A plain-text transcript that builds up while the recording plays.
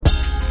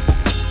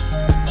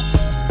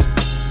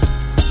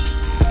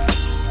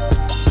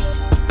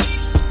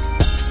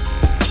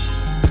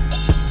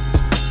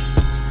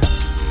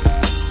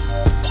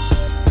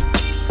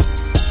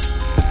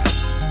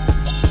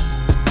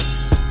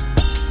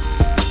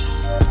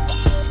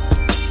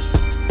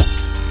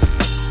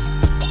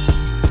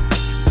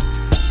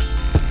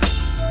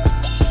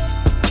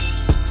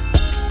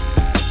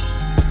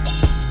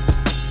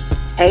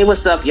Hey,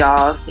 what's up,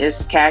 y'all?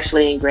 It's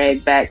Cashley and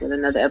Greg back with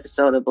another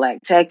episode of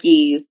Black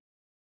Techies.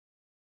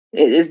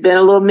 It's been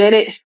a little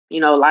minute.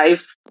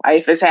 Life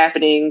is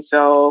happening,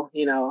 so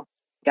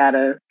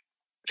gotta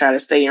try to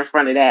stay in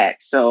front of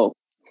that. So,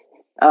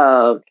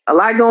 a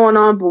lot going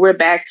on, but we're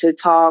back to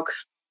talk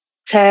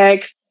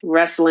tech,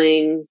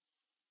 wrestling,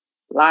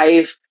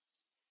 life.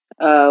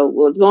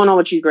 What's going on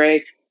with you,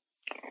 Greg?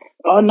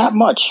 Not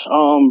much.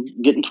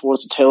 Getting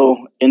towards the tail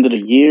end of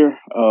the year.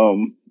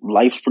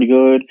 Life's pretty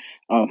good.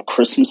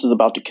 Christmas is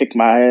about to kick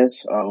my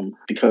ass.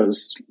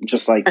 Because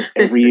just like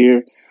every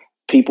year,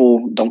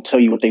 people don't tell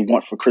you what they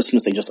want for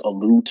Christmas. They just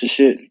allude to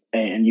shit,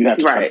 and you have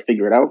to try to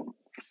figure it out.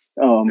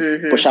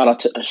 But shout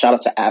out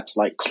to apps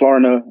like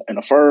Klarna and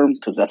Affirm,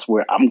 because that's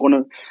where I'm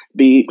gonna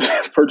be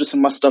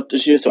purchasing my stuff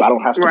this year, so I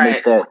don't have to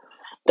make that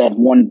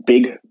one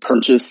big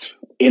purchase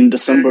in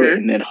December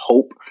and then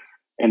hope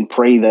and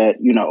pray that,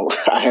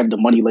 I have the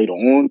money later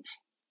on.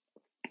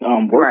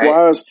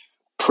 Work-wise,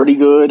 pretty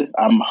good.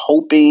 I'm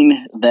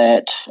hoping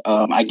that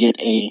I get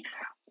a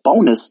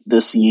bonus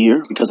this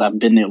year because I've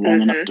been there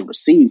long enough to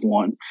receive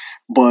one.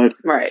 But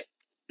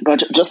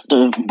just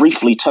to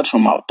briefly touch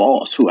on my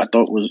boss, who I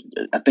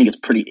think is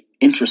pretty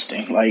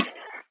interesting. Like,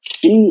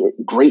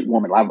 great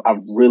woman. I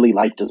really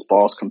like this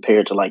boss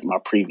compared to like my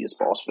previous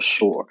boss for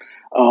sure.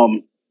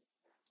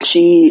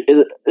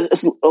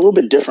 It's a little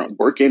bit different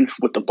working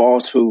with the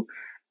boss who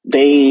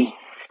they're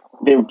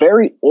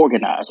very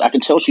organized. I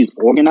can tell she's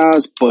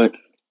organized, but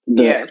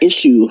the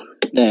issue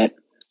that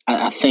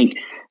I think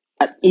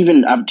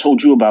I've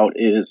told you about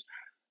is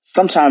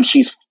sometimes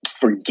she's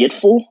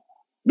forgetful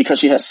because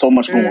she has so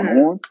much going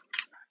on.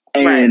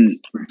 And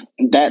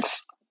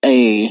it's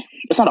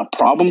not a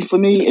problem for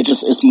me.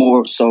 It's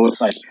more so it's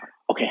like,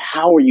 okay,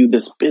 how are you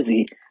this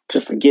busy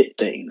to forget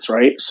things,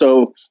 right?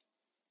 So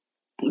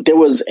there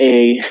was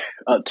a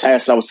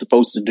task I was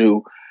supposed to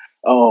do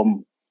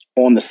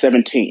on the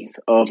 17th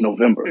of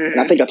November. And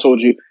I think I told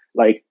you,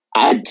 like,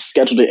 I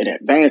scheduled it in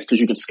advance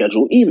because you can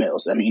schedule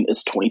emails. I mean,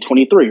 it's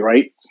 2023,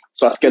 right?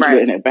 So I scheduled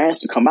it in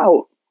advance to come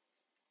out.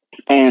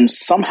 And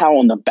somehow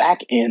on the back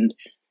end,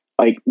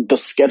 like, the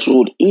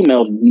scheduled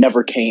email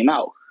never came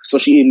out. So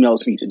she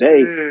emails me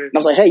today. And I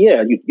was like, hey,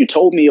 yeah, you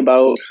told me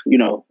about,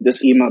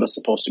 this email that's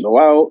supposed to go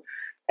out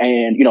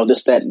and,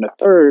 this, that, and the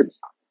third.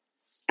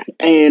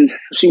 And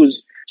she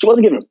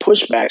wasn't giving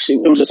pushback.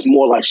 It was just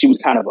more like she was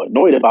kind of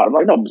annoyed about it. I'm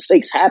like, no,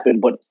 mistakes happen,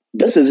 but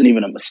this isn't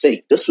even a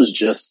mistake. This was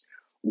just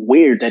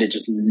weird that it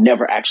just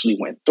never actually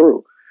went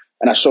through.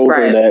 And I showed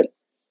her that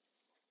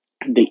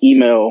the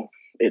email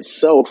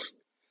itself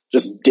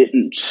just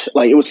didn't,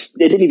 like, it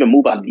didn't even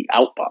move out of the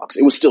outbox.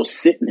 It was still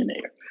sitting in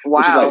there. Wow.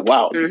 Which is like,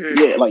 wow.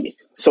 Yeah, like,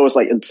 so it's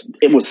like,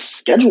 it was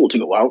scheduled to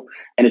go out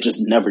and it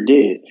just never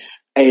did.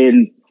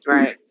 And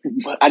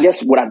I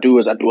guess what I do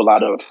is I do a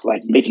lot of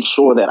like making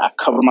sure that I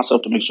cover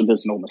myself to make sure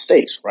there's no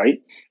mistakes,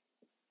 right?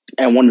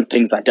 And one of the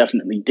things I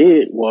definitely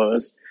did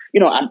was,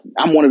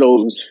 I'm one of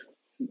those,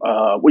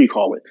 what do you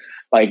call it?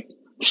 Like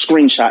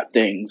screenshot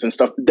things and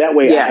stuff. That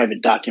way I have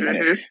it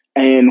documented.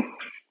 And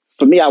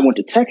for me, I went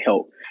to tech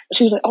help. And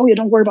she was like, oh yeah,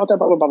 don't worry about that,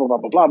 blah, blah, blah, blah,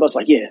 blah, blah. But it's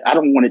like, yeah, I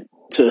don't want it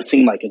to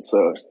seem like it's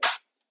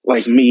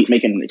like me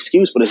making an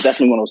excuse, but it's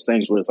definitely one of those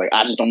things where it's like,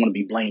 I just don't want to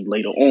be blamed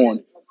later on.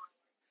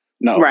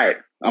 No,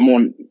 I'm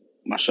on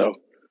my show.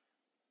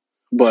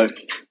 But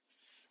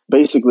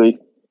basically,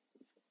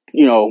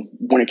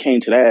 when it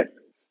came to that,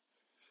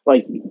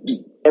 like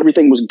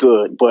everything was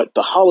good, but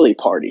the holiday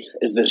party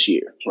is this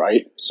year,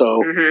 right?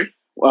 So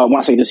when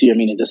I say this year, I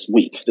mean this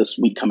week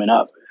coming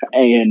up.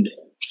 And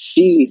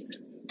she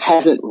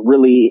hasn't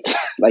really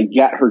like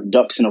got her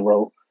ducks in a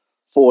row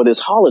for this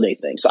holiday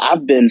thing. So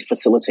I've been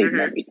facilitating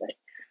everything.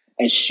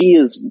 And she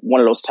is one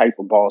of those type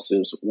of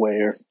bosses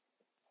where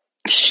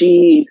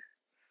she'll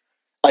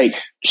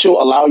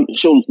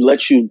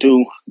let you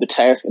do the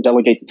task and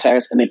delegate the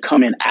task and then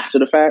come in after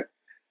the fact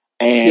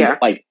and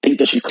like think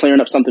that she's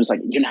clearing up something. It's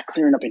like, you're not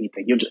clearing up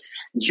anything.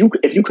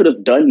 If you could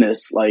have done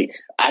this, like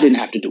I didn't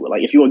have to do it.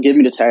 Like if you would give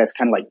me the task,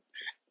 kind of like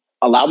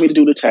allow me to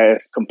do the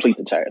task, complete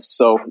the task.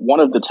 So one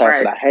of the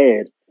tasks that I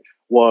had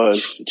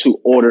was to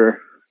order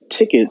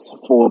tickets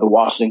for the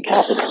Washington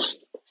Capitals.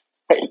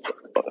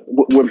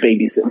 We're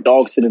babysitting,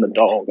 dog sitting a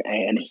dog,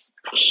 and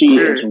she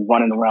is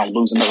running around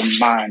losing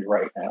her mind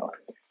right now.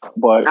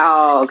 But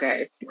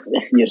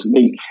yes,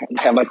 they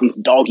have like these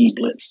doggy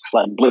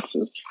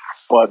blitzes.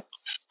 But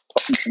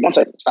one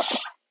second, stop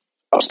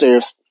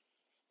upstairs.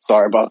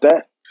 Sorry about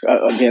that.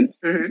 Again,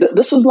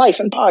 this is life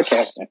in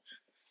podcasting.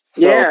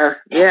 So,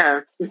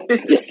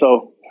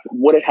 so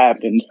what had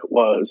happened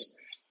was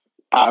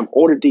I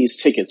ordered these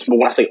tickets, but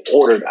when I say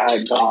ordered, I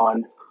had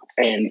gone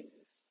and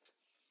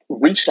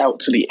reached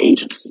out to the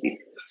agency.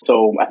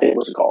 So I think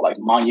what's it called, like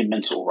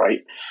Monumental, right?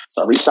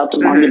 So I reached out to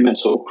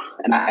Monumental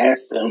and I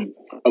asked them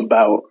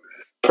about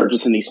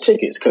purchasing these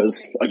tickets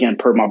because, again,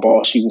 per my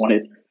boss, she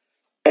wanted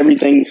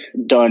everything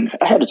done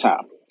ahead of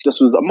time. This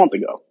was a month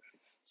ago.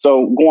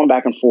 So going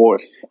back and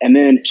forth, and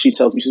then she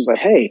tells me, she's like,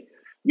 hey,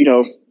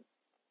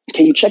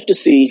 can you check to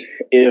see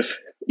if,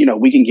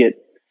 we can get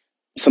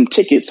some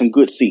tickets, some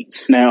good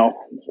seats. Now,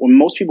 when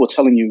most people are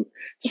telling you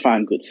to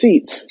find good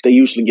seats, they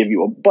usually give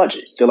you a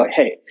budget. They're like,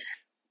 hey,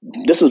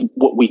 this is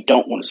what we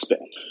don't want to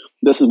spend.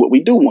 This is what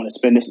we do want to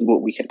spend. This is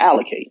what we can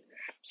allocate.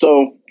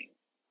 So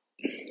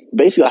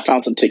basically, I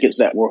found some tickets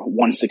that were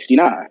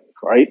 $169,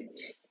 right?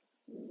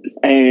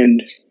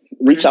 And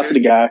reach out to the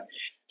guy.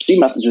 She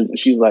messages and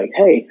she's like,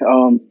 hey,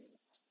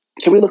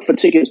 can we look for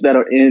tickets that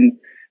are in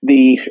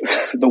the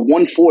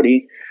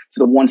 140 to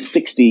the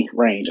 160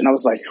 range? And I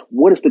was like,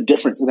 what is the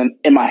difference? And then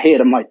in my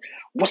head, I'm like,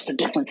 what's the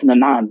difference in the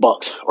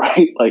 $9,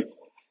 right? Like,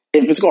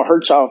 if it's going to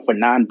hurt y'all for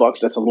 $9,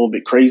 that's a little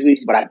bit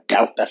crazy, but I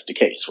doubt that's the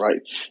case, right?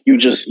 You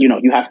just,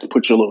 you have to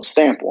put your little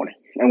stamp on it.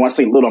 And when I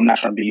say little, I'm not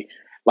trying to be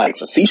like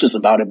facetious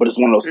about it, but it's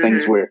one of those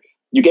things where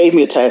you gave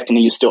me a task and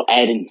then you're still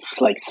adding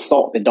like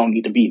salt that don't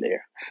need to be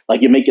there.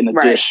 Like you're making the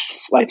dish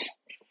like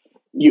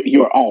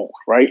your own,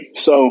 right?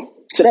 So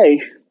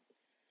today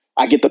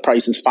I get the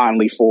prices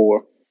finally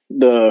for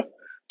the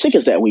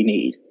tickets that we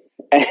need.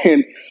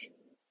 And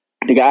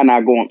the guy and I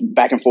are going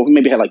back and forth. We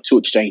maybe had like 2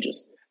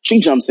 exchanges. She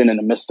jumps in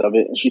the midst of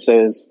it and she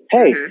says,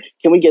 hey,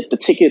 can we get the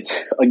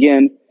tickets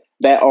again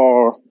that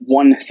are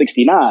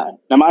 $169?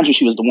 Now, mind you,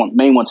 she was the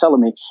main one telling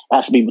me it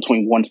has to be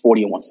between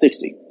 $140 and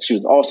 $160. She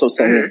was also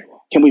saying,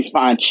 can we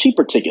find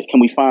cheaper tickets? Can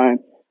we find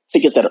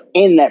tickets that are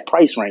in that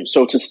price range?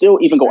 So to still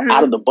even go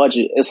out of the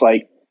budget, it's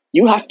like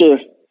you have to,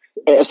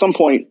 at some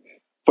point,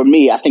 for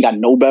me, I think I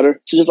know better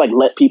to just like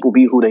let people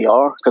be who they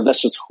are because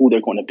that's just who they're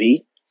going to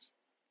be.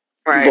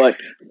 Right. But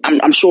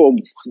I'm sure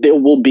there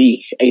will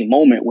be a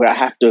moment where I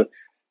have to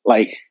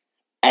like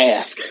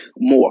ask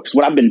more, because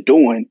what I've been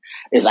doing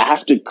is I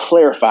have to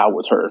clarify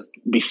with her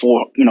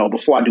before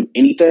I do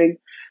anything,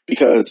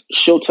 because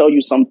she'll tell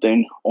you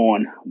something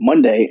on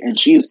Monday and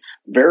she's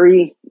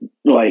very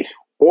like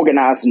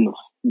organized in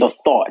the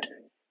thought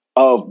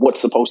of what's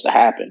supposed to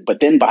happen.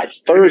 But then by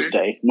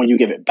Thursday, when you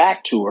give it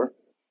back to her,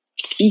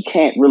 she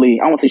can't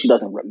really, I won't say she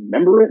doesn't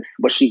remember it,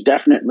 but she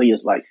definitely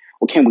is like,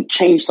 well, can we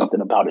change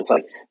something about it? It's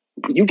like,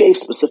 you gave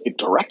specific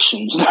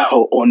directions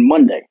now on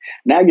Monday.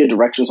 Now your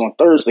directions on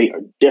Thursday are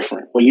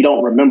different, but you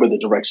don't remember the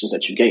directions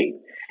that you gave.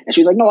 And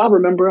she's like, no, I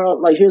remember.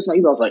 Like, here's my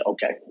email. I was like,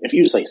 okay, if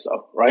you say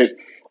so, right?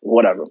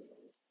 Whatever.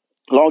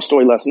 Long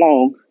story less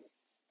long,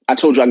 I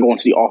told you I go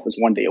into the office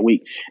 1 day a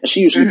week, and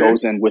she usually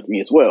goes in with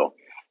me as well.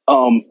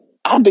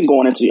 I've been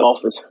going into the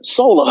office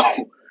solo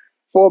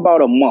for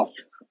about a month.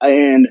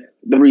 And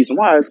the reason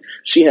why is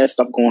she has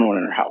stuff going on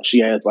in her house. She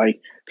has like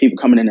people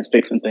coming in and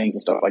fixing things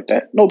and stuff like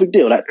that. No big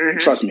deal. That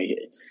trust me,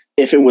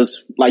 if it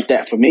was like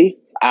that for me,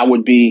 I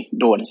would be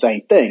doing the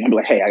same thing. I'd be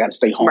like, hey, I got to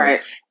stay home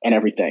and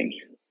everything.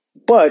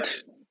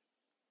 But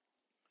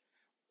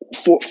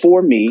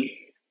for me,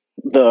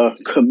 the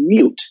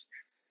commute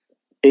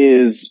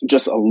is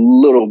just a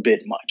little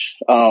bit much.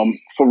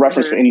 For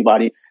reference for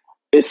anybody,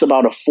 it's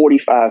about a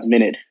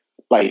 45-minute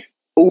like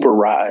Uber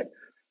ride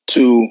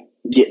to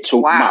get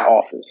to my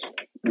office.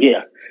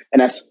 Yeah.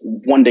 And that's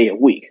 1 day a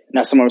week.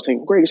 Now someone was saying,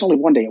 well, Greg, it's only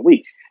 1 day a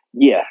week.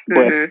 Yeah.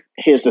 But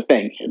here's the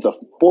thing. It's a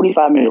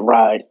 45-minute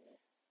ride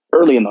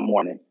early in the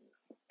morning.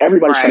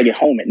 Everybody's trying to get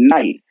home at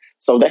night.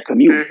 So that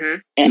commute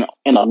and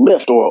a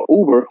Lyft or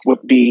Uber would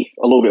be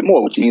a little bit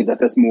more, which means that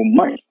there's more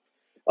money.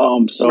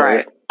 I'm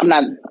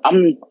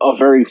a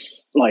very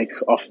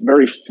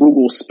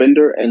frugal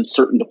spender in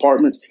certain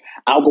departments.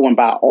 I'll go and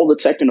buy all the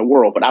tech in the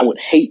world, but I would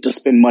hate to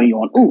spend money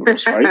on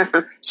Ubers,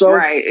 right? So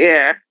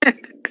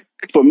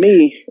for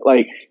me,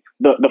 like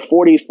the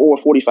 $44,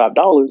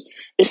 $45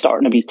 is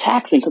starting to be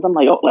taxing, because I'm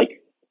like, oh,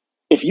 like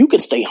if you can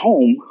stay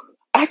home,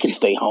 I can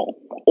stay home.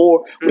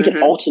 Or we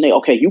can alternate.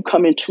 Okay, you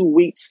come in 2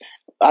 weeks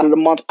out of the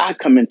month, I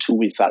come in 2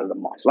 weeks out of the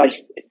month. Like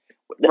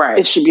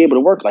it should be able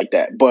to work like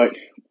that. But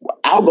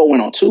I'll go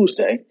in on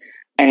Tuesday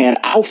and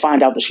I'll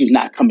find out that she's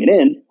not coming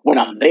in when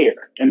I'm there.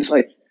 And it's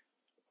like,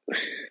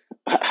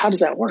 how does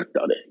that work,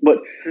 though? But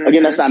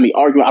again, that's not me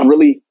arguing. I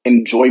really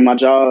enjoy my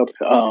job.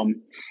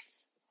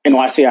 And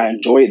when I say I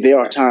enjoy it, there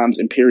are times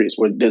and periods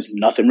where there's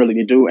nothing really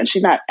to do. And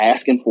she's not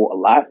asking for a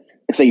lot.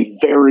 It's a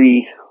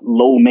very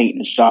low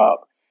maintenance job.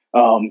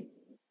 And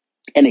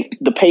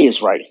the pay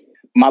is right.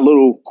 My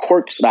little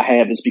quirks that I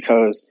have is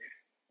because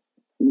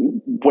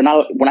when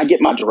I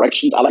get my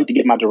directions, I like to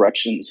get my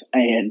directions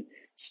and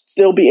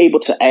still be able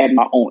to add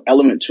my own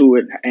element to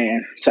it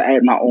and to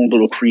add my own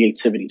little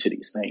creativity to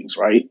these things,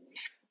 right?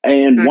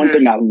 And one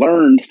thing I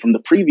learned from the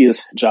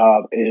previous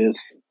job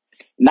is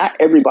not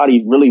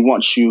everybody really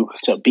wants you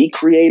to be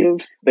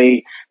creative.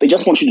 They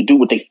just want you to do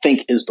what they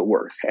think is the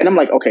work. And I'm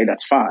like, okay,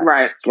 that's fine.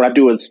 Right. So what I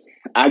do is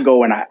I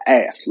go and I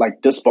ask,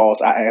 like this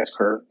boss, I ask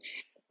her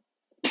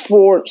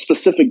for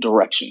specific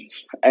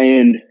directions.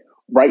 And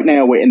right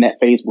now we're in that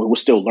phase where we're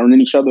still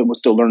learning each other. We're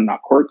still learning our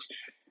quirks.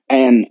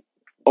 And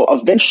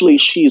eventually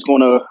she's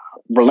going to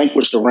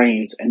relinquish the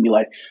reins and be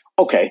like,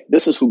 okay,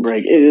 this is who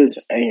Greg is.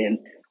 And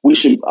we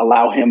should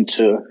allow him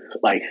to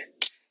like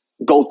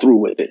go through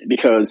with it.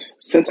 Because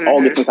since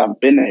August, since I've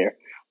been there,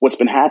 what's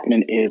been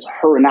happening is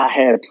her and I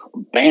had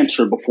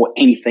banter before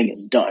anything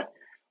is done,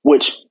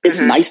 which it's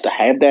nice to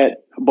have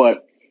that.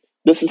 But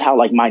this is how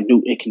like minute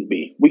it can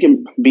be. We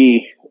can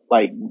be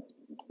like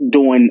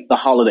doing the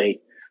holiday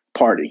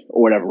party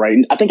or whatever, right?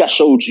 And I think I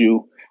showed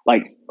you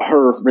like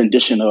her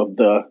rendition of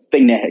the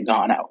thing that had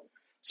gone out.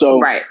 So,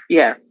 right,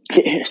 yeah.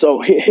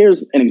 So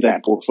here's an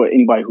example for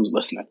anybody who's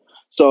listening.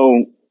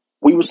 So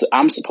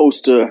I'm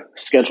supposed to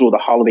schedule the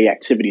holiday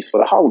activities for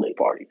the holiday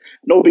party.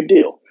 No big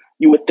deal.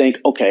 You would think,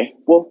 okay,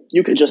 well,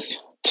 you could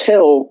just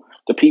tell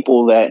the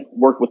people that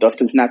work with us,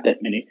 because it's not that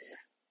many,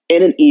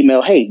 in an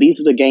email, hey, these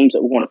are the games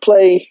that we want to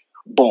play.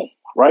 Boom,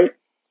 right?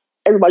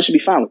 Everybody should be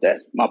fine with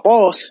that. My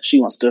boss, she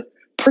wants to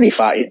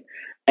prettify it.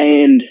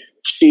 And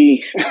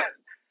she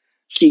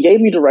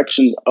gave me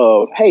directions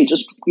of, hey,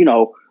 just,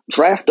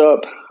 draft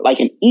up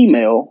like an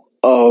email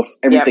of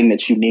everything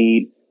that you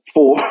need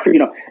for,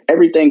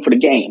 everything for the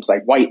games,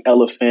 like white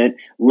elephant,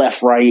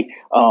 left, right,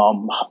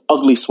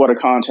 ugly sweater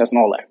contest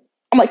and all that.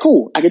 I'm like,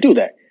 cool, I could do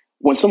that.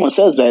 When someone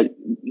says that,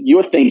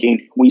 you're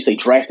thinking, when you say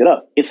draft it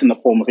up, it's in the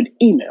form of an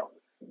email.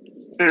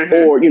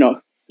 Or,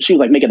 she was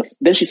like,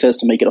 then she says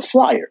to make it a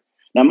flyer.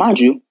 Now, mind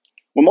you,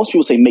 when most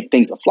people say make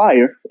things a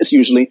flyer, it's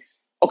usually,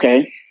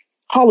 okay,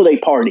 holiday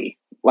party,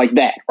 like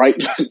that, right?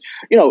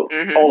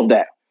 All of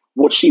that.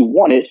 What she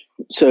wanted,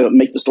 to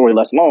make the story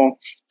less long,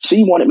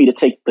 she wanted me to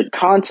take the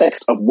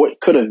context of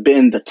what could have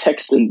been the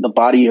text in the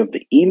body of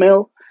the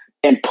email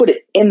and put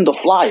it in the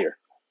flyer.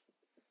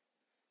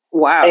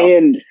 Wow.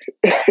 And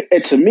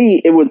to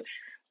me, it was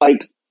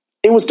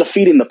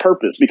defeating the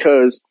purpose,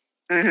 because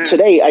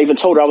today I even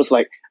told her, I was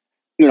like,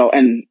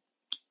 and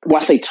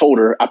when I say told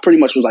her, I pretty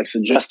much was like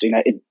suggesting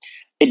that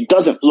it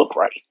doesn't look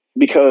right,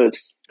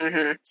 because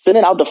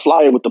sending out the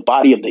flyer with the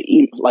body of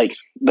the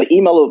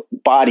email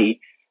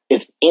body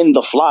is in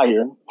the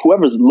flyer.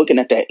 Whoever's looking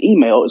at that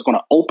email is going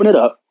to open it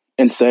up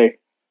and say,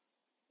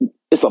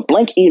 it's a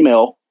blank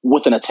email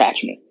with an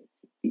attachment.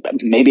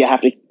 Maybe I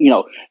have to,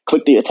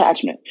 click the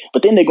attachment.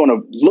 But then they're going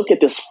to look at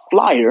this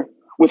flyer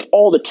with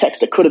all the text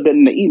that could have been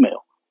in the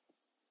email.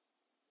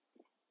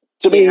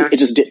 To me,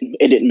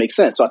 it didn't make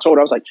sense. So I told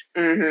her, I was like,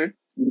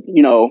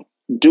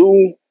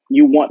 do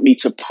you want me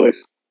to put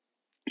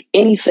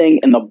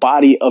anything in the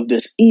body of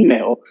this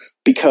email?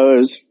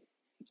 Because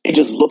it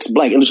just looks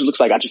blank. It just looks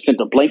like I just sent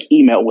a blank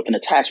email with an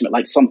attachment,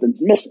 like something's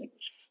missing.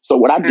 So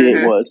what I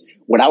did was,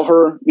 without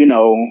her,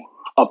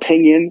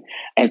 opinion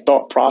and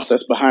thought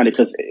process behind it,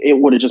 because it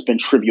would have just been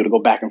trivial to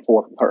go back and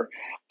forth with her,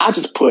 I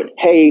just put,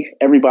 hey,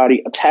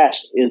 everybody,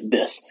 attached is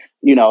this.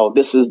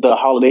 This is the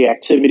holiday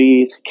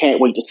activities. Can't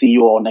wait to see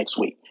you all next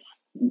week.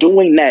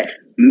 Doing that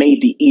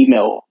made the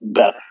email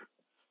better.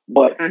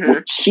 But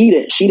what she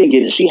didn't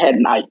get it. She had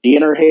an idea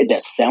in her head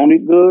that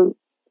sounded good,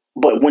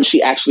 but when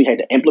she actually had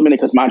to implement it,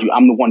 because mind you,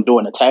 I'm the one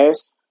doing the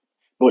task,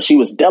 but she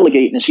was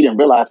delegating and she didn't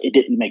realize it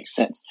didn't make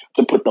sense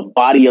to put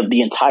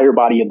the entire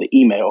body of the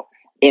email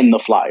in the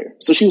flyer.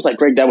 So she was like,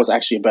 Greg, that was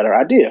actually a better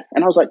idea.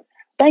 And I was like,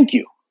 thank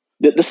you.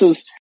 This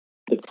is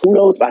the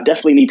kudos, but I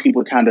definitely need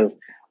people to kind of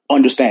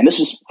understand. This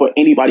is for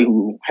anybody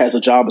who has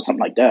a job or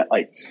something like that.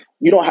 Like,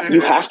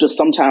 you have to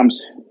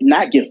sometimes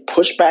not give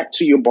pushback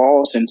to your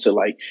boss and to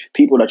like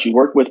people that you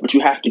work with, but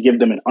you have to give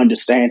them an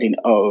understanding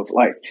of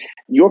like,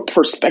 your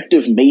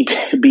perspective may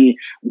be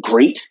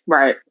great,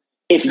 right,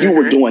 if you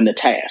were doing the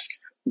task.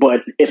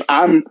 But if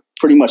I'm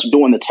pretty much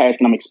doing the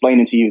task and I'm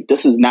explaining to you,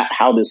 this is not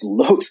how this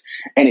looks,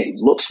 and it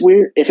looks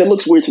weird. If it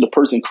looks weird to the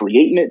person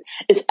creating it,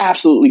 it's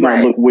absolutely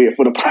going to look weird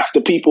for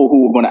the people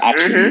who are going to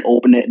actually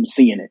open it and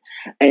seeing it.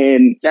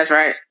 And that's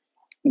right.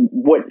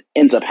 What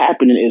ends up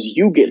happening is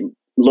you get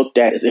looked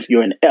at as if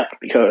you're an F,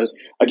 because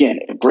again,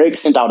 if Greg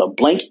sent out a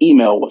blank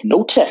email with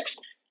no text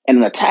and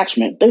an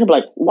attachment, they're gonna be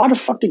like, why the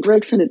fuck did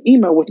Greg send an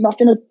email with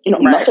nothing,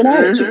 nothing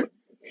added to it?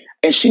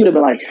 And she would have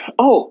been like,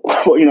 oh,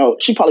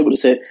 she probably would have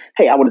said,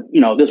 hey, I would,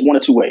 there's one or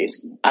two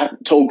ways. I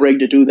told Greg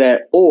to do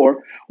that,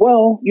 or,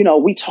 well,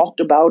 we talked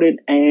about it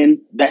and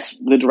that's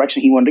the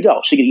direction he wanted to go.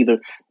 She could either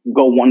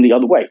go one the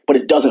other way, but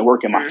it doesn't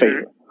work in my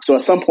favor. So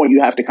at some point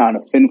you have to kind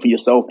of fend for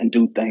yourself and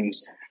do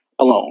things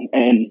alone,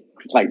 and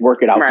it's like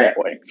work it out that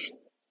way.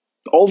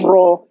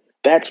 Overall,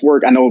 that's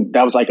work. I know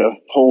that was like a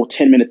whole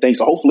 10-minute thing.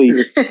 So hopefully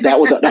that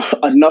was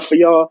enough for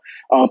y'all.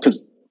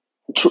 Because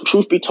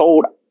truth be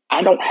told,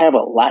 I don't have a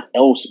lot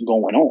else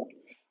going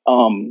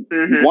on.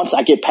 Once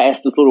I get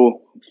past this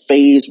little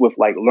phase with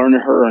like learning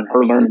her and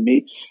her learning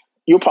me,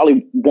 you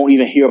probably won't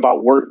even hear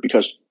about work,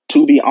 because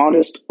to be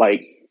honest,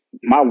 like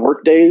my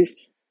work days,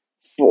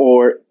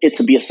 for it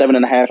to be a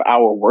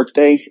 7.5-hour work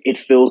day, it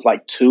feels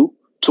like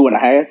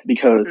 2.5,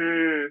 because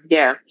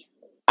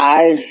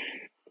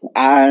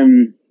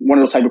I'm one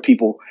of those type of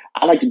people.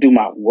 I like to do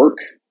my work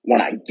when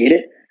I get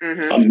it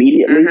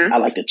immediately. I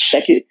like to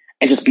check it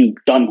and just be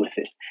done with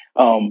it.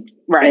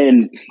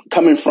 And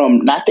coming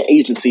from not the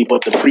agency,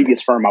 but the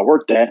previous firm I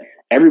worked at,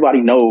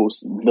 everybody knows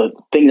the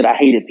thing that I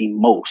hated the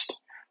most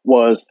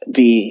was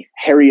the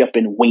hurry up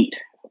and wait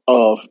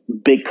of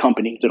big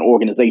companies and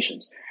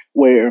organizations,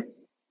 where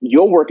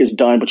your work is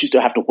done, but you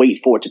still have to wait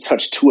for it to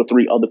touch 2 or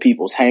 3 other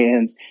people's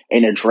hands,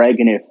 and they're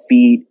dragging their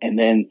feet, and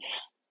then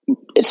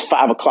it's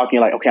 5 o'clock and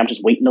you're like, okay, I'm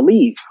just waiting to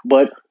leave,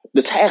 but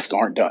the tasks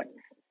aren't done.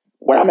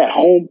 When I'm at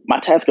home, my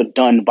tasks are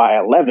done by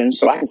 11.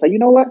 So I can say, you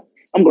know what?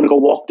 I'm going to go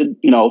walk the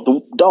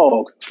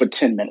dog for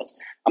 10 minutes.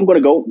 I'm going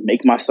to go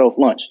make myself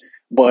lunch.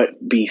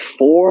 But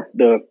before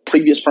the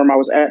previous firm I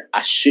was at,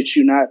 I shit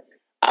you not,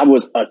 I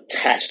was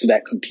attached to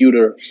that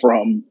computer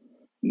from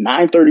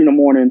 9:30 in the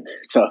morning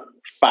to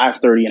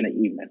 5:30 in the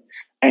evening.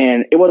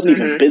 And it wasn't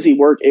even busy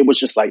work. It was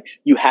just like,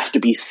 you have to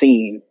be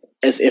seen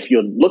as if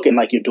you're looking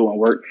like you're doing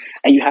work,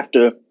 and you have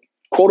to,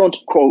 quote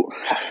unquote,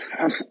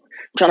 I'm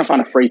trying to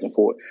find a phrasing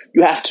for it.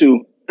 You have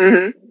to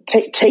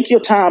take your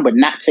time, but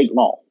not take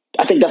long.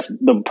 I think that's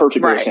the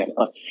perfect way of saying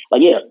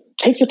it.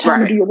 Take your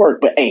time to do your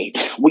work, but hey,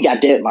 we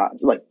got deadlines.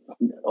 It's like,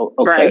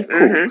 okay,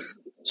 cool.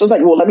 So it's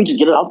like, well, let me just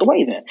get it out the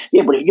way then.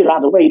 Yeah, but if you get it out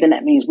of the way, then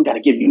that means we got to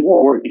give you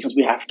more work because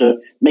we have to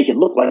make it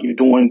look like you're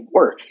doing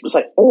work. It's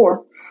like,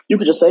 or you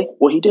could just say,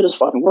 well, he did his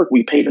fucking work.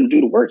 We paid him to do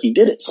the work. He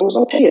did it. So it's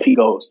okay if he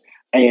goes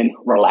and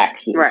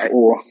relaxes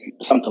or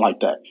something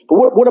like that.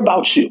 But what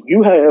about you?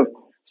 You have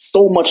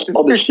so much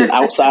other shit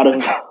outside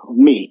of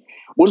me.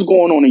 What's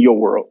going on in your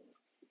world?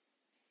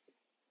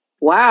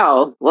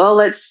 Wow. Well,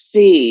 let's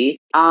see.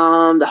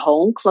 The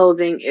home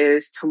closing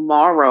is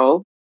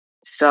tomorrow.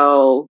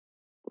 So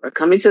we're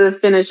coming to the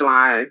finish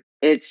line.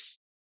 It's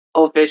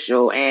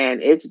official,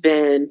 and it's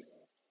been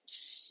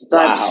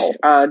such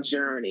a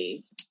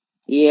journey.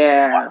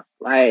 Yeah.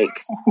 Like,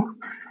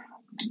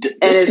 and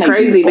it's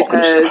crazy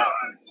because,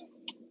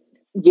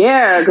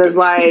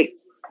 like,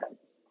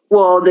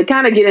 well, to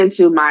kind of get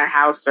into my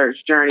house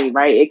search journey,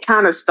 right? It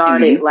kind of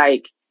started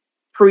like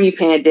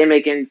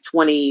pre-pandemic in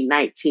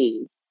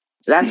 2019.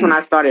 So that's when I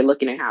started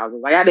looking at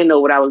houses. Like, I didn't know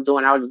what I was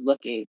doing. I was just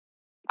looking.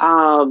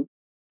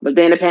 But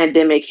then the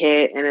pandemic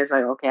hit, and it's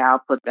like, okay,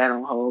 I'll put that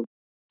on hold.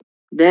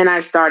 Then I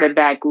started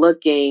back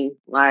looking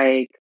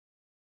like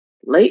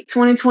late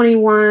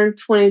 2021,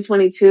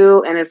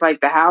 2022. And it's like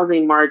the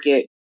housing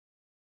market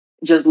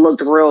just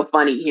looked real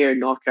funny here in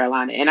North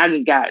Carolina. And I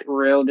just got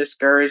real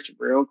discouraged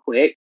real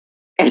quick.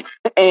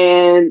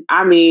 And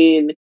I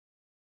mean,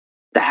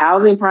 the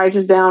housing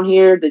prices down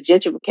here, the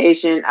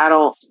gentrification, I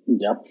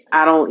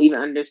don't even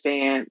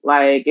understand.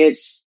 Like,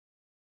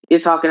 you're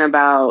talking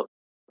about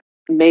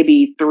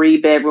maybe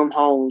 3-bedroom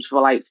homes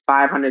for like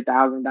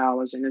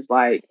 $500,000. And it's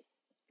like,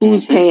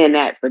 who's paying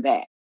that for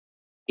that?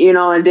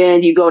 And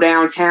then you go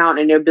downtown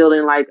and they're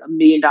building like $1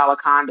 million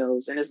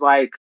condos. And it's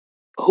like,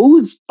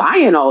 who's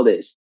buying all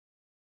this?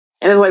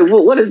 And it's like,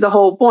 well, what is the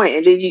whole point?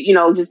 And then,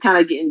 just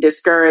kind of getting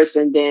discouraged.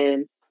 And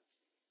then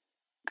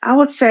I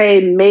would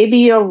say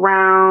maybe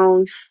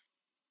around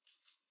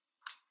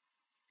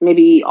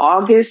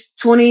August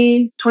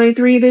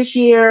 2023 this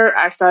year,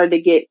 I started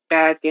to get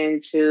back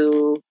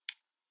into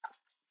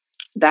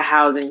the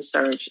housing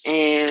search.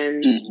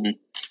 And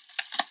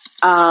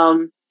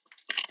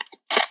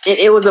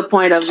it was a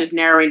point of just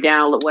narrowing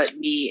down what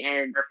me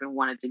and Griffin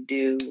wanted to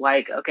do.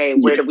 Like, okay,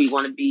 where do we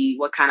want to be?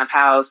 What kind of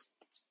house?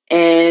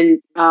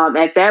 And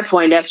at that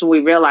point, that's when we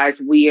realized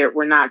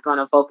we're not going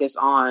to focus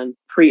on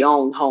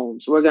pre-owned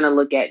homes. We're going to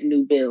look at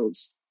new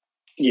builds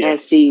and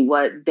see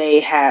what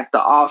they have to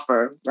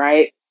offer,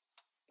 right?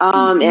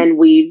 And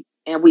we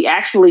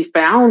actually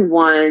found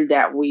one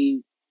that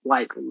we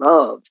like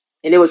loved.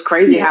 And it was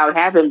crazy how it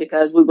happened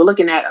because we were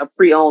looking at a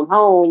pre-owned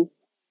home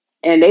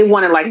and they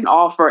wanted like an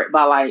offer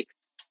by like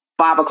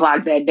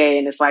 5:00 that day.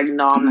 And it's like,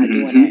 no, I'm not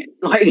doing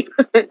that. Like,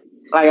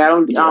 I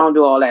don't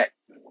do all that.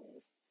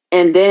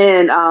 And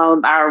then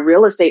our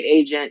real estate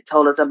agent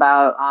told us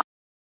about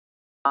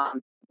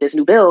this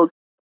new build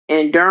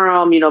in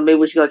Durham. Maybe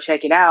we should go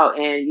check it out.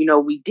 And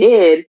we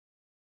did.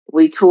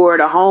 We toured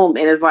a home,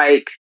 and it's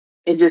like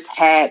it just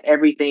had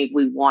everything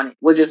we wanted,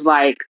 which is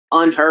like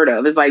unheard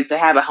of. It's like to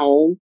have a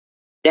home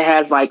that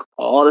has like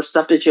all the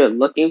stuff that you're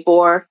looking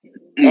for,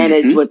 and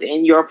it's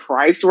within your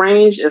price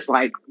range. It's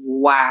like,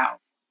 wow,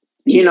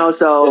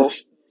 So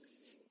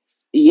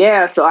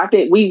so I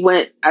think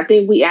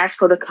we asked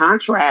for the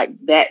contract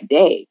that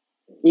day,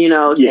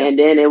 and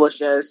then it was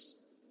just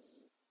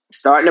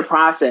starting the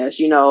process,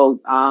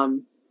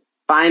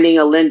 finding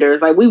a lender.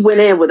 It's like we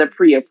went in with a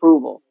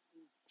pre-approval.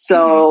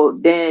 So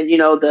then,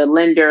 the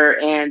lender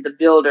and the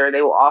builder,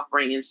 they were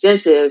offering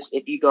incentives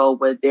if you go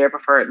with their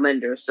preferred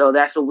lender. So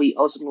that's what we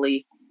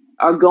ultimately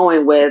are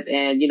going with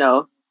and,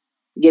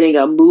 getting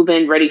a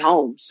move-in ready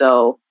home.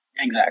 So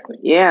exactly.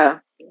 Yeah.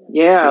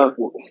 So,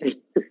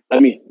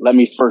 let me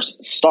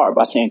first start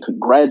by saying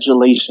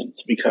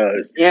congratulations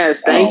because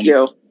yes, thank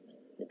you.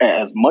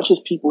 As much as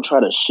people try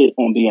to shit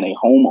on being a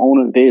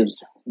homeowner,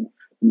 there's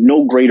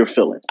no greater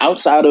feeling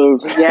outside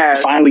of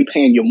finally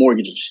paying your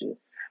mortgage and shit.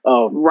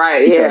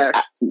 Right. Because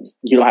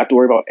you don't have to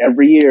worry about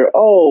every year.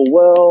 Oh,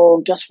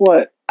 well, guess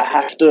what? I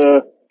have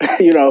to,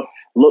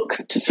 look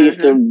to see if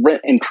the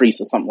rent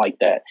increase or something like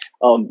that.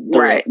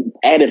 The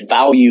added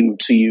value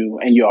to you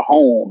and your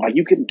home. Like,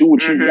 you can do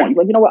what you want. You're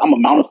like, you know what? I'm a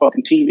mount a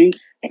fucking TV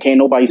and can't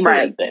nobody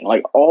say anything.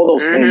 Like, all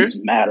those things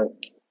matter.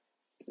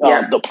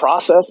 The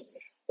process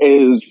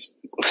is,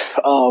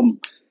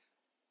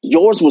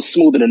 yours was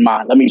smoother than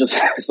mine. Let me just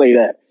say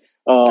that.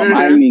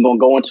 I ain't even gonna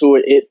go into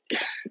it.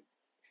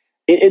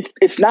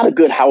 It's not a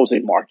good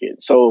housing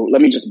market. So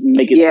let me just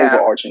make it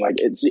overarching. Like,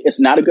 it's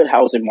not a good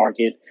housing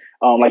market.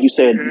 Like you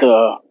said,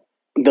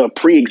 the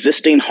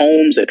pre-existing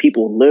homes that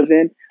people live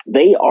in,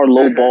 they are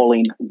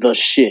lowballing the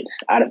shit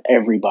out of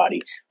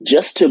everybody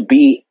just to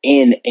be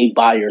in a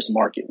buyer's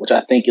market, which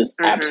I think is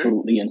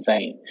absolutely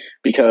insane.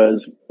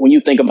 Because when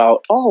you think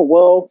about, oh,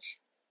 well,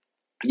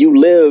 you've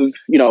lived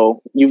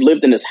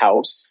in this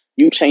house,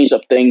 you changed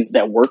up things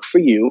that work for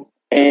you.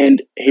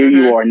 And here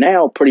you are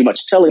now pretty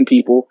much telling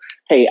people,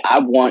 hey, I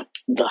want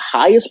the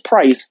highest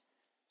price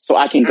so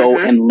I can go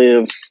and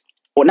live,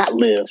 or not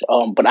live,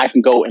 but I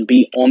can go and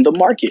be on the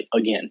market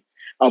again.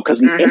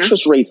 Because the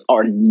interest rates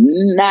are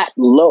not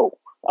low.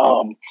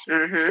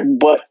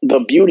 But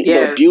the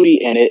beauty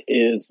in it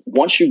is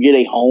once you get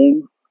a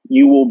home,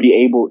 you will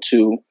be able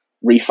to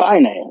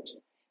refinance.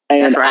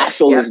 And I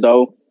feel as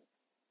though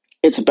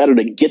it's better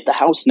to get the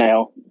house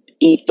now,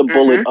 eat the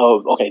bullet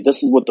of, okay,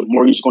 this is what the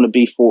mortgage is going to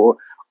be for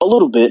a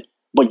little bit,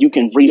 but you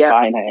can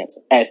refinance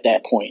at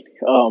that point.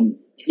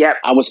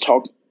 I was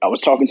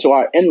talking to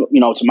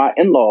my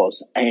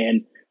in-laws,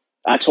 and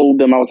I told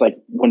them, I was like,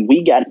 when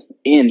we got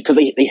in, because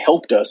they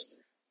helped us,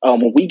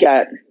 when we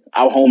got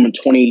our home in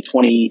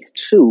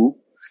 2022,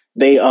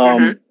 they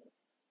the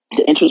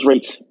interest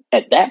rates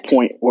at that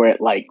point were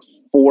at like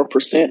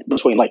 4%,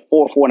 between like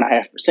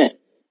 4.5%.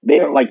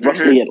 They're like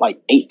roughly at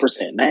like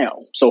 8%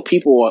 now. So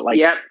people are like,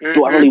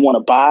 do I really want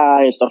to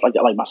buy and stuff like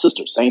that? Like my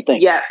sister, same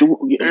thing.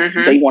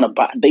 They want to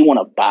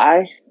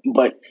buy,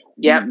 but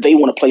they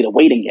want to play the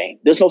waiting game.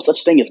 There's no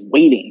such thing as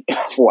waiting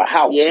for a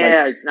house.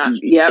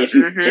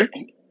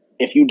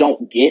 If you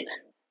don't get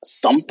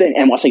something,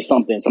 and when I say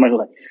something, somebody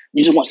like,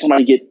 you just want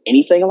somebody to get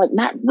anything. I'm like,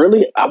 not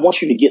really. I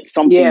want you to get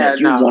something that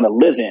you want to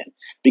live in,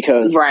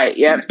 because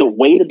the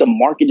way that the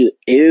market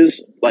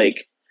is, like,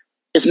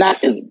 it's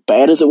not as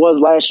bad as it was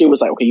last year. It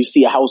was like, okay, you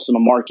see a house in the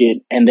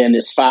market and then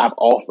there's 5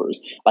 offers.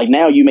 Like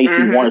now you may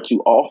see 1 or 2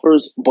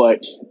 offers, but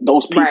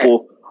those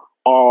people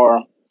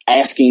are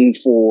asking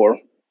for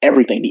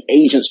everything. The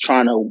agent's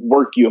trying to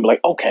work you and be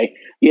like, okay,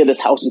 yeah,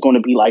 this house is going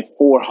to be like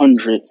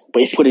 400,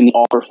 but if you put in the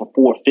offer for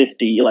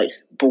 450, you're like,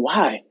 but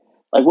why?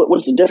 Like,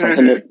 what's the difference?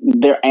 And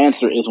their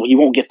answer is, well, you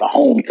won't get the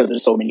home because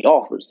there's so many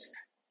offers.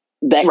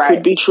 That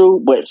could be true,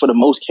 but for the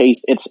most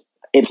case,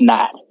 it's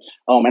not.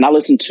 And I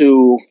listened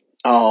to,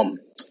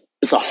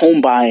 it's a home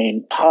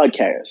buying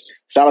podcast.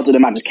 Shout out to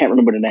them. I just can't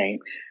remember the name.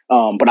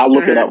 But I'll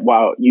look it up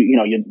while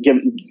you're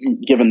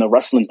giving the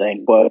wrestling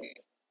thing. But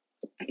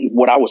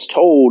what I was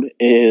told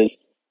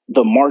is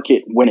the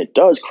market, when it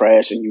does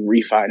crash and you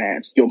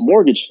refinance, your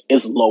mortgage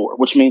is lower,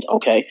 which means,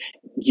 okay,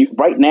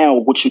 right now,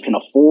 what you can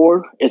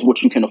afford is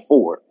what you can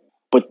afford.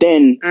 But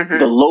then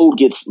the load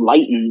gets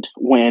lightened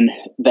when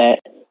that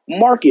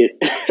market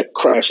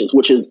crashes,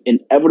 which is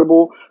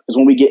inevitable, because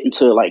when we get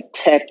into like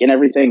tech and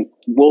everything,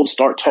 we'll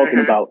start talking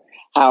about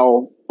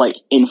how like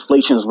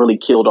inflation has really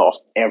killed off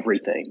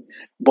everything.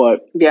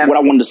 But what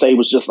I wanted to say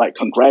was just like,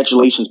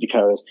 congratulations,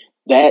 because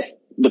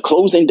the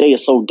closing day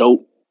is so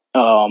dope,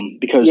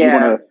 because you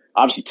want to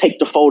obviously take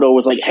the photo.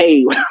 It's like,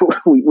 hey,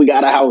 we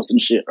got a house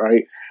and shit,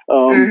 right?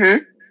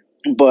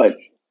 But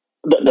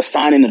the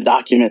signing the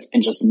documents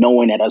and just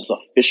knowing that as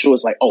official,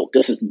 is like, oh,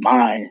 this is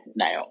mine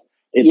now.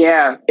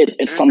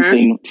 It's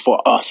something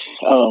for us.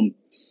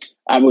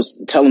 I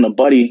was telling a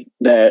buddy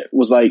that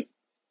was like,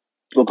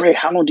 well, Greg,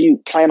 how long do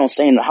you plan on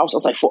staying in the house? I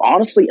was like, for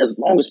honestly, as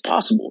long as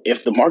possible.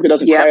 If the market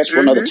doesn't crash for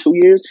another 2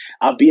 years,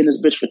 I'll be in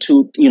this bitch for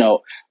 2.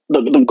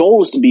 The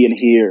goal is to be in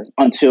here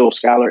until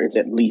Skylar is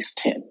at least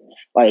 10.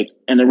 Like,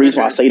 and the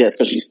reason why I say that is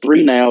because she's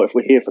 3 now. If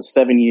we're here for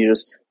 7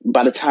 years,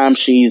 by the time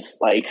she's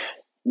like,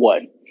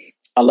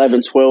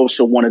 11, 12,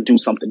 she'll want to do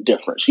something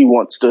different. She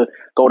wants to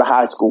go to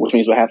high school, which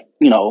means we'll have,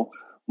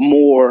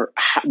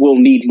 we'll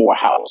need more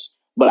house.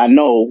 But I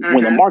know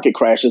when the market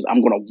crashes,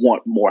 I'm going to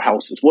want more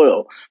house as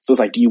well. So it's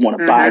like, do you want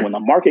to buy when the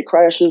market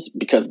crashes?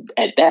 Because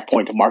at that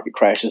point, the market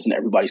crashes and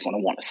everybody's going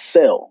to want to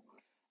sell,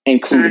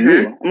 including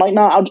you. I'm like,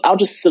 no, I'll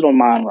just sit on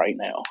mine right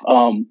now.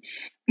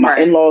 My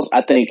in-laws,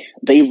 I think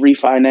they've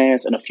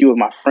refinanced, and a few of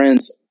my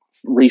friends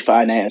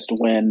refinanced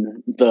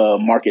when the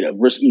market,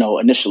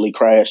 initially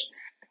crashed.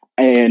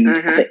 And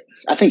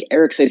I think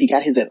Eric said he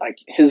got his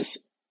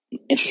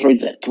interest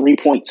rates at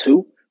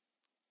 3.2,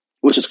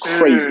 which is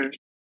crazy.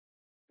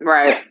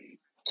 Right.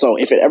 So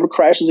if it ever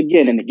crashes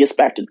again and it gets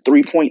back to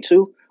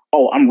 3.2,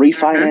 I'm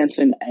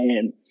refinancing.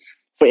 And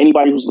for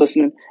anybody who's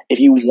listening, if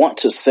you want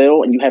to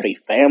sell and you have a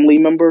family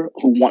member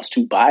who wants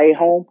to buy a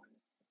home,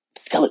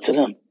 sell it to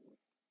them.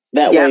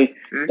 That way,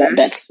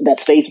 that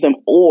stays with them.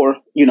 Or,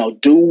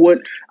 do what,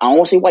 I don't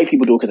want to say white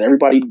people do it, because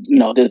everybody,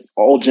 there's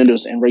all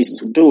genders and races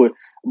who do it,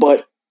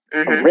 but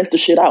rent the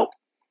shit out.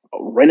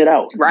 Rent it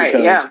out. Right,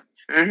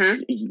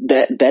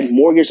 that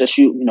mortgage that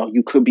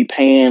you could be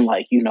paying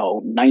like,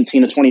 $1,900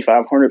 to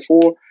 $2,500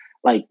 for,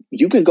 like,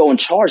 you can go and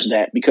charge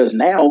that, because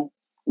now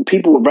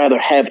people would rather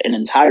have an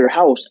entire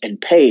house and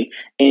pay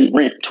and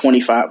rent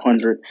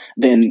 $2,500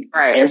 than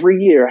every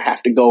year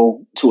have to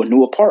go to a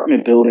new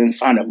apartment building,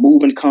 find a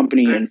moving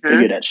company and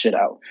figure that shit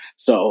out.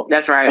 So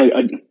that's right.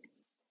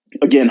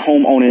 Again,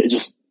 home owning,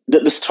 just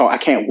this talk, I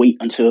can't wait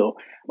until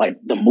like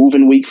the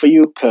moving week for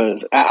you?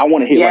 Because I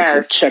want to hear like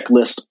your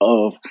checklist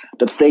of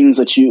the things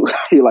that you're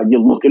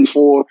looking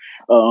for.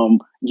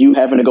 You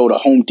having to go to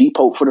Home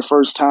Depot for the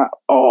first time.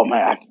 Oh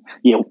man,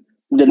 yeah.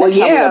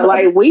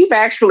 We've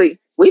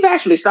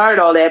actually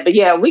started all that, but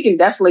yeah, we can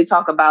definitely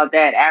talk about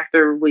that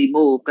after we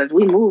move, because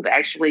we move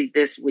actually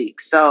this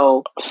week.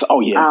 So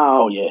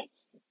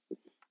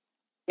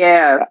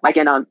yeah, like,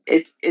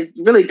 it's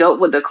really dope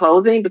with the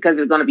closing, because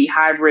it's going to be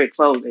hybrid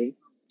closing.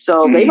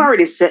 So they've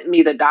already sent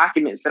me the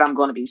documents that I'm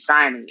going to be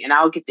signing, and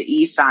I'll get to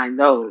e-sign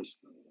those.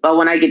 But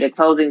when I get to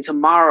closing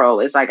tomorrow,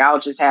 it's like I'll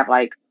just have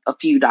like a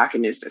few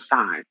documents to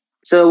sign.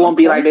 So it won't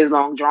be like this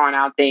long drawn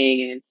out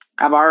thing. And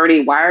I've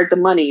already wired the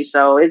money,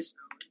 so it's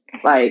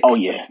like, oh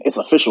yeah, it's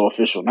official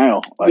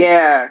now. Like,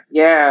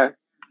 yeah.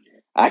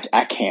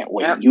 I can't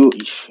wait. Yep.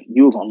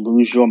 You're gonna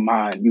lose your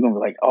mind. You're gonna be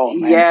like, oh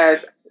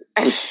man,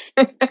 yes.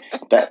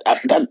 that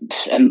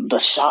and the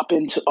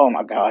shopping too. Oh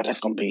my god,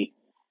 that's gonna be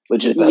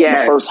legit.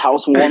 The first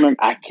housewarming,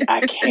 I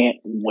can't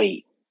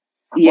wait.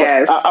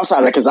 Yes. Well, outside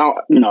of that, because I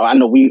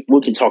know we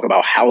can talk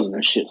about houses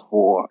and shit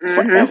for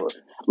forever.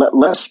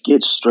 Let's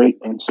get straight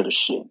into the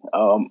shit.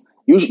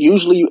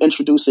 Usually you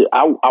introduce it.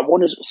 I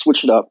want to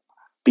switch it up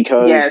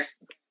because,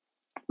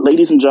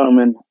 ladies and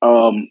gentlemen,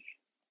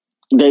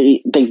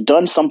 they've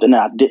done something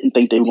that I didn't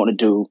think they were going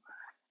to do,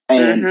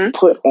 and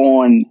put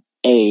on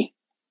a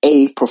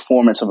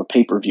performance of a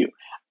pay-per-view.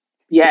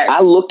 Yes.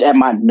 I looked at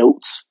my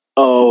notes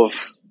of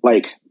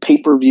like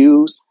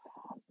pay-per-views,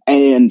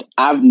 and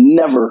I've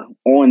never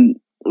on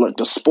like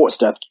the sports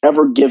desk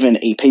ever given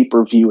a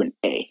pay-per-view an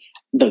A.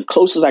 The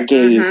closest I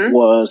gave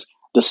was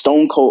the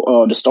Stone Cold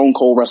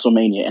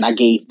WrestleMania, and I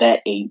gave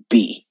that a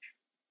B.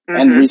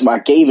 And the reason why I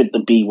gave it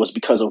the B was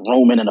because of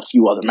Roman and a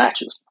few other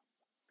matches.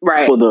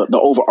 Right. For the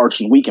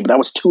overarching weekend, but that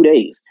was 2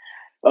 days.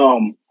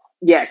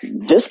 Yes.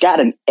 This got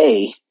an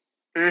A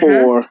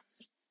for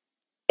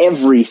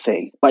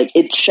everything. Like,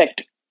 it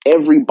checked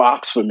every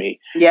box for me.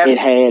 Yep. It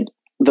had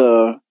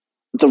the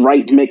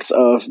right mix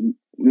of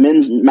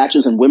men's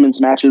matches and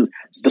women's matches.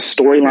 The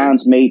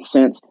storylines made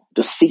sense.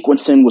 The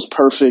sequencing was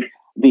perfect.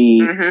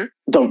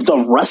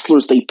 The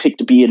wrestlers they picked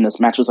to be in this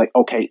match was like,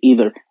 okay,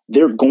 either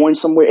they're going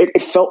somewhere.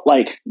 It felt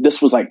like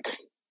this was like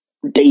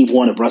day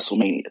one of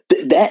WrestleMania.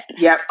 That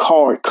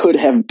card could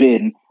have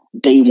been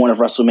day one of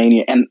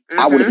WrestleMania, and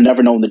I would have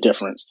never known the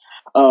difference.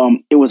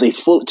 It was a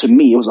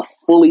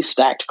fully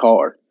stacked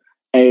card,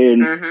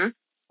 and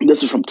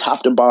this is from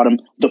top to bottom.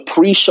 The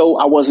pre-show,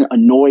 I wasn't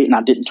annoyed, and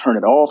I didn't turn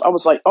it off. I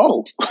was like,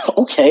 oh,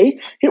 okay,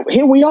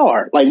 here we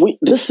are. Like,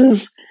 this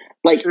is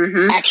like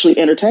actually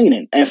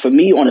entertaining. And for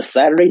me, on a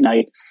Saturday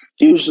night,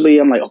 usually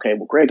I'm like, okay,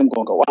 well, Greg, I'm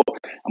going to go out.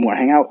 I'm going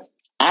to hang out.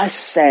 I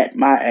sat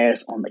my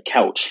ass on the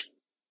couch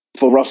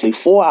for roughly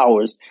 4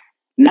 hours,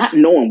 not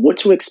knowing what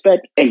to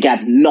expect, and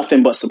got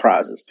nothing but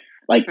surprises.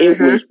 Like, it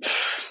was,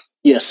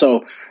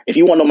 so if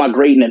you want to know my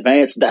grade in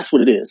advance, that's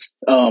what it is.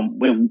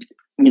 When,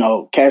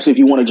 Cassie, if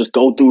you want to just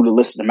go through the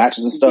list of the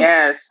matches and stuff,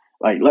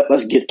 like,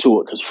 let's get to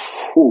it, because,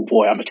 oh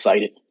boy, I'm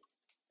excited.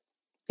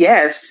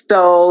 Yes,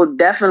 so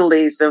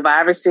definitely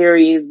Survivor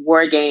Series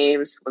War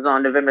Games was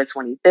on November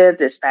 25th,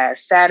 this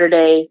past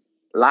Saturday,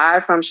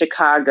 live from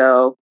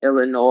Chicago,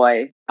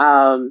 Illinois.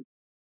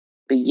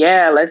 But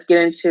yeah, let's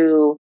get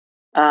into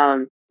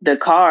the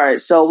card.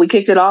 So we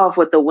kicked it off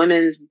with the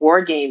women's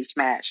War Games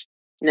match.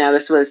 Now,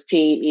 this was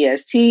Team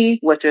EST,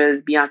 which was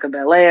Bianca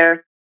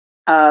Belair,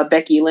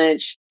 Becky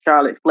Lynch,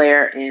 Charlotte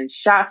Flair, and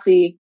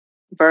Shotzi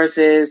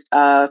versus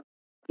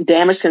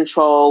Damage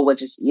Control,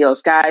 which is Io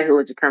Sky, who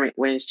is the current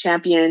women's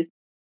champion,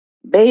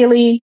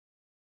 Bayley,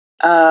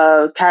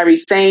 Kairi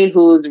Sane,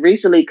 who's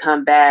recently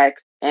come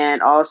back,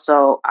 and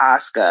also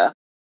Asuka.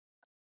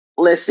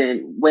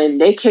 Listen, when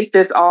they kicked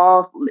this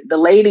off, the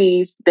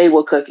ladies, they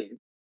were cooking.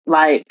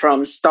 Like,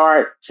 from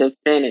start to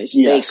finish,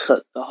 they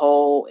cooked the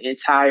whole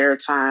entire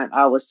time.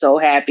 I was so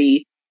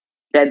happy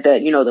that the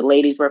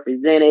ladies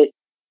represented.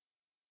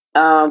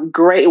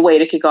 Great way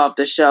to kick off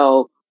the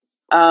show.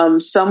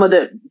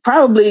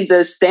 Probably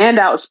the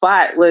standout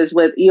spot was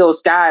with Io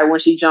Sky when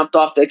she jumped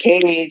off the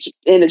cage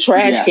in the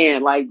trash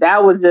can. Like,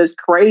 that was just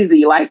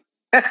crazy. Like,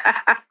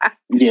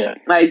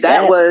 like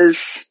that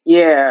was,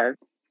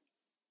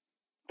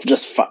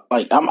 just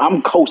like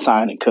I'm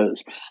co-signing,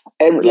 because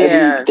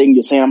everything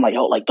you're saying, I'm like,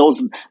 oh, like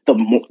those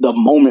the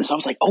moments. I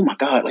was like, oh my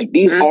god, like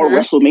these are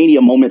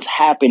WrestleMania moments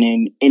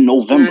happening in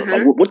November.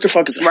 Like, what the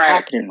fuck is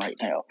happening right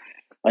now?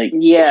 Like,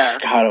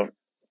 God.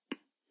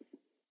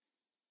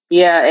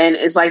 Yeah, and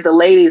it's like the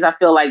ladies, I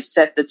feel like,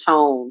 set the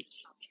tone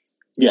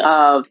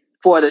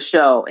for the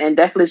show, and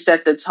definitely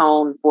set the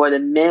tone for the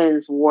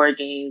men's War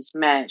Games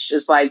match.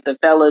 It's like the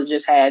fellas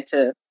just had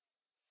to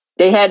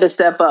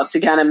step up to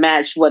kind of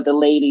match what the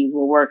ladies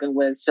were working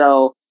with.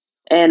 So,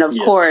 and of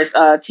course,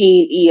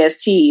 Team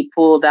EST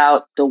pulled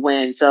out the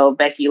win. So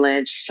Becky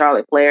Lynch,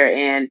 Charlotte Flair,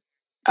 and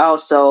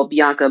also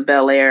Bianca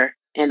Belair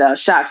and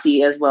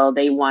Shotzi as well,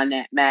 they won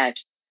that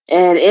match.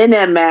 And in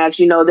that match,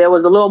 there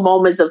was a little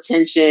moments of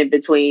tension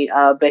between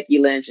Becky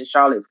Lynch and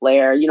Charlotte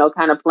Flair,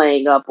 kind of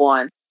playing up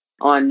on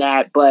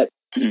that. But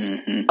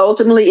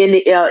ultimately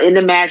in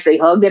the match, they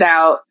hugged it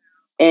out.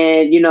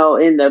 And,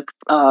 in the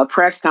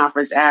press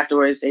conference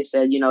afterwards, they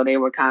said, they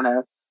were kind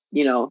of,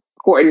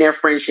 courting their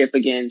friendship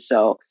again.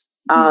 So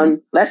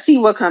let's see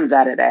what comes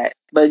out of that.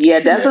 But yeah,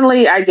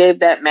 definitely I gave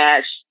that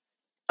match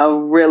a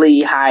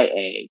really high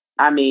A.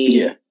 I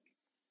mean,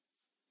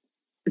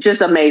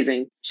 just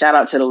amazing. Shout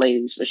out to the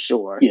ladies for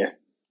sure.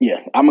 Yeah,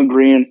 I'm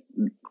agreeing.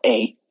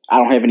 A. I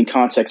don't have any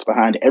context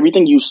behind it.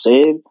 Everything you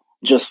said,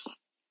 just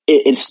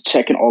it's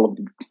checking all of.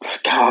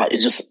 God,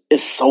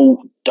 it's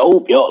so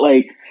dope, yo.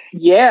 Like,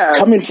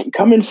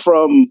 coming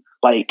from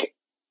like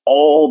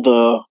all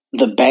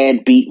the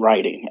bad beat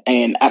writing,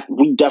 and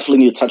we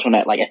definitely need to touch on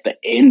that. Like at the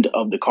end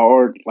of the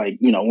card, like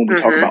when we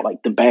talk about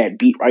like the bad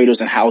beat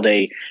writers and how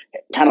they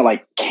kind of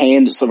like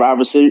canned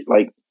Survivor Series,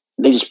 like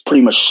they just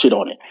pretty much shit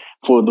on it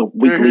for the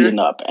week leading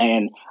up,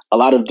 and a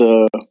lot of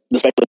the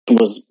speculation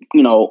was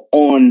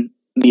on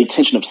the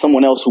attention of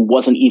someone else who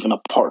wasn't even a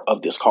part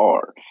of this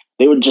card.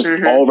 They were just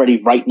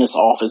already writing this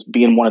off as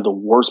being one of the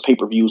worst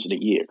pay-per-views of the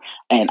year.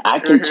 And I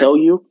can tell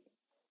you,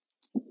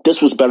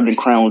 this was better than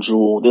Crown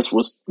Jewel. This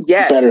was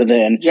better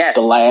than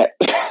the last.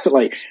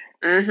 Like,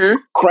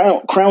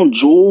 Crown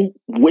Jewel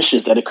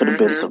wishes that it could have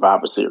been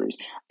Survivor Series.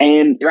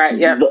 And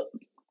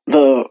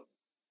the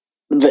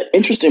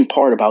interesting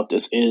part about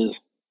this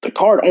is the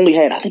card only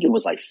had, I think it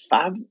was like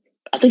five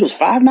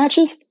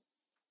matches.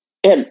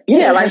 And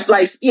like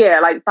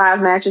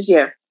 5 matches.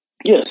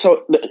 Yeah,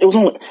 so it was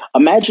only,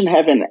 imagine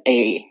having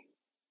a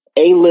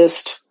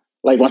list,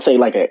 like let's say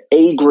like an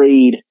A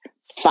grade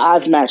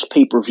 5-match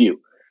pay-per-view.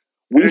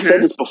 We've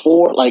said this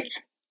before, like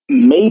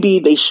maybe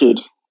they should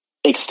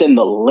extend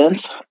the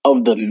length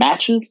of the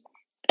matches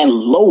and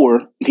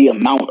lower the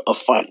amount of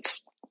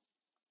fights.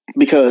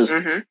 Because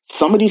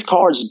some of these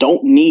cards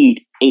don't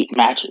need 8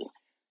 matches.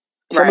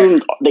 Some of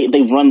them,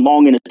 they run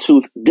long in the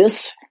tooth.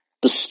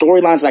 The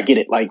storylines, I get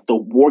it. Like the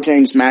War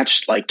Games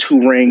match, like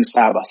 2 rings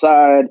side by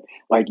side.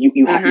 Like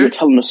you're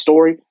telling a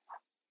story.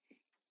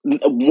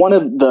 One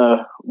of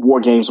the War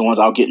Games ones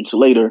I'll get into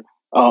later,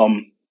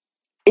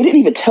 it didn't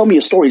even tell me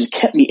a story. It just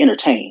kept me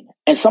entertained.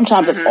 And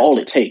sometimes that's all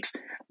it takes.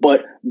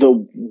 But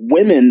the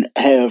women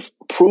have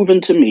proven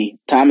to me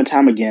time and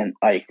time again,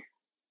 like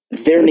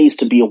there needs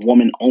to be a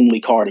woman only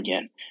card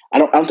again. I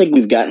don't think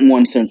we've gotten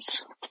one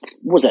since,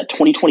 what was that,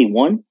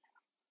 2021?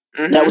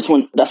 That's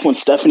when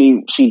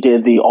Stephanie, she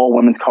did the all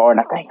women's card,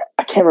 and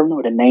I can't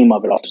remember the name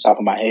of it off the top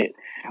of my head,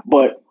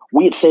 but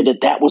we had said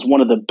that was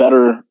one of the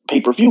better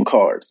pay-per-view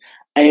cards.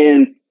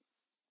 And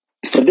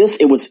for this,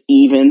 it was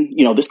even,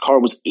 this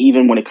card was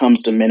even when it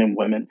comes to men and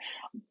women,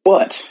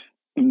 but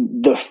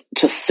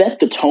to set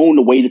the tone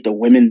the way that the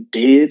women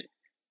did,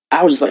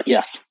 I was just like,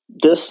 yes,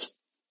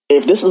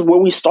 if this is where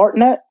we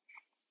starting at,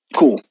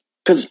 cool.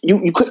 Because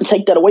you couldn't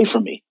take that away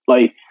from me.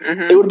 Like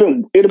it would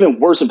have been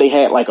worse if they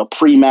had like a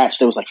pre-match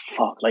that was like,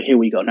 fuck, like here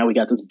we go, now we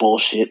got this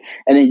bullshit,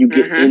 and then you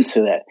get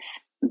into that.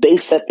 They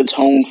set the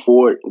tone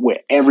for it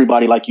where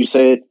everybody, like you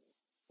said,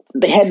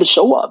 they had to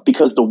show up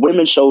because the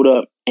women showed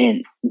up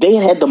and they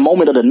had the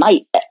moment of the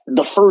night,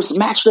 the first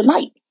match of the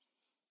night.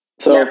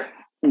 So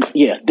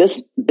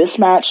this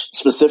match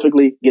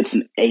specifically gets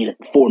an A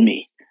for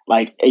me.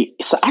 Like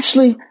so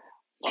actually,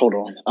 hold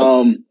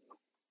on.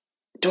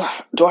 Do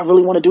I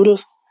really want to do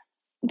this?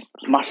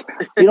 You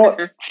know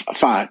what?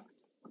 Fine.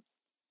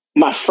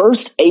 My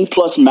first A+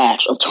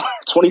 match of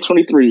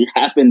 2023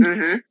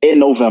 happened in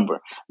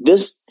November.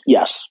 This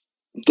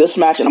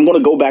match, and I'm going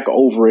to go back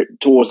over it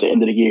towards the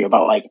end of the year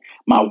about like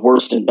my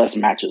worst and best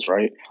matches,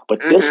 right? But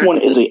this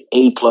one is an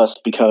A+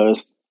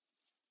 because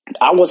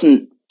I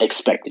wasn't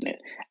expecting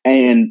it.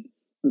 And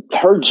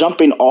her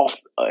jumping off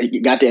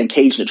goddamn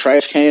cage in the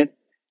trash can,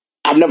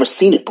 I've never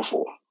seen it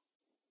before.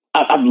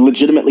 I've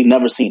legitimately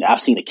never seen it. I've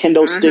seen the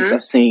kendo sticks.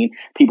 I've seen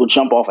people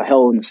jump off a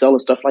Hell in the Cell and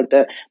stuff like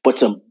that. But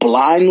to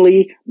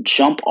blindly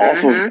jump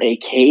off of a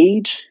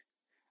cage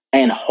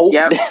and hope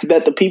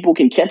that the people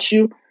can catch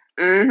you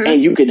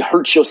and you can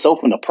hurt yourself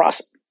in the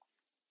process.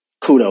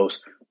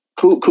 Kudos.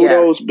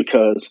 Kudos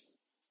because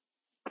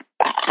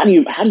how do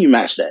you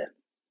match that?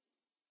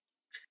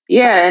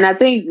 Yeah, and I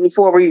think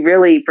before we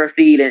really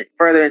proceed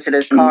further into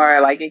this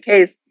card, like in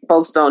case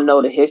folks don't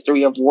know the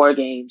history of War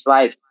Games,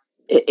 like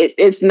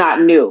it's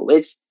not new.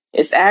 It's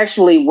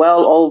actually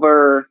well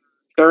over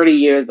 30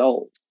 years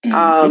old.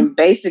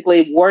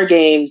 Basically, War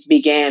Games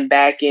began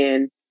back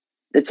in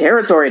the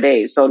territory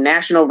days. So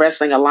National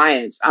Wrestling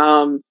Alliance.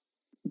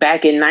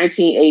 Back in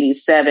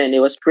 1987, it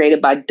was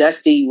created by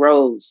Dusty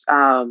Rhodes,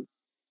 the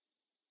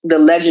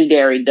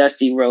legendary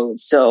Dusty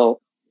Rhodes.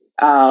 So,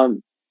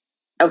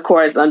 of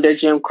course, under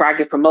Jim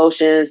Crockett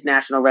Promotions,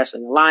 National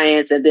Wrestling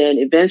Alliance, and then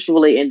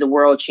eventually into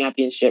World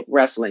Championship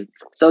Wrestling.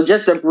 So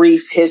just a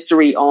brief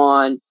history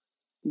on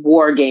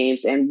War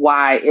Games and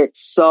why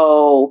it's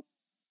one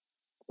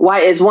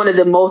of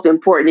the most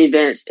important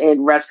events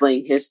in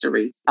wrestling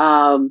history.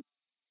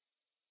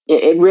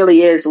 It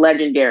really is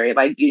legendary.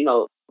 Like,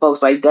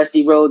 folks like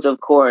Dusty Rhodes, of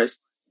course,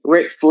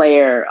 Ric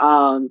Flair,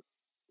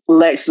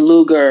 Lex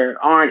Luger,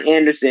 Arn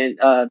Anderson,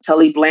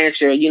 Tully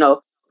Blanchard,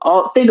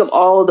 think of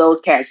all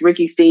those cats,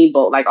 Ricky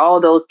Steamboat, like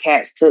all those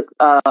cats took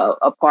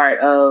a part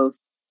of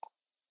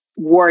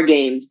War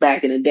Games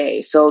back in the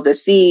day. So to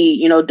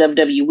see,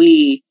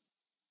 WWE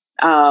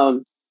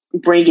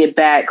bring it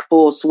back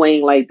full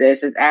swing like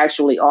this is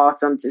actually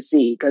awesome to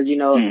see because,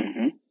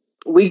 Mm-hmm.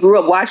 we grew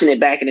up watching it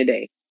back in the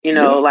day,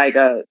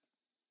 Yeah.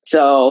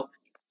 so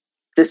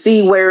to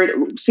see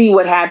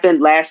what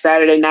happened last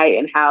Saturday night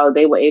and how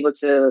they were able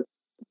to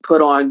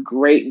put on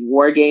great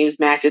War Games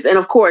matches. And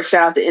of course,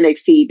 shout out to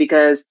NXT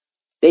because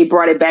they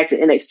brought it back to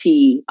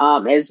NXT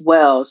as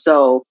well.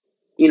 So,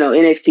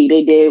 NXT,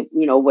 they did,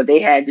 what they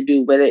had to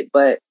do with it.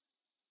 But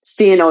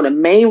seeing on the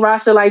main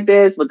roster like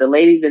this with the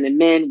ladies and the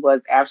men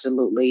was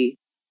absolutely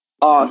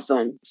Yeah.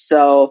 awesome.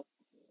 So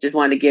just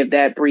wanted to give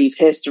that brief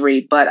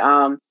history. But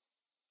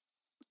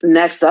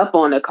next up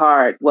on the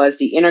card was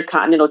the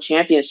Intercontinental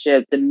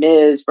Championship, The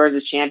Miz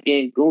versus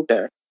champion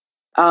Gunther.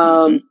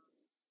 Mm-hmm.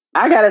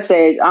 I gotta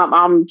say,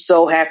 I'm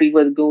so happy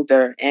with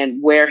Gunther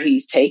and where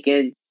he's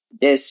taken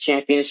this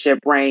championship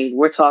reign.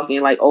 We're talking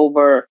like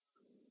over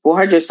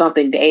 400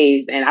 something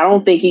days, and I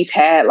don't think Mm-hmm. he's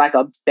had like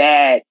a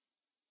bad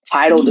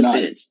title None.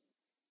 defense.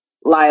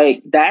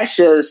 Like that's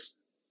just,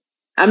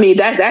 I mean,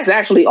 that's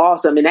actually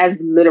awesome, and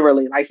that's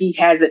literally like he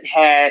hasn't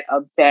had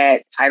a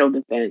bad title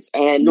defense.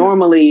 And Yeah.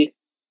 normally,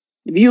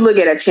 if you look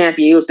at a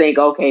champion, you'll think,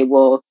 okay,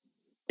 well,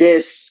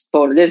 this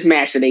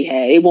match that they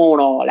had, it won't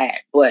all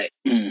that, but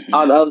Mm-hmm.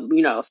 although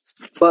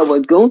but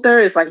with Gunther,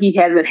 it's like he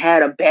hasn't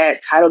had a bad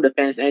title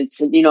defense, and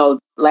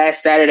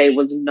last Saturday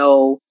was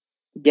no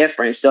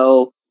different.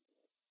 So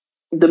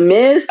the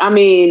Miz, I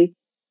mean,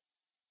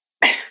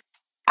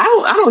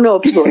 I don't know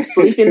if people are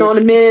sleeping on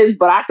the Miz,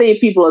 but I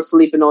think people are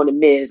sleeping on the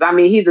Miz. I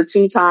mean, he's a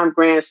 2-time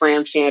Grand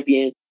Slam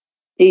champion.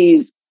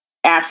 He's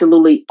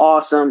absolutely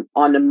awesome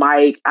on the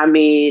mic. I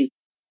mean,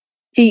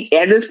 he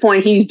at this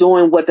point he's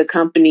doing what the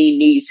company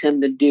needs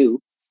him to do.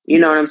 You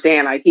know Yeah. what I'm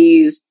saying? Like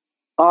he's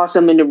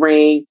awesome in the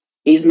ring.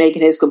 He's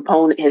making his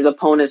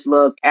opponents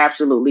look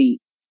absolutely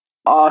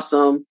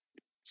awesome.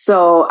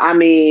 So I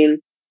mean,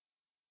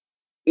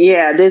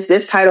 yeah,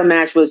 this title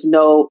match was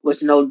no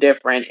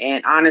different.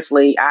 And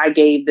honestly, I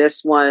gave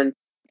this one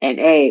an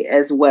A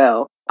as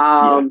well.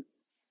 Yeah.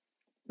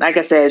 Like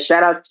I said,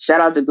 shout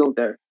out to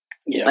Gunther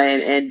Yeah.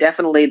 and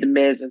definitely the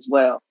Miz as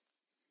well.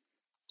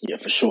 Yeah,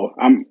 for sure.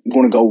 I'm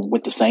going to go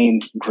with the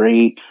same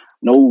grade.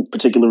 No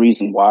particular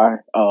reason why.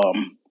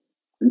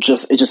 It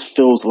just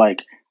feels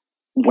like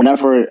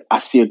whenever I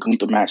see a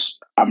Gunther match,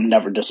 I'm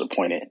never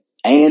disappointed.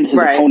 And his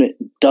Right. opponent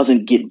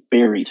doesn't get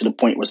buried to the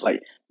point where it's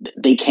like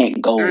they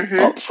can't go Mm-hmm.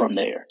 up from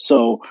there.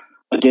 So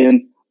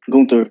again,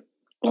 Gunther,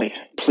 like,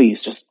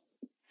 please just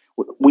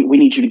we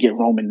need you to get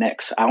Roman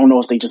next. I don't know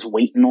if they just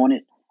waiting on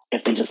it,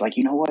 if they just like,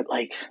 you know what,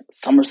 like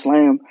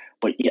SummerSlam,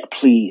 but yeah,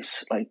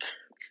 please, like,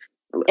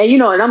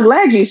 And I'm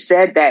glad you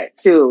said that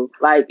too.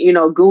 Like,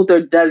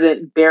 Gunther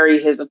doesn't bury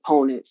his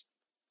opponents.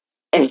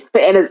 And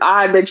it's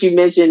odd that you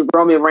mentioned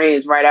Roman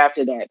Reigns right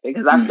after that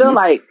because I feel mm-hmm,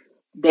 like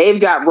they've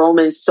got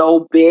Roman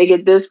so big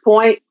at this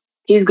point,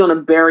 he's going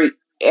to bury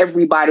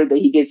everybody that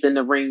he gets in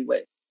the ring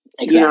with.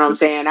 You know what I'm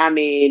exactly. saying? I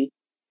mean,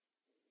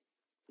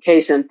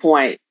 case in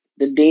point,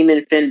 the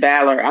Demon Finn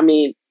Balor. I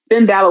mean,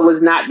 Finn Balor was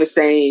not the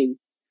same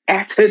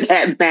after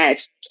that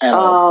match. At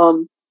all.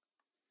 Um,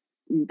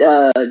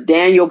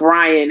 Daniel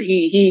Bryan,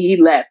 he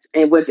left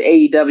and went to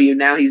AEW.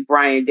 Now he's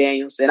Bryan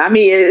Danielson. I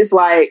mean, it's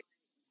like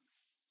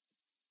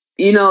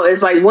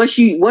once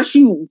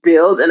you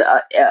build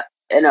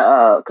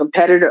a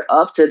competitor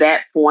up to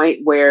that point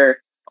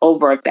where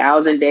over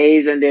 1,000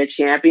 days and they're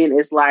champion,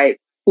 it's like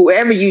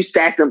whoever you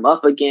stack them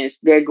up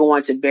against, they're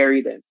going to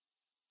bury them.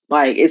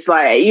 Like it's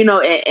like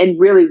and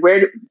really where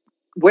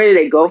do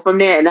they go from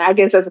there? And I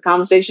guess that's a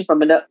conversation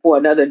for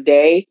another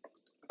day.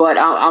 But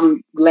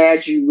I'm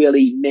glad you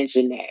really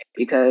mentioned that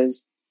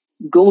because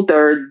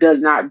Gunther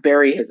does not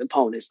bury his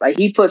opponents. Like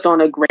he puts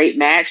on a great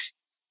match,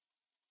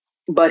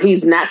 but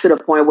he's not to the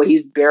point where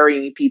he's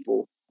burying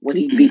people when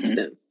he beats Mm-hmm.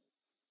 them,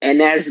 and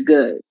that's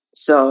good.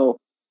 So,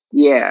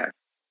 yeah,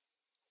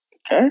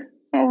 Okay,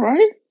 all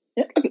right.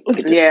 Yeah, look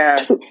at this. yeah,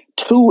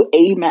 Two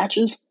A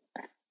matches,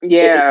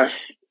 yeah,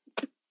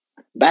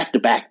 back to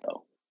back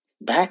though,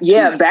 back to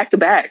yeah, back. back to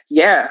back,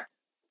 yeah,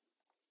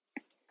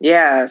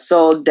 yeah.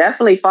 So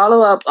definitely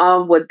follow up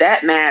with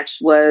that match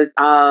was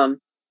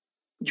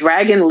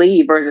Dragon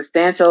Lee versus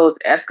Santos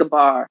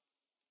Escobar.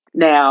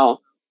 Now,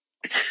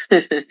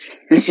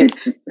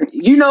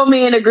 you know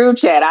me in the group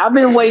chat. I've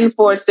been waiting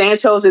for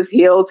Santos's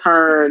heel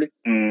turn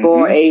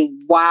for Mm-hmm. a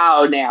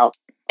while now.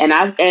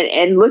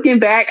 And looking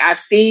back, I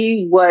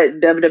see what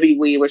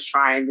WWE was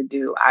trying to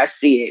do. I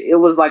see it. It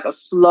was like a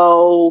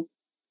slow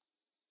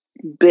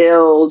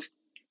build.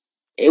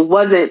 It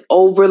wasn't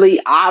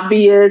overly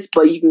obvious,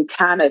 but you can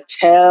kind of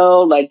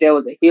tell like there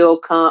was a heel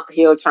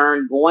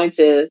turn going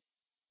to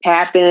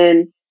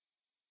happen,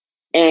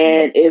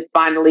 and Yep. it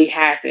finally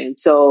happened.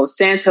 So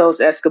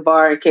Santos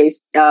Escobar, in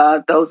case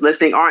those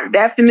listening aren't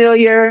that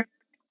familiar,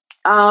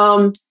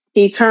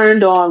 he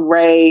turned on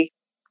Ray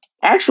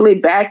actually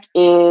back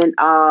in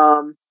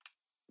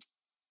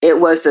it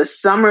was the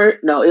summer,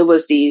 no, it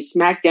was the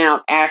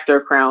SmackDown after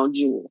Crown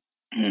Jewel,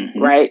 Mm-hmm.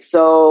 right?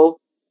 So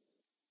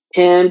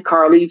him,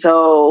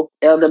 Carlito,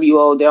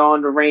 LWO, they're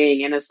on the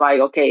ring, and it's like,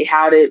 okay,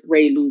 how did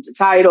Ray lose the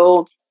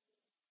title?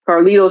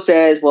 Carlito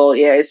says, well,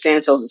 yeah, it's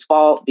Santos'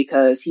 fault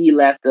because he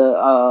left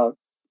the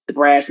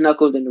brass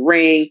knuckles in the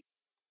ring,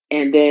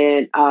 and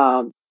then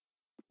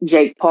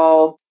Jake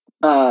Paul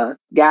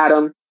got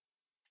him,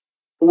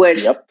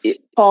 which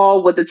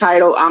Paul with the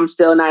title, I'm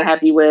still not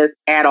happy with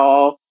at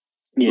all.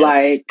 Yeah.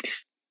 Like,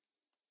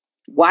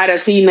 why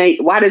does he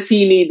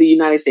need the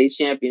United States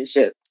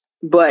Championship?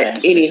 But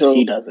anywho,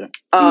 he doesn't.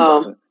 He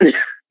doesn't.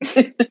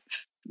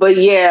 But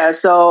yeah,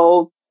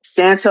 so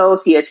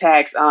Santos, he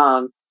attacks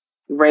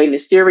Rey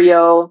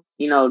Mysterio,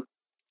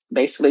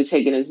 basically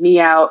taking his knee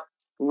out.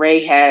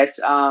 Rey had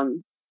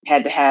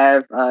to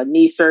have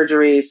knee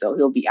surgery, so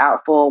he'll be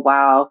out for a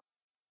while.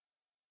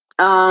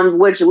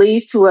 Which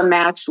leads to a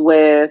match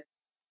with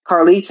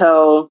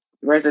Carlito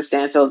versus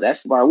Santos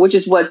Escobar, which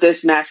is what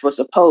this match was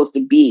supposed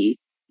to be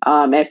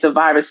at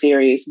Survivor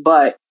Series.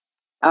 But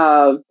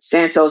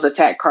Santos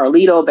attacked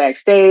Carlito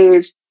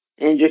backstage,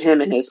 injured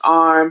him in his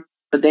arm,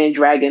 but then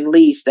Dragon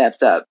Lee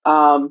steps up.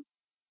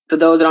 For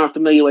those that aren't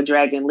familiar with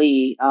Dragon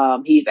Lee,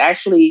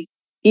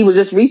 he was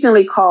just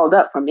recently called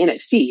up from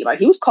NXT. Like,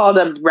 he was called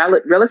up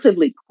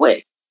relatively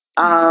quick.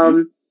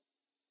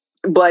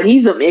 But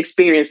he's an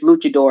experienced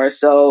luchador,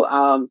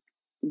 so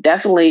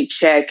definitely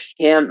check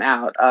him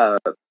out.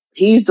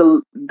 He's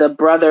the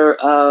brother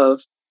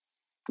of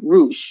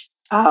Rush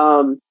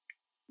from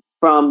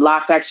La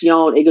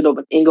Facción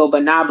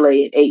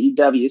Ingobernable in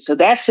AEW. So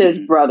that's his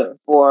brother,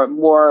 for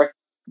more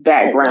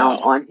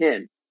background on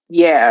him.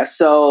 Yeah,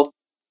 so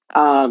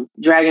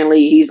Dragon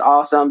Lee, he's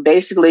awesome.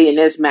 Basically, in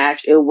this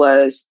match, it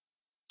was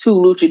two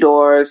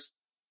luchadors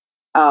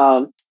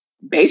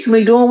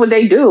basically doing what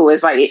they do.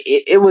 It's like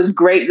it was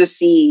great to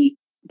see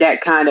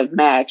that kind of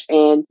match,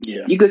 and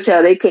you could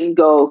tell they couldn't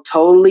go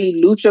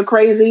totally lucha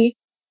crazy.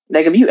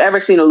 Like, if you ever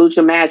seen a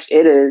lucha match,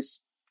 it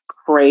is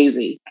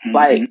crazy.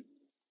 Like,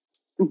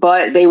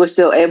 but they were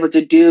still able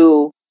to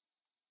do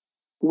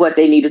what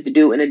they needed to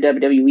do in a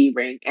WWE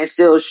ring and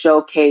still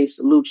showcase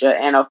lucha.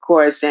 And of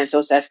course,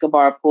 Santos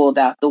Escobar pulled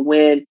out the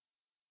win.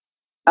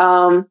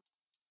 Like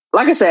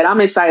I said,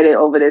 I'm excited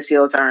over this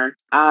heel turn.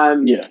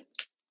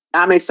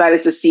 I'm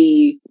excited to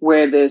see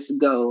where this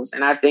goes.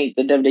 And I think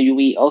the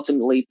WWE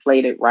ultimately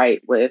played it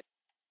right with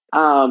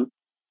going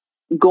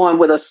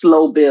with a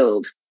slow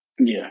build.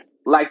 Yeah.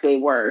 Like they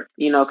were,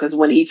 because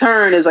when he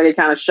turned, it's like it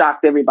kind of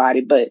shocked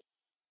everybody. But,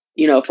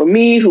 for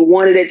me, who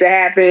wanted it to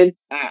happen,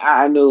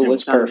 I knew it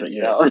was coming. Perfect.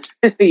 So,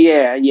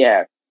 yeah.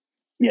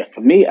 Yeah, for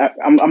me,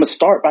 I'm going to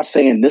start by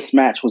saying this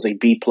match was a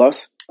B+.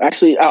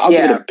 Actually, I'll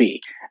give it a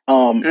B.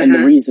 And the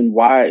reason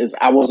why is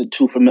I wasn't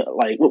too familiar.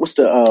 Like, what was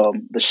the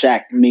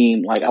Shaq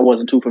meme? Like, I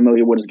wasn't too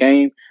familiar with his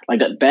game.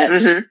 Like,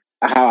 that's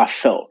how I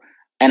felt.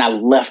 And I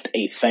left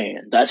a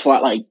fan. That's why,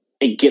 like,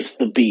 it gets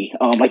the B.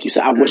 Like you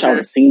said, I wish I would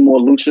have seen more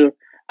lucha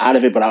out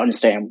of it, but I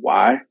understand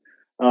why.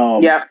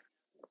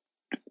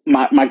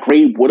 My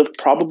grade would have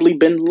probably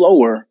been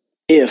lower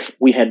if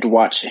we had to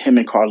watch him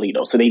and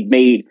Carlito. So they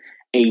made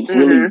a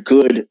really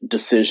good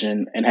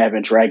decision in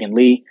having Dragon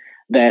Lee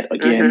that,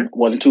 again,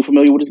 wasn't too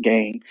familiar with his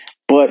game,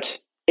 but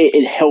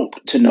it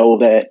helped to know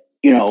that,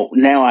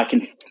 now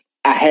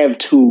I have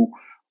two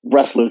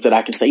wrestlers that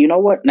I can say, you know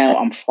what, now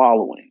I'm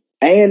following.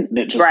 And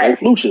they're just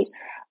both luchas.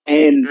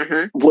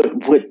 And what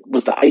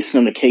was the icing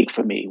on the cake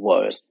for me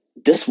was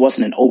this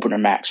wasn't an opener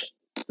match.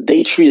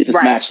 They treated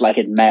this match like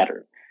it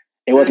mattered.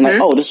 It wasn't like,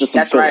 oh, this is just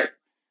some filler.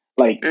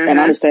 Like, and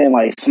I understand,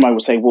 like, somebody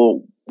would say,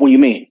 well, what do you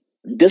mean?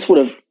 This would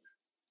have,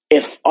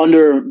 if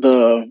under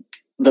the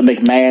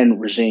McMahon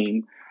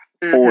regime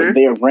or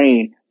their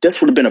reign,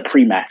 this would have been a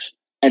pre-match,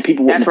 and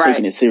people wouldn't have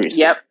taken it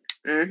seriously. Yep.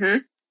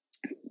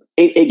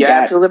 It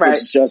got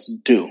its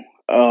just due,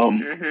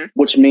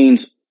 which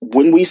means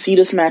when we see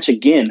this match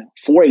again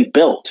for a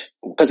belt,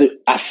 because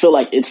I feel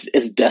like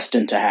it's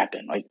destined to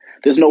happen. Like,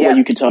 there's no way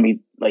you can tell me,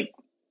 like,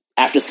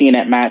 after seeing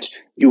that match,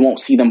 you won't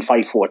see them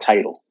fight for a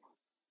title.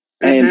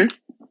 And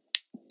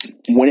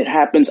when it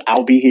happens,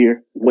 I'll be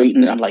here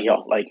waiting. I'm like,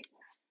 yo, like,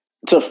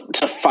 to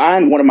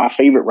find one of my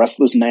favorite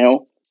wrestlers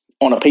now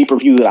on a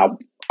pay-per-view that I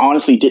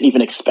honestly didn't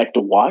even expect to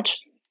watch.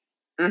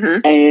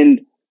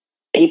 And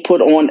he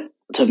put on,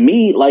 to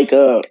me, like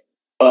a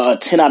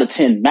 10 out of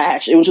 10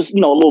 match. It was just, a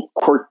little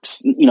quirks,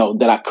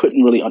 that I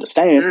couldn't really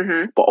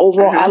understand. But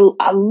overall,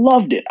 I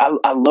loved it.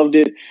 I loved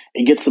it.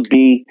 It gets a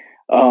B.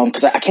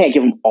 Because I can't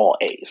give them all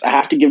A's. I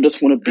have to give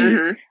this one a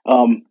B.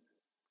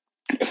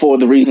 For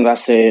the reasons I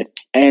said.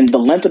 And the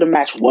length of the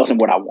match wasn't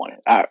what I wanted.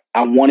 I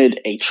wanted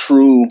a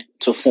true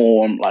to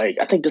form, like,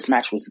 I think this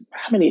match was,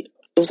 how many?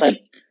 It was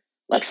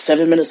like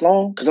 7 minutes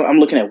long? Because I'm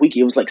looking at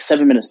Wiki. It was like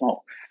 7 minutes long.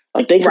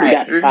 Like, they could have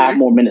gotten 5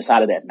 more minutes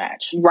out of that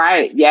match.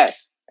 Right.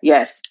 Yes.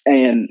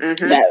 And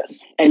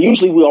and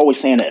usually we're always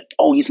saying that,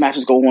 oh, these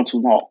matches go on too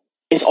long.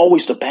 It's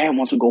always the bad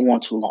ones who go on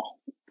too long.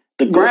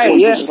 The good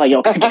ones were just like,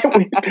 yo,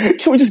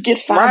 can we just get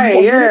 5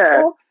 more minutes?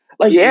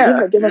 Like,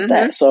 give us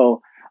that.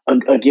 So,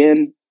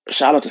 again,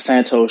 shout out to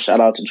Santos,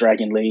 shout out to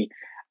Dragon Lee.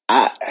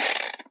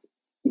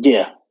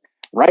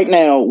 Right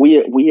now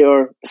we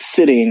are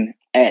sitting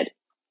at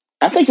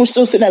I think we're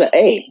still sitting at an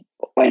A.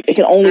 Like, it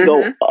can only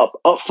go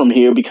up from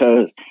here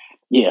because,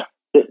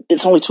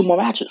 it's only 2 more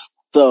matches.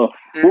 So,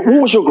 what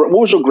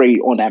was your grade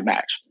on that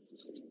match?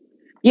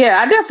 Yeah,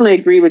 I definitely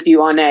agree with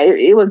you on that.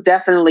 It was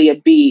definitely a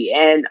B,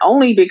 and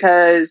only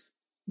because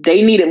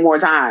they needed more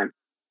time.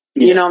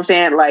 You know what I'm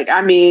saying? Like,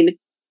 I mean,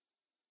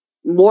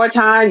 more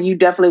time, you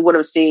definitely would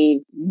have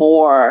seen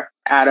more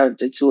out of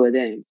the two of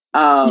them.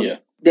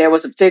 There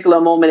was a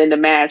particular moment in the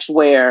match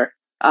where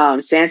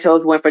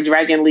Santos went for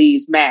Dragon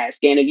Lee's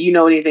mask. And if you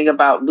know anything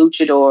about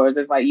luchadors,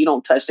 it's like you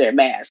don't touch their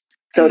mask.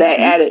 So that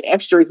added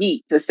extra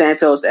heat to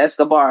Santos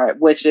Escobar,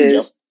 which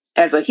is,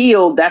 as a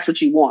heel, that's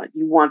what you want.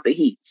 You want the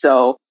heat.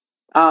 So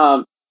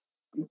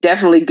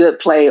definitely good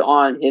play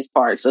on his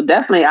part. So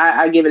definitely,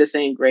 I give it the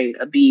same grade,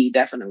 a B,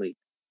 definitely.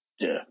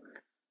 Yeah.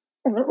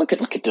 Look at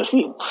this.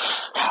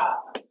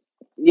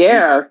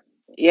 Yeah.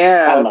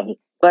 I love it.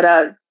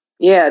 But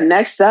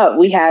next up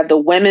we have the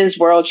Women's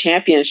World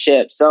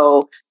Championship.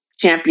 So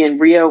champion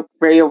Rhea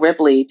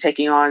Ripley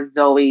taking on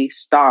Zoe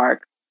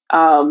Stark.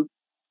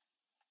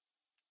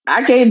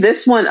 I gave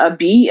this one a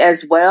B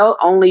as well,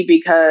 only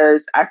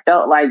because I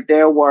felt like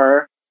there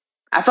were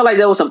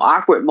some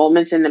awkward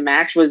moments in the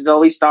match with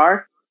Zoe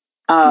Stark.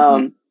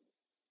 And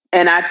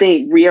I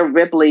think Rhea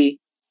Ripley,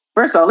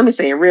 first of all, let me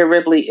say Rhea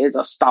Ripley is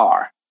a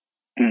star.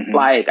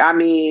 Like, I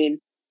mean,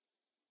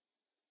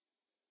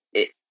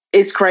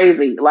 it's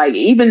crazy. Like,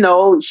 even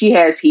though she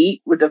has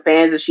heat with the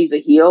fans and she's a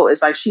heel,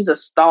 it's like she's a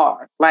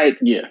star. Like,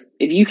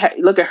 if you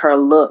look at her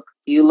look,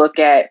 you look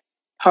at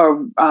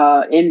her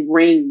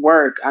in-ring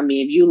work. I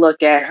mean, if you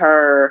look at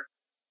her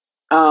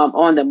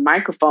on the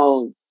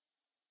microphone,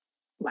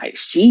 like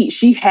she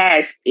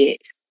has it.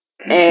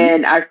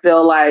 And I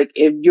feel like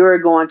if you're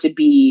going to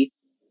be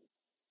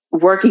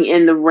working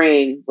in the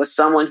ring with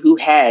someone who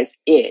has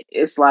it,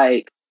 it's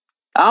like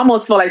I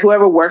almost feel like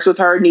whoever works with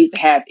her needs to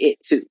have it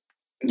too.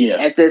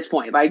 At this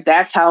point, like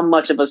that's how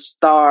much of a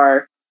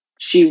star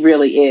she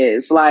really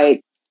is.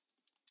 Like,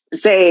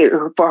 say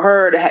for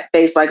her to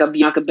face like a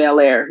Bianca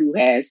Belair who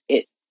has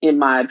it, in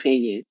my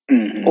opinion,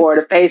 or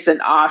to face an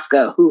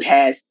Asuka who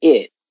has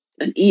it,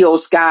 an Io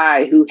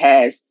Sky who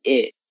has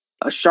it,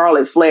 a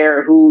Charlotte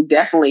Flair who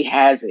definitely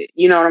has it.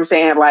 You know what I'm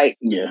saying? Like,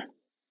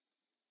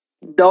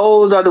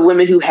 those are the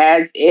women who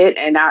has it,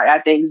 and I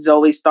think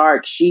Zoe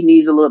Stark, she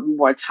needs a little bit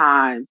more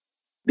time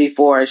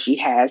before she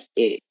has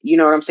it. You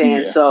know what I'm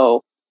saying?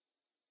 So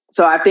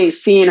I think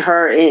seeing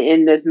her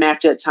in this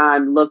match at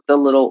time looked a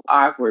little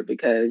awkward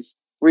because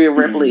Rhea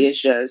Ripley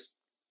is just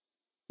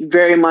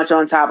very much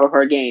on top of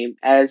her game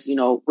as,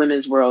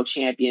 women's world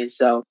champion.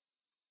 So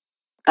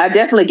I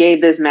definitely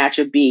gave this match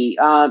a B.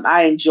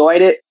 I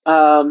enjoyed it.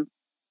 I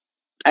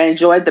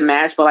enjoyed the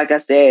match, but like I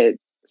said,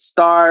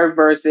 star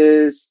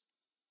versus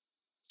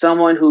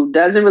someone who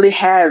doesn't really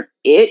have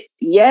it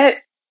yet.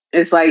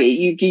 It's like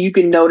you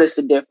can notice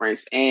the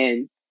difference,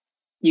 and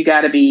you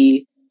got to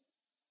be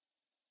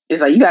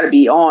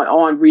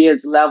on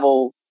Rhea's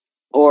level,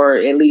 or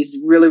at least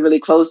really, really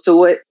close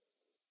to it,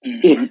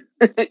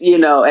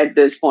 at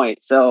this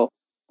point. So,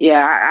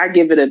 yeah, I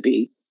give it a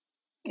B.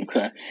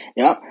 Okay.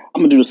 Yeah,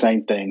 I'm going to do the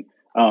same thing.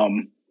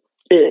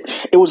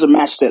 It was a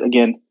match that,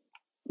 again,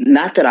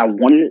 not that I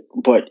wanted it,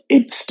 but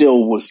it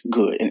still was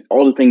good. And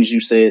all the things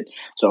you said.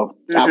 So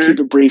I'll keep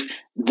it brief.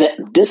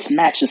 This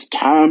match's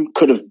time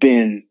could have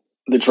been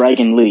the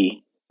Dragon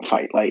Lee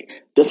fight. Like,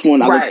 this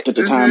one, I looked at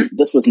the time,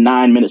 this was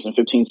 9 minutes and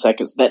 15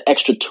 seconds. That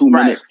extra 2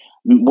 minutes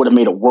would have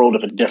made a world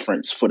of a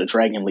difference for the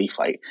Dragon Lee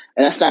fight.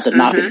 And that's not to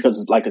knock it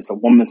because it's a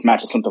women's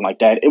match or something like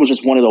that. It was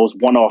just one of those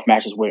one-off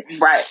matches where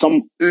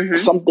something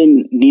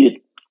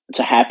needed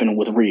to happen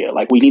with Rhea.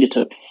 Like, we needed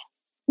to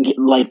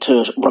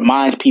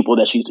remind people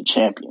that she's a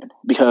champion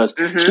because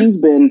she's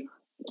been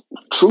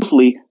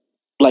truthfully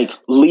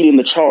leading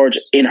the charge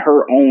in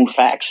her own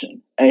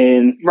faction.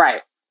 And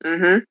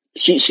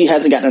she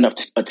hasn't gotten enough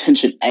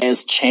attention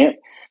as champ,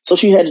 so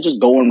she had to just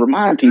go and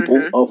remind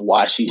people of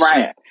why she's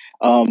champ.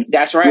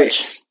 That's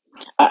right.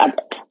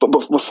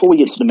 But before we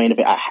get to the main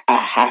event, I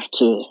have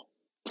to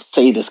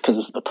say this because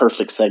it's the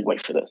perfect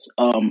segue for this.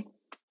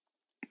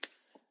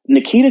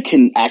 Nikita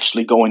can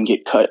actually go and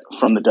get cut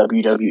from the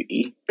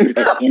WWE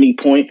at any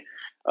point.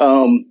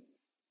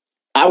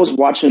 I was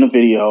watching a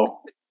video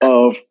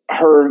of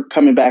her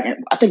coming back,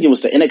 and I think it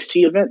was the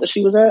NXT event that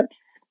she was at,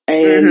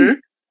 and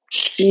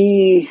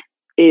she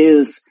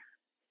is.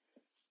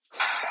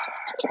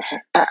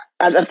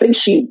 I think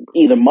she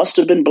either must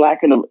have been black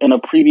in a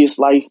previous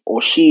life,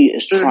 or she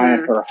is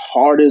trying her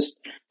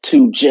hardest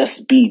to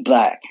just be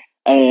black.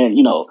 And,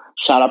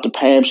 shout out to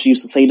Pam. She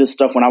used to say this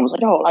stuff when I was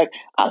like, oh,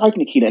 I like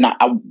Nikita. And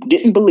I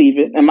didn't believe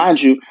it. And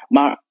mind you,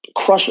 my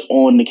crush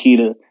on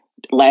Nikita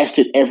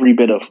lasted every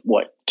bit of,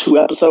 2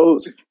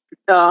 episodes?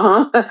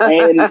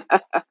 And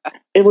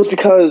it was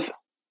because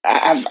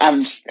I've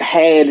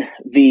had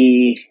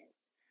the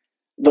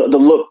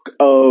look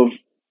of,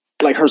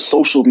 her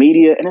social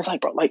media. And it's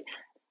like, bro,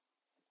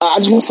 I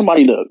just want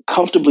somebody to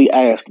comfortably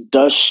ask,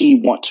 does she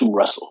want to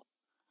wrestle?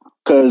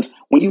 Because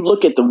when you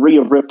look at the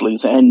Rhea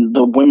Ripleys and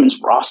the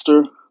women's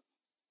roster,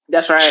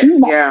 That's right.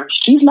 Yeah.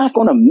 She's not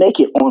going to make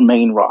it on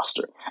main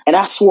roster. And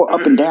I swore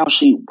up and down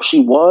she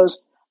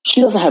was.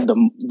 She doesn't have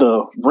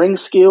the ring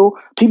skill.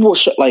 People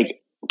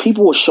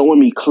were showing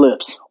me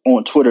clips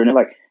on Twitter, and they're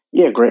like,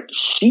 "Yeah, Greg,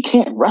 she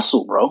can't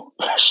wrestle, bro.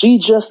 She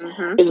just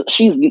is.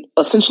 She's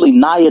essentially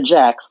Nia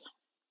Jax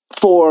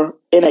for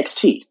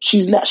NXT.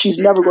 She's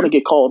never going to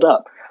get called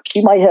up.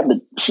 She might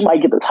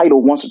get the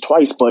title once or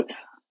twice, but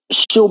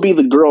she'll be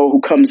the girl who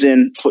comes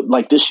in for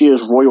like this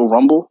year's Royal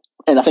Rumble,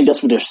 and I think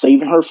that's what they're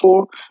saving her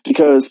for,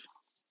 because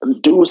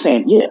dude was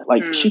saying,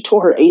 she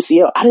tore her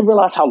ACL. I didn't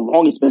realize how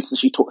long it's been since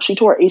she tore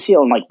her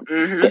ACL in like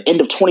the end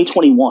of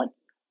 2021.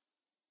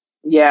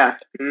 Yeah.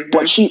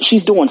 But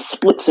she's doing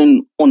splits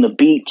on the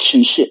beach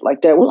and shit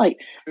like that. We're like,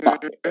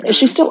 is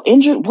she still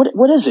injured?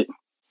 What is it?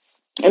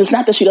 And it's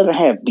not that she doesn't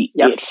have the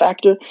it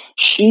factor.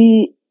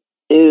 She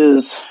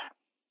is.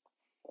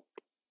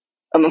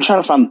 I'm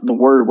trying to find the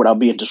word without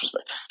being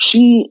disrespectful.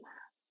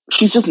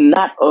 She's just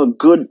not a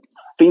good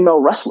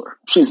female wrestler.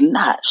 She's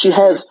not. She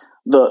has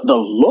the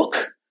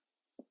look.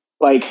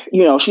 Like,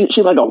 she's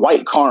like a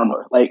white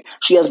Karma. Like,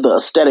 she has the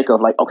aesthetic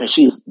of like, okay,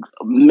 she's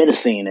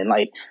menacing and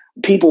like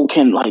people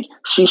can like,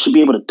 she should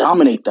be able to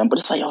dominate them. But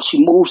it's like,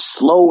 she moves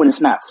slow and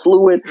it's not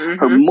fluid.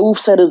 Her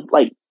moveset is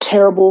like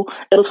terrible.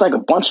 It looks like a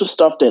bunch of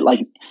stuff that like,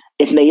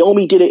 if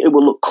Naomi did it, it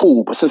would look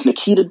cool. But since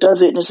Nikita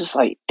does it, it's just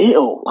like,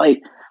 ew.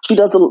 Like, she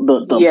does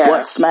the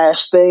butt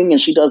smash thing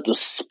and she does the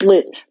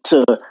split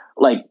to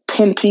like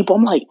pin people.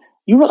 I'm like,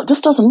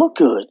 this doesn't look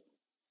good.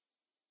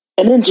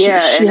 And then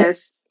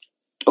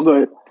oh, go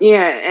ahead.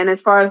 Yeah, and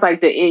as far as like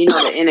the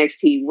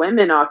NXT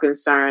women are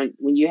concerned,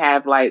 when you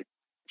have like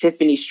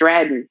Tiffany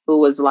Stratton, who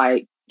was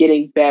like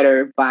getting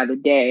better by the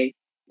day,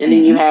 and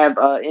then you have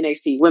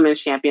NXT Women's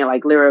Champion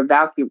like Lyra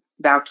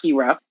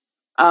Valkyra.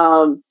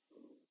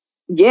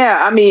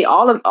 Yeah, I mean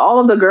all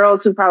of the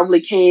girls who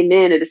probably came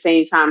in at the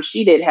same time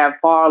she did have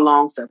far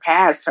long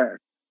surpassed her,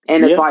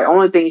 and it's like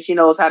only thing she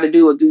knows how to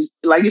do is do,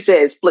 like you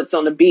said, splits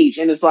on the beach,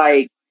 and it's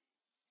like,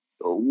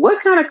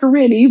 what kind of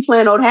career do you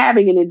plan on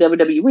having in the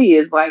WWE?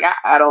 Is like,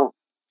 I don't.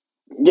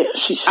 Yeah,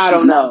 she's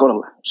not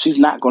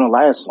gonna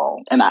last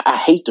long, and I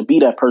hate to be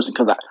that person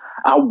because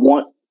I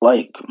want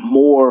like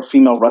more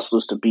female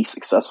wrestlers to be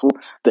successful.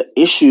 The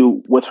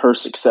issue with her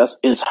success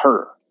is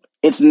her.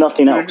 It's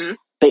nothing else.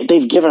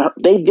 They've given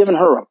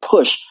her a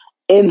push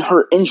in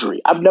her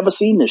injury. I've never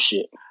seen this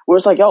shit where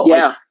it's like,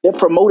 like, they're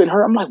promoting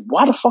her. I'm like,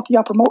 why the fuck are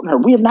y'all promoting her?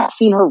 We have not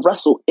seen her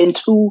wrestle in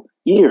 2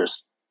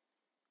 years.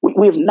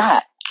 We have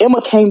not.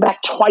 Emma came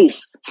back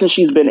twice since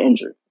she's been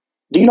injured.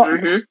 Do you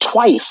know?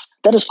 Twice.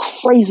 That is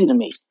crazy to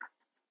me.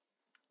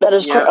 That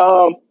is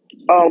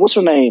what's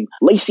her name?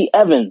 Lacey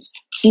Evans.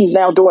 She's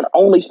now doing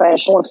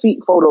OnlyFans, showing feet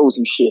photos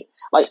and shit.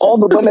 Like, all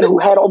the women who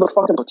had all the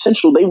fucking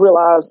potential, they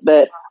realized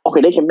that,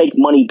 okay, they can make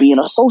money being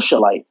a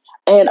socialite.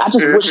 And I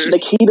just wish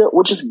Nikita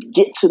would just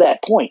get to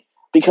that point,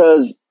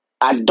 because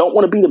I don't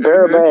want to be the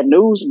bearer of bad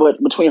news, but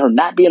between her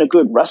not being a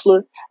good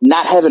wrestler,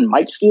 not having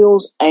mic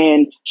skills,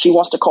 and she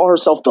wants to call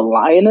herself the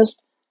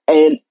Lioness,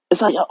 and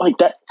it's like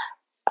that.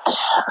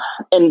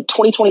 In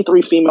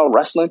 2023 female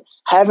wrestling,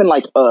 having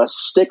like a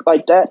stick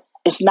like that,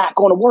 it's not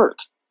going to work.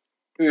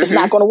 It's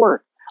not going to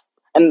work.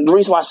 And the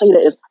reason why I say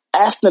that is,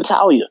 ask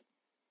Natalya.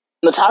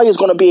 Natalya is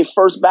going to be a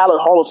first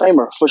ballot Hall of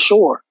Famer for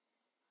sure.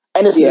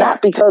 And it's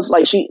not because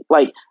like she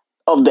like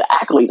of the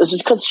accolades. It's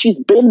just because she's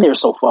been there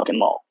so fucking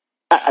long.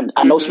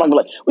 I know somebody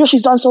will be like, well,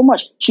 she's done so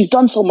much. She's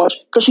done so much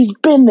because she's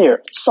been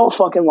there so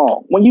fucking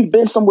long. When you've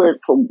been somewhere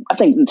for, I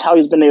think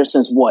Natalya's been there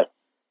since what,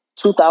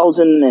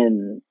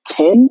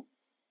 2010.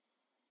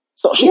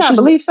 So I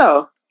believe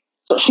so.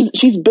 So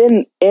she's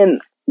been in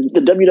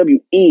the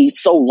WWE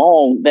so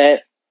long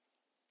that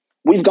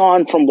we've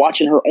gone from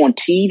watching her on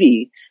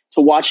TV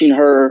to watching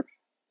her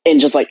in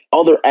just like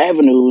other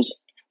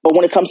avenues. But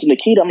when it comes to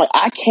Nikita, I'm like,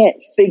 I can't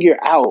figure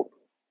out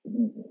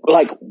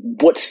like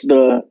what's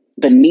the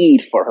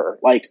need for her.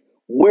 Like,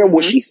 where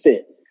will she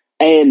fit?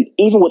 And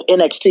even with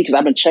NXT, because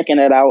I've been checking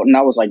that out, and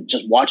I was like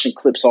just watching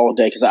clips all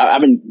day because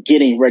I've been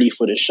getting ready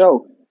for the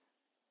show.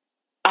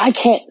 I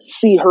can't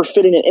see her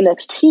fitting in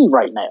NXT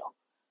right now.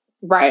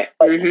 Right.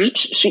 Like,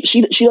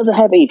 she doesn't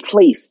have a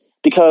place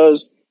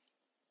because,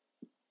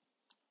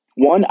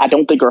 one, I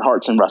don't think her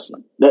heart's in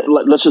wrestling.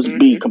 Let's just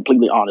be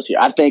completely honest here.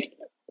 I think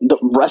the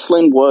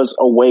wrestling was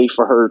a way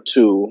for her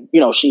to,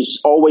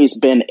 she's always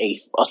been a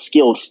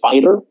skilled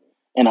fighter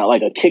and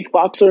like a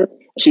kickboxer.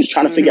 She was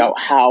trying to figure out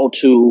how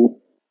to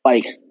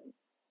like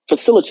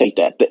facilitate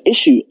that. The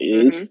issue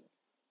is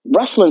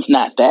wrestling's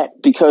not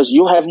that, because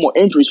you'll have more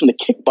injuries from the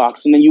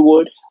kickboxing than you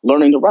would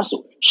learning to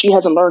wrestle. She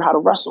hasn't learned how to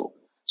wrestle.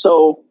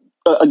 So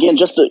again,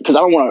 just because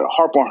I don't want to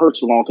harp on her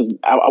too long, because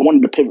I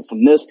wanted to pivot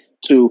from this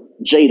to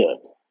Jada.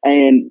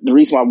 And the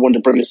reason why I wanted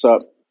to bring this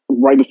up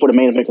right before the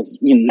main event, because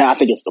now I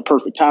think it's the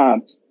perfect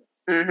time.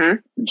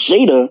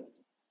 Jada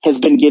has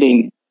been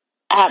getting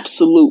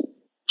absolute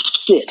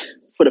shit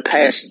for the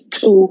past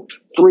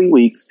 2-3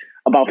 weeks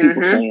about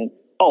people saying,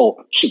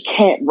 oh, she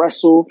can't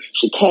wrestle.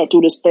 She can't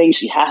do this thing.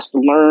 She has to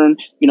learn.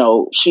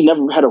 She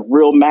never had a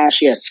real match.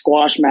 She had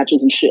squash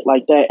matches and shit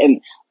like that.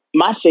 And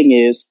my thing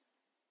is,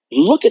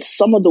 look at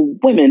some of the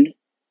women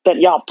that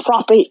y'all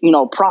prop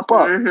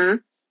up,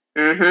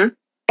 Mm-hmm.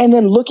 and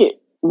then look at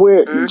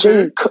where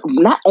Jade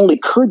not only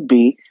could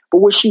be, but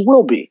where she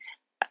will be.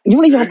 You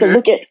don't even have to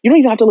look at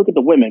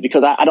the women,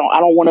 because I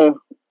don't want to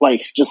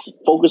like just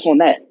focus on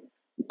that.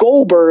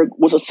 Goldberg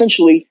was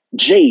essentially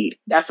Jade.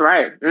 That's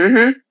right.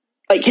 Mm-hmm.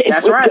 Like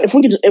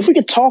if we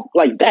could talk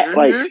like that,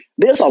 like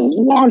there's a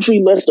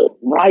laundry list of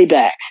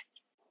Ryback.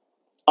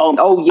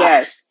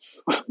 Yes.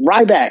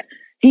 Ryback.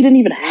 He didn't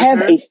even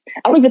have I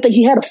don't even think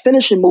he had a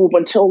finishing move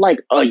until like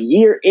a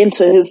year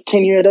into his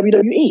tenure at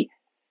WWE.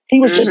 He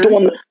was just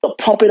doing the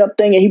pump it up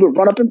thing, and he would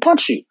run up and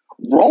punch you.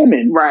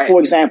 Roman, for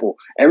example,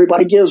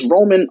 everybody gives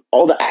Roman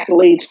all the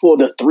accolades for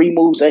the 3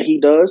 moves that he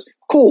does.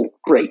 Cool,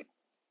 great.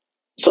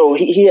 So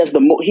he has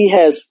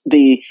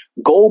the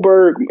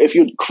Goldberg. If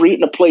you're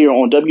creating a player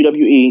on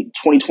WWE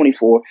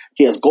 2024,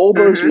 he has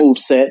Goldberg's move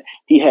set.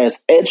 He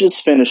has Edge's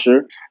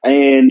finisher,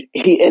 and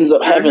he ends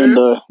up having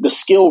the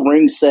skill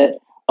ring set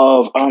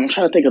of I'm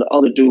trying to think of the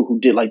other dude who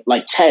did like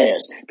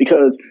Taz,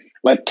 because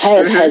like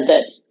Taz has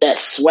that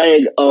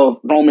swag of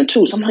Roman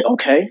too. So I'm like,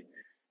 okay,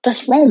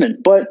 that's Roman,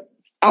 but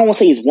I don't want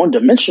to say he's one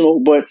dimensional.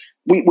 But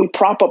we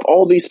prop up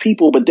all these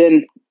people, but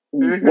then.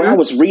 When I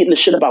was reading the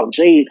shit about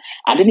Jade,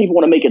 I didn't even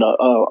want to make it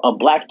a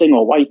black thing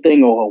or a white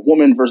thing or a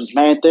woman versus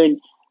man thing.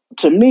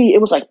 To me,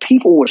 it was like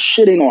people were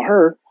shitting on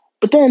her,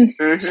 but then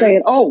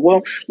saying, "Oh,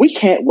 well, we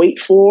can't wait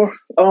for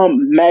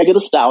Maggie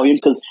the Stallion,"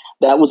 because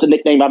that was the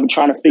nickname I've been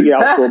trying to figure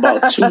out for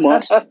about 2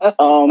 months.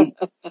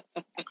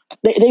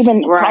 They've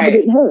been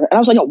propagating her, and I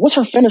was like, "Oh, what's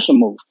her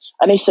finishing move?"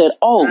 And they said,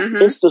 "Oh,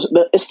 it's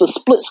the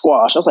split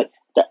squash." I was like,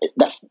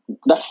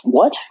 "That's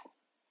what?"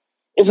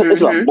 It's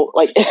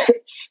like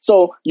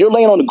so you're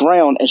laying on the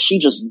ground and she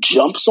just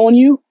jumps on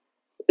you,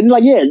 and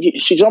like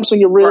she jumps on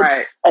your ribs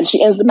and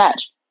she ends the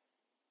match.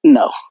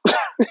 No,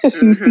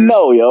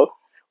 no, yo.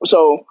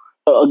 So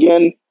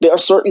again, there are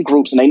certain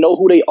groups, and they know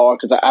who they are,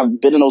 because I've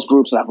been in those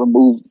groups, and I've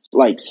removed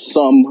like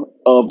some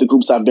of the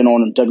groups I've been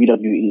on in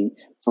WWE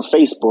for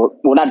Facebook.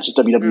 Well, not just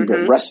WWE,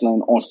 but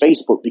wrestling on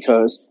Facebook,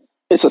 because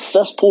it's a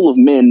cesspool of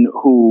men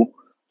who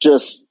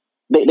just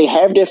they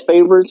have their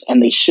favorites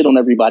and they shit on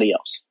everybody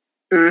else.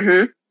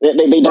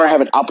 They don't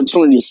have an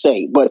opportunity to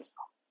say, but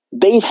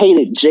they've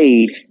hated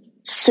Jade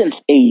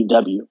since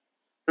AEW,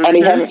 and they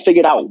haven't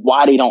figured out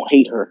why they don't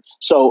hate her.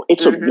 So it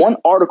took one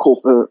article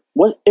for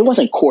it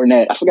wasn't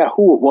Cornette. I forgot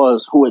who it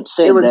was who had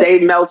said it was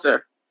Dave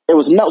Meltzer. It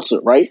was Meltzer,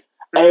 right?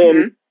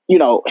 And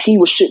he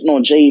was shitting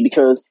on Jade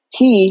because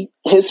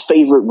his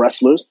favorite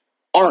wrestlers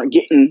aren't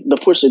getting the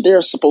push that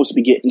they're supposed to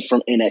be getting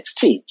from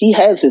NXT. He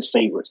has his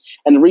favorites,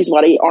 and the reason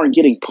why they aren't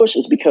getting pushed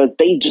is because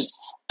they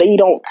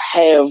don't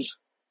have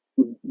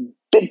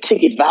big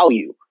ticket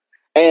value.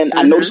 And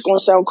I know it's going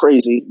to sound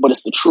crazy, but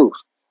it's the truth.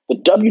 The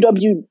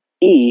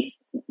WWE,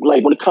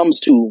 like when it comes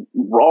to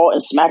Raw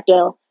and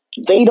SmackDown,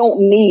 they don't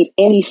need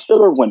any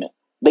filler women.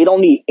 They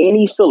don't need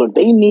any filler.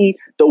 They need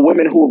the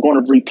women who are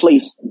going to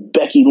replace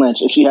Becky Lynch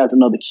if she has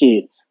another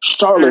kid.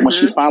 Charlotte, when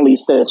she finally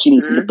says she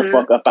needs to get the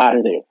fuck up out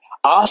of there.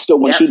 Asuka,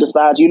 when she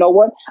decides, you know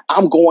what,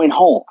 I'm going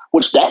home,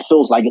 which that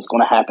feels like it's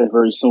going to happen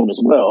very soon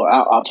as well.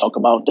 I'll talk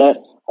about that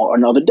on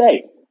another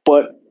day.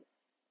 But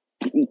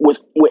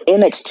what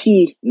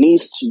NXT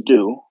needs to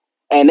do,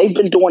 and they've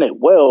been doing it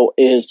well,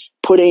 is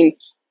putting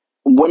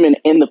women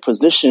in the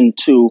position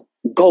to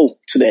go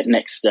to that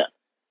next step.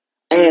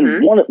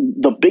 And one of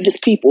the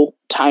biggest people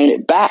tying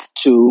it back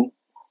to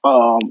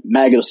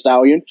Maggie the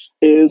Stallion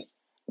is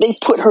they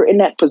put her in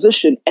that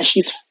position and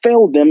she's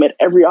failed them at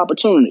every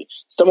opportunity.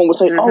 Someone would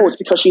say, oh, it's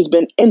because she's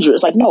been injured.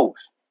 It's like, no,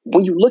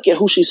 when you look at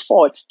who she's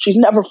fought, she's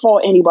never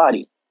fought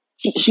anybody.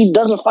 She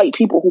doesn't fight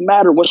people who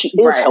matter when she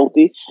is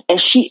healthy, and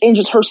she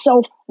injures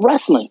herself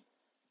wrestling.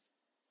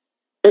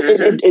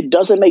 It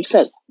doesn't make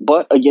sense.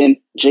 But again,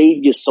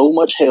 Jade gets so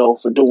much hell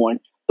for doing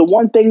the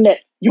one thing that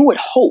you would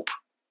hope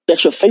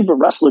that your favorite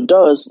wrestler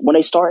does when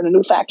they start in a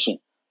new faction: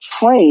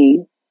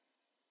 train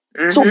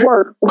to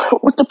work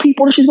with the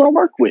people that she's going to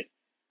work with.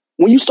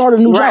 When you start a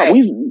new job,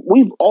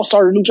 we've all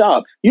started a new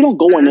job. You don't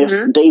go in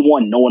there day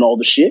one knowing all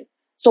the shit.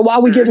 So why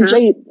are we giving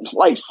Jade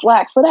like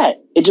flack for that?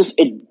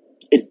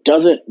 It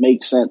doesn't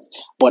make sense.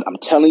 But I'm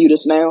telling you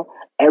this now,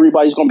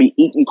 everybody's going to be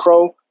eating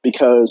crow,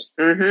 because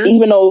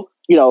even though,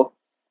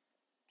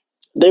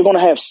 they're going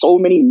to have so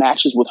many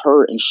matches with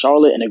her and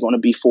Charlotte, and they're going to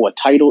be for a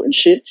title and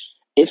shit,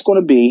 it's going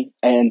to be,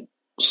 and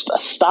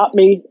stop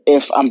me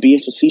if I'm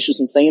being facetious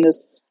in saying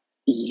this,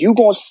 you're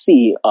going to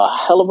see a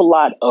hell of a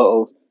lot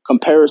of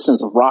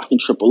comparisons of Rock and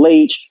Triple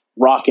H,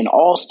 Rock and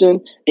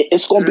Austin.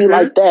 It's going to be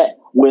like that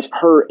with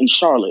her and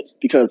Charlotte,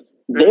 because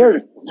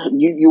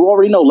you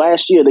already know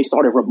last year they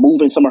started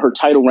removing some of her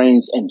title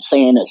reigns and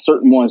saying that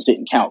certain ones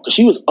didn't count, because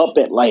she was up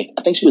at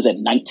I think she was at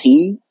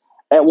 19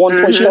 at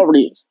one point.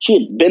 She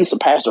had been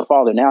surpassed her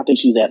father. Now I think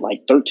she's at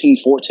like 13,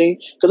 14,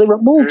 because they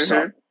removed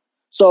some.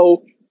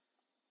 So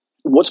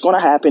what's going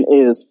to happen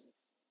is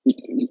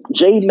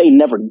Jade may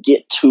never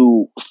get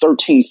to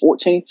 13,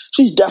 14.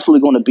 She's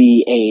definitely going to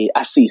be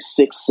I see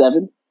 6,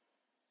 7.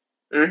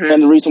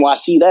 And the reason why I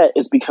see that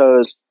is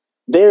because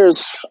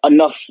there's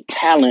enough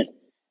talent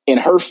in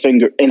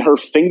her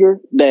finger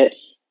that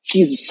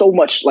she's so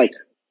much like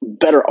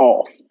better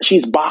off.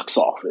 She's box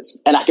office,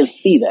 and I can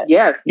see that.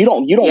 Yeah, you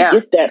don't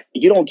get that.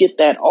 You don't get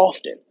that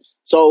often.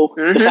 So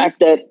the fact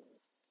that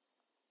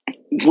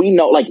we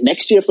know, like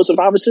next year for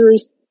Survivor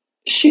Series,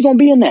 she's gonna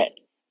be in that,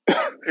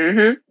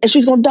 and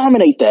she's gonna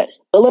dominate that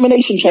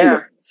Elimination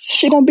Chamber.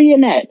 She's gonna be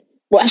in that.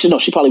 Well, actually, no,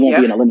 she probably won't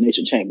be in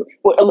Elimination Chamber.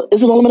 Well,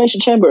 is it Elimination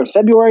Chamber in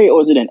February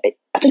or is it in?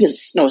 I think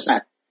it's no, it's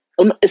not.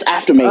 It's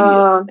after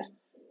Mania.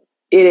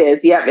 It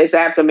is. Yep, it's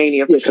after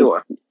Mania for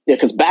sure. Yeah,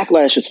 because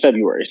Backlash is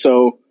February.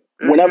 So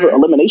whenever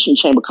Elimination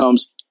Chamber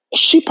comes,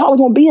 she probably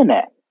gonna be in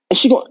that. And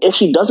if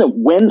she doesn't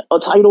win a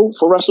title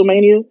for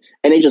WrestleMania,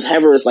 and they just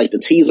have her as like the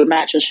teaser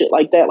match and shit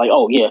like that, like,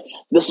 oh yeah,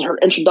 this is her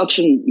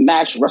introduction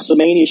match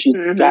WrestleMania. She's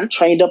got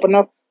trained up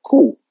enough.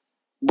 Cool,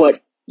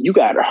 but you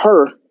got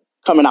her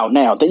coming out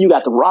now. Then you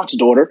got The Rock's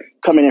daughter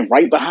coming in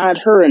right behind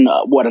her in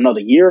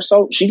another year or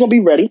so. She's gonna be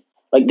ready.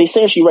 Like they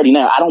say, she's ready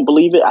now. I don't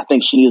believe it. I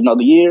think she needs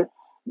another year.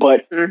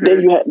 But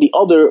then you have the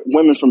other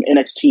women from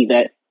NXT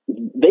that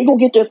they gonna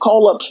get their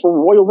call ups for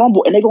Royal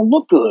Rumble and they gonna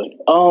look good.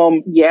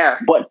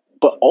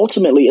 But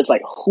ultimately, it's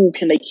like, who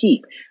can they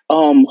keep?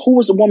 Who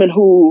was the woman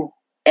who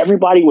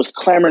everybody was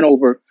clamoring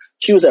over?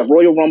 She was at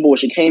Royal Rumble when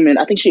she came in.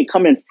 I think she had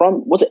come in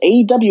from, was it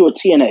AEW or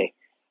TNA?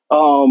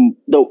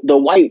 The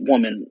white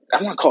woman. I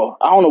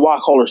don't know why I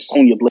call her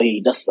Sonya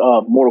Blade. That's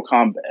Mortal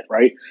Kombat,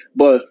 right?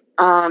 But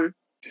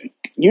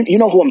you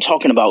know who I'm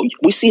talking about.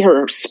 We see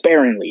her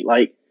sparingly.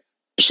 Like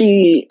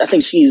I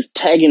think she's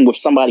tagging with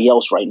somebody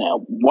else right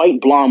now. White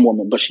blonde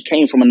woman, but she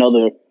came from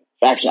another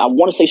faction. I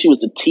want to say she was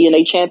the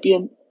TNA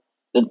champion.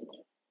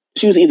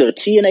 She was either a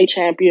TNA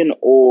champion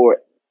or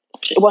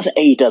it wasn't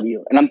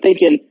AEW. And I'm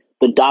thinking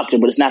the Doctor,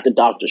 but it's not the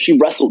Doctor. She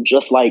wrestled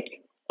just like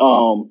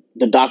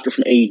the Doctor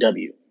from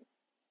AEW.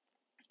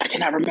 I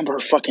cannot remember her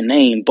fucking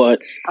name, but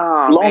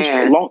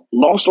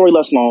long story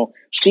less long,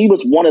 she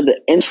was one of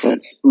the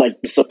entrants, like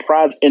the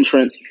surprise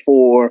entrants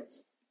for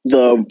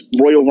the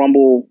Royal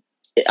Rumble.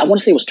 I want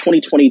to say it was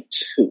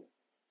 2022.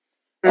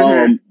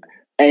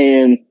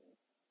 And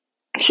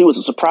she was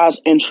a surprise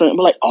entrant.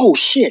 We're like, oh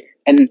shit.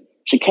 And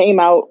she came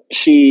out,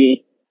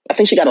 I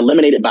think she got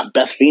eliminated by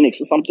Beth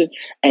Phoenix or something,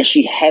 and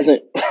she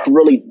hasn't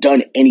really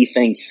done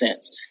anything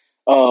since.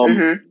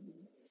 And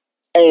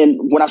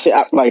when I say,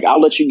 I'll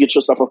let you get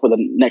yourself up for the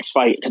next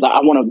fight, because I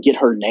want to get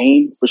her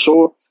name for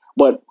sure.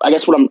 But I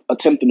guess what I'm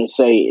attempting to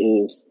say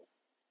is,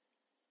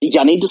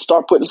 y'all need to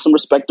start putting some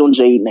respect on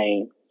Jade's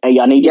name, and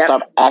y'all need to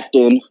stop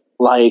acting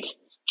like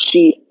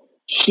she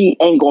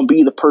ain't going to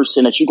be the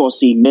person that you're going to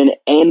see men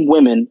and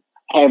women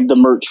have the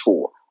merch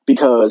for.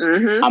 Because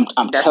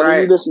I'm telling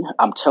you this.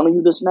 I'm telling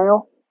you this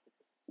now.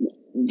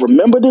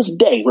 Remember this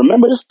day.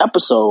 Remember this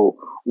episode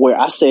where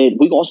I said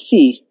we're gonna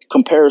see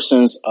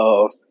comparisons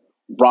of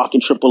Rock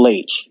and Triple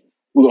H.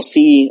 We're gonna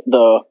see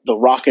the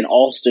Rock and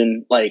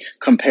Austin like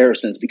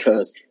comparisons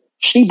because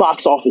she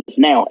box office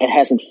now and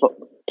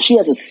she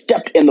hasn't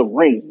stepped in the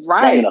ring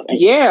long enough.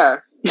 Yeah.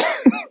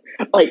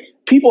 Like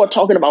people are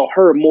talking about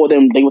her more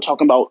than they were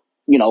talking about,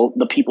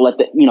 the people at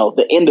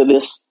the end of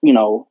this,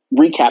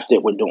 recap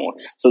that we're doing.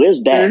 So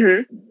there's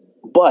that.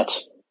 But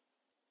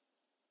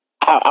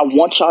I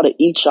want y'all to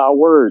eat y'all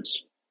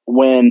words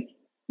when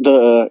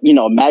the,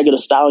 Maggot the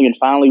Stallion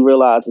finally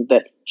realizes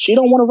that she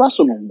don't want to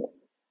wrestle no more.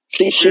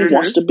 She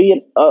wants to be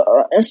an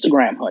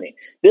Instagram honey.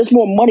 There's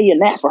more money in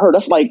that for her.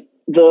 That's like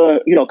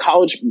the,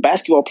 college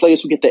basketball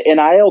players who get the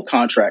NIL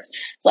contracts.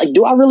 It's like,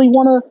 do I really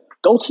want to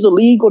go to the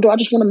league or do I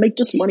just want to make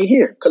this money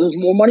here? Because there's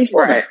more money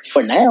for them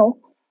for now.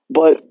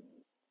 But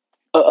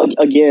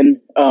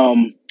again,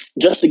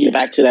 just to get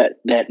back to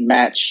that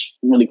match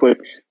really quick,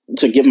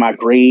 to give my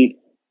grade,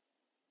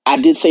 I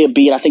did say a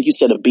B, and I think you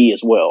said a B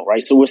as well,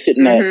 right? So we're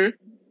sitting at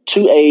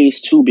 2 A's,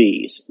 2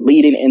 B's,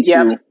 leading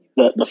into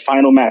the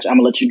final match. I'm going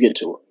to let you get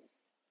to it.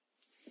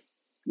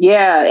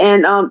 Yeah,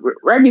 and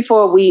right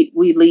before we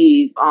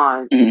leave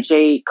on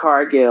Jade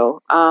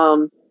Cargill,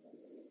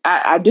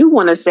 I do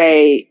want to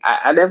say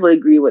I definitely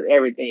agree with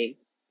everything,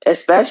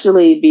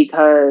 especially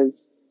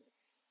because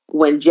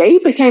when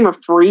Jade became a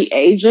free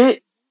agent,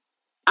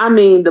 I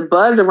mean, the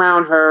buzz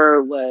around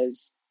her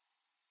was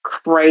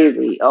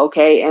crazy,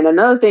 okay? And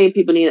another thing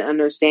people need to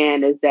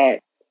understand is that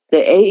the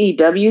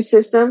AEW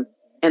system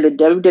and the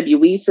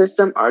WWE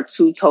system are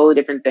two totally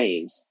different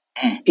things.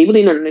 People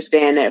need to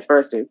understand that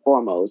first and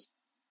foremost.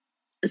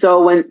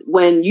 So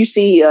when you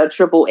see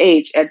Triple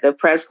H at the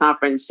press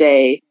conference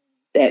say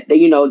that they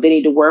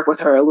need to work with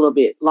her a little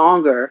bit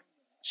longer,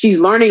 she's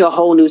learning a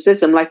whole new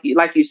system. Like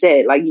you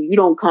said, like you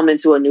don't come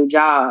into a new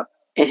job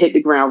and hit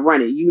the ground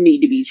running. You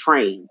need to be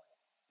trained.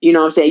 You know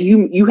what I'm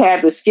saying? You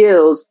have the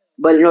skills,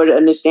 but in order to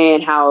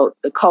understand how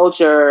the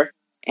culture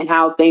and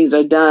how things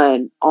are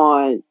done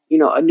on,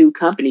 a new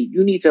company,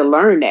 you need to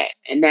learn that.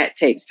 And that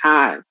takes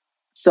time.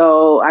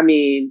 So, I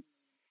mean,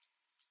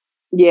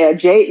 yeah,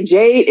 Jade's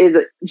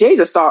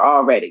a star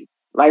already.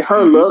 Like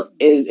her look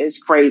is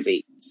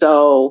crazy.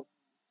 So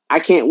I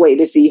can't wait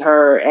to see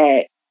her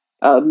at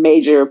a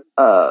major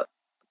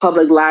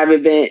public live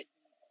event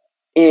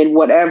in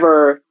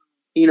whatever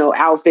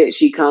outfit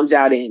she comes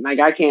out in. Like,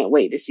 I can't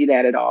wait to see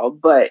that at all.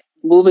 But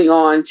moving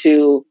on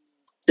to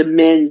the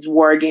men's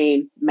War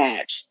Game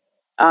match.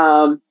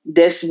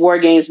 This War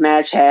Games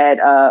match had,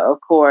 of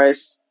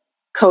course,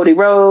 Cody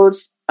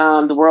Rhodes,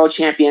 the world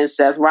champion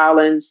Seth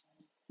Rollins,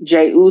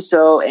 Jey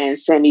Uso, and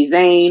Sami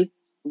Zayn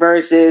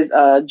versus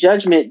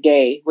Judgment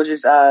Day, which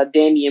is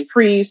Damian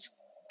Priest,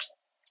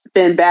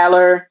 Finn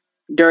Balor,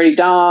 Dirty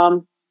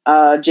Dom,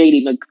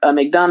 JD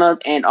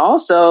McDonough, and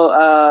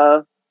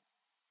also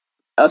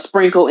a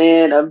sprinkle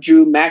in of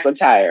Drew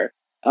McIntyre.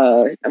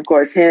 Of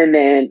course, him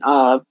and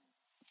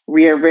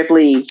Rhea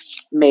Ripley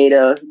made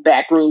a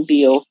backroom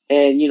deal,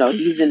 and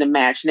he's in the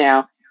match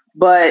now.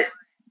 But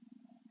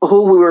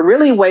who we were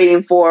really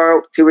waiting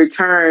for to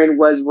return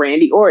was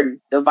Randy Orton,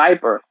 the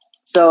Viper.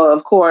 So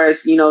of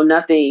course,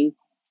 nothing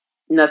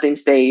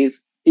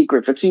stays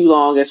secret for too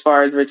long as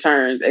far as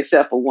returns,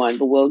 except for one.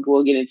 But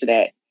we'll get into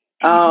that.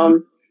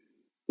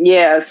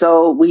 Yeah,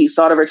 so we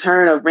saw the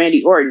return of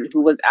Randy Orton,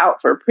 who was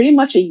out for pretty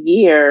much a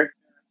year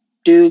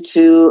due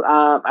to,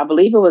 I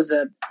believe it was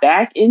a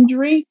back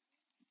injury.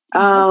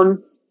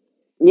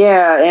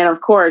 Yeah, and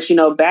of course,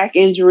 back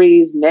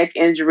injuries, neck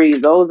injuries,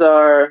 those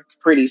are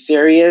pretty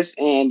serious.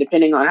 And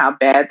depending on how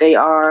bad they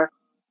are,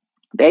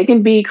 they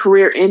can be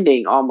career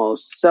ending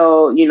almost.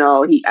 So,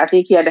 I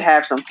think he had to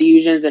have some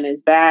fusions in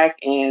his back,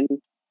 and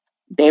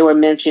they were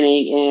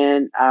mentioning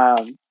in,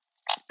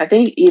 I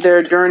think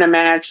either during a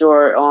match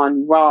or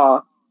on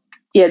Raw,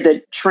 he had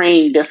to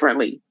train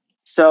differently.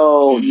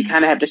 So you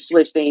kind of have to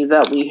switch things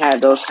up when you have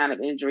those kind of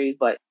injuries.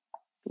 But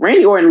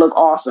Randy Orton looked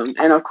awesome.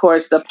 And of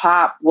course, the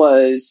pop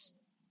was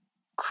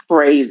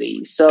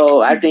crazy.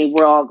 So I think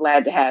we're all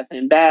glad to have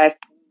him back.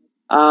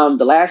 The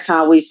last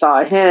time we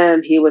saw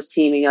him, he was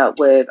teaming up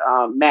with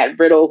Matt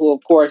Riddle, who of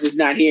course is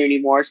not here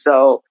anymore.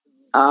 So,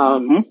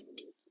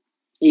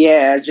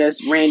 yeah,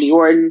 just Randy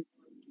Orton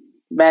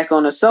back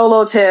on a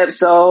solo tip.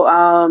 So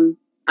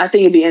I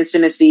think it'd be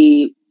interesting to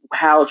see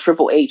how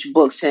Triple H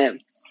books him,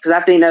 because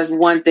I think that's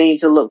one thing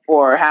to look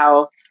for,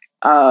 how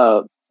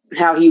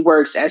he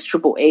works as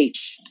Triple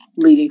H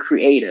leading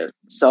creative.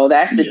 So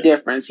that's the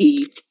difference.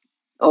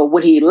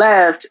 When he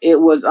left, it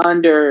was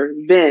under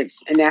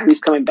Vince, and now he's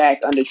coming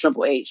back under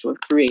Triple H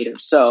with creative.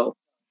 So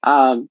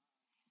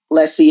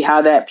let's see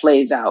how that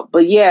plays out.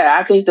 But yeah,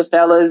 I think the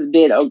fellas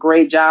did a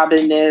great job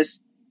in this.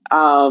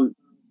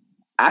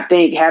 I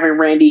think having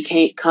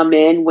Randy come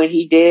in when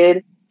he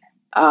did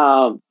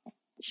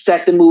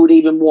set the mood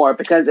even more,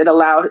 because it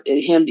allowed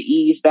him to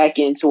ease back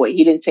into it.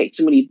 He didn't take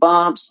too many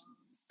bumps.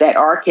 That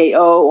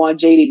RKO on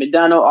JD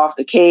McDonough off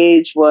the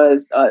cage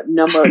was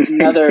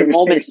another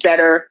moment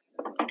setter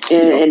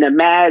in the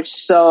match.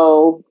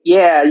 So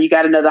yeah, you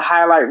got another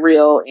highlight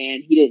reel,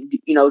 and he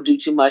didn't do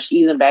too much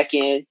easing back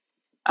in.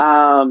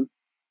 And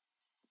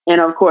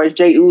of course,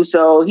 Jey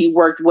Uso, he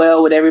worked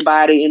well with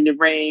everybody in the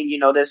ring.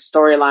 This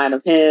storyline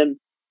of him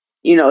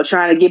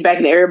trying to get back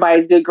into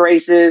everybody's good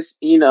graces,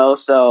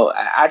 so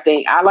I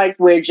think I like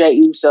where Jey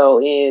Uso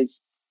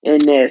is in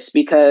this,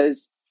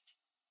 because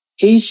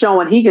he's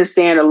showing he can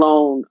stand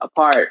alone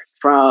apart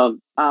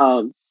from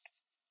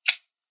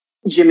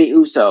Jimmy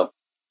Uso.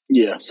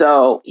 Yeah.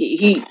 So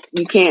you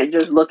can't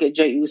just look at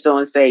Jey Uso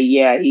and say,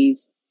 yeah,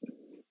 he's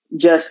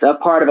just a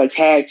part of a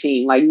tag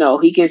team. Like, no,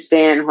 he can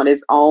stand on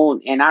his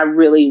own, and I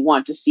really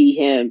want to see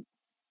him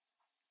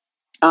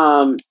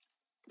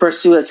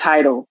pursue a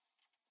title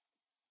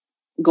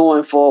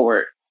going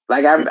forward.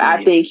 Like,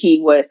 I think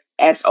he would,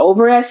 as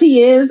over as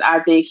he is,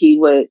 I think he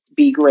would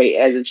be great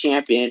as a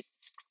champion.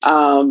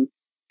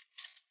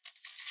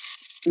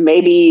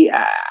 Maybe,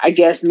 I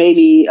guess,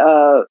 maybe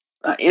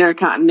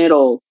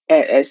intercontinental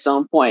at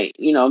some point.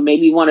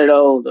 Maybe one of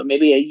those, or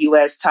maybe a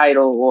U.S.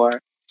 title, or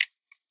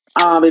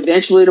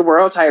eventually the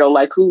world title.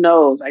 Like, who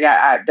knows? Like,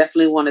 I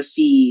definitely want to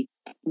see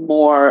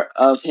more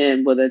of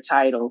him with a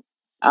title.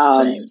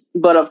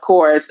 But of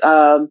course,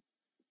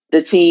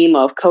 the team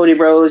of Cody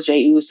Rhodes, Jey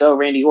Uso,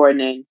 Randy Orton,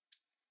 and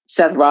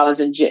Seth Rollins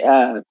and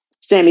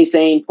Sami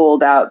Zayn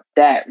pulled out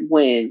that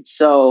win.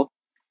 So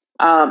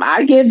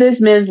I give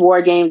this men's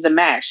War Games a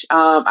match.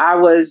 I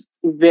was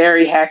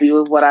very happy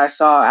with what I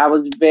saw. I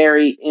was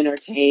very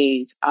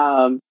entertained.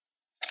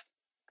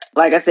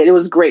 Like I said, it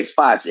was great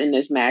spots in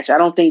this match. I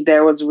don't think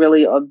there was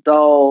really a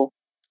dull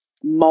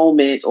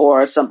moment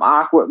or some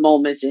awkward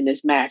moments in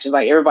this match. It's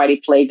like everybody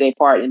played their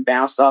part and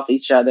bounced off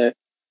each other,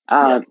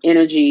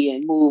 energy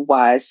and move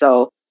wise.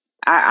 So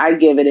I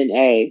give it an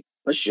A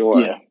for sure.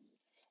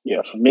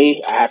 Yeah, for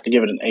me, I have to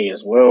give it an A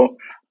as well.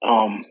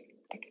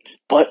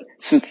 But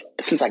since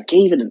I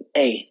gave it an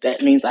A,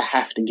 that means I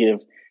have to give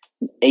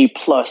A+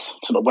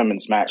 to the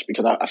women's match,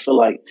 because I feel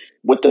like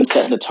with them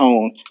setting the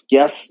tone,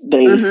 yes,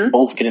 they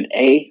both get an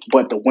A,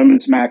 but the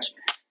women's match,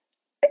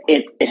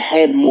 it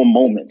had more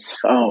moments.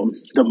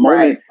 The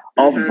moment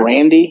of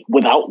Randy,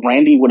 without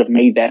Randy, would have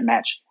made that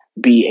match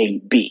be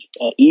a B,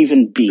 an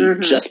even B,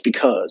 just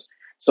because.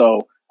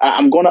 So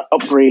I'm going to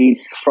upgrade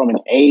from an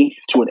A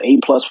to an A+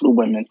 for the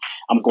women.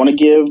 I'm going to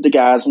give the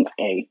guys an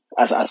A.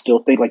 I still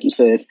think, like you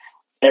said,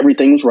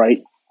 everything's right.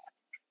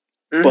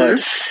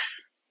 But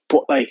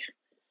like,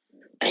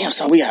 Damn,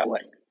 so we got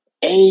what?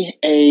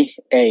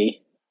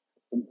 AAABB.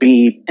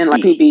 And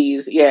like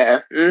PBs, yeah.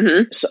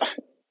 Mm-hmm.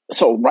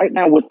 So right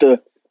now with the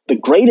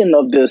grading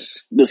of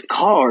this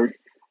card,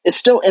 it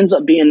still ends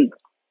up being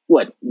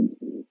what?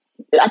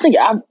 I think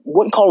I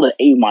wouldn't call it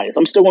an A-.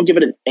 I'm still gonna give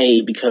it an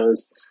A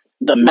because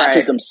the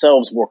matches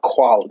themselves were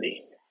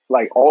quality.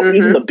 Like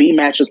even the B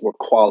matches were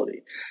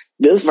quality.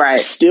 This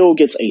still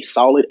gets a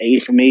solid A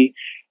for me,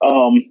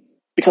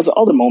 because of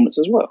other moments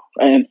as well.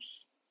 And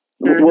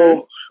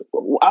well,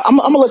 I'm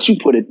gonna let you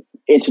put it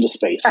into the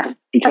space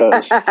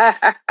because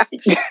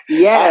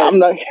I'm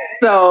not.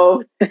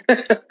 So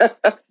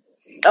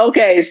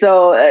okay,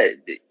 so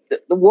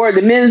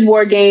the men's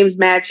War Games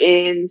match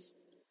ends.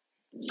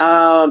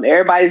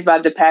 Everybody's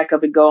about to pack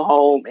up and go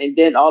home, and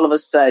then all of a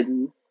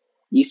sudden,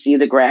 you see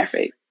the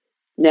graphic.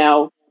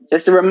 Now,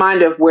 just a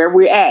reminder of where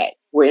we're at.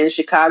 We're in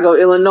Chicago,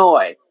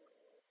 Illinois.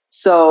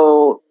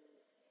 So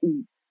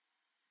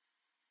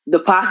the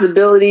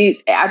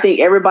possibilities, I think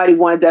everybody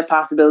wanted that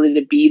possibility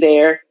to be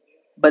there,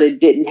 but it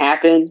didn't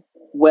happen.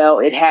 Well,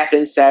 it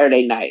happened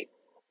Saturday night.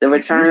 The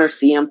return of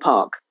CM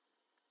Punk.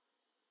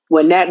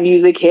 When that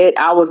music hit,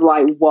 I was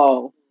like,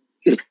 whoa.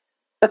 Yeah,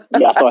 I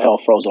thought hell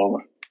froze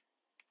over.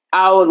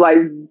 I was like,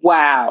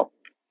 wow.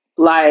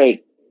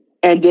 Like,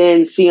 and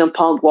then CM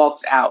Punk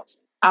walks out.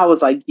 I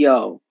was like,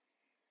 yo.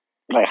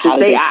 Like, how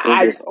did they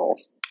pull this off?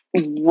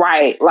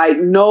 Right. Like,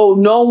 no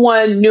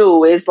one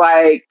knew. It's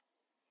like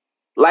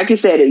you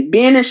said,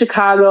 being in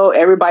Chicago,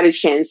 everybody's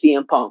chanting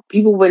CM Punk.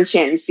 People have been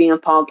chanting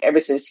CM Punk ever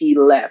since he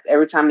left,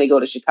 every time they go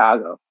to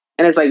Chicago.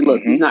 And it's like,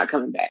 look, he's not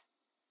coming back.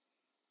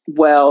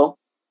 Well,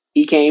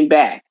 he came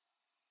back.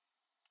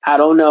 I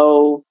don't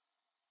know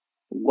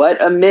what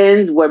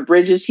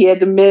bridges he had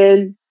to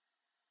mend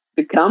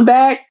to come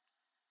back,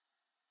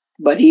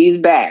 but he's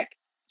back.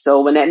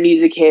 So when that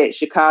music hit,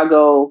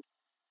 Chicago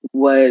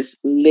was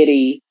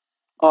litty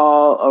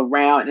all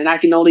around. And I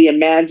can only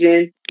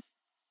imagine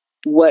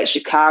what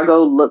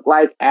Chicago looked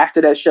like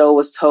after that show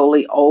was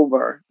totally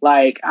over.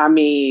 Like, I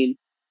mean,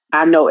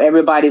 I know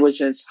everybody was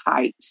just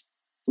hyped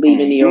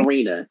leaving the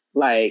arena.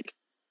 Like,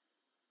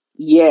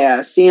 yeah,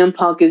 CM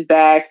Punk is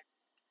back.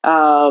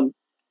 And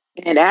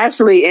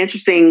actually,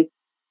 interesting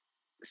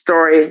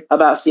story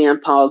about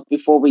CM Punk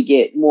before we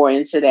get more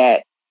into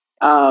that.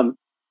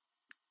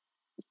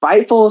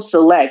 Fightful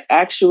Select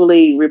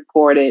actually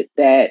reported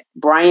that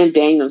Bryan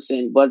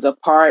Danielson was a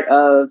part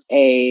of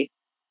a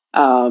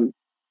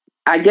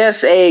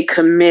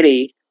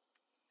committee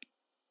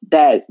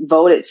that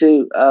voted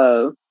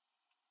to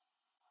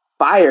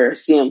fire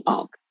CM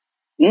Punk.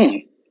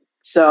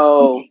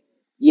 So,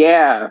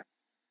 yeah.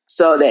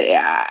 So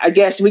that I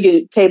guess we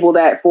can table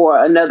that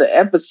for another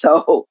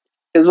episode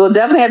because we'll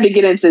definitely have to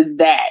get into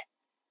that.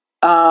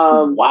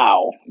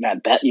 Wow. Now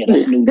that's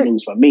new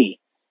news for me.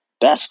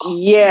 That's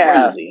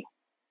crazy.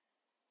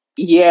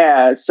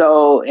 Yeah.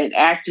 So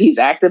he's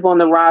active on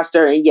the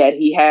roster, and yet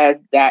he has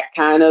that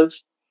kind of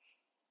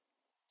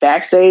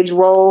backstage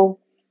role.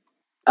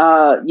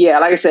 Yeah,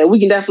 like I said, we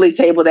can definitely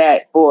table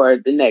that for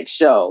the next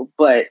show.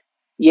 But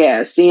yeah,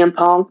 CM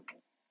Punk,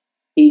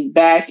 he's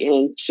back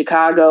in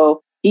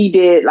Chicago. He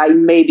did like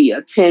maybe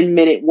a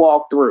 10-minute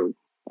walkthrough.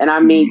 And I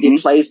mean, the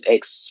place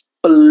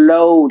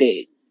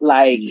exploded,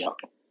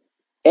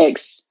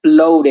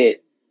 exploded.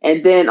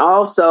 And then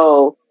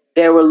also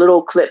there were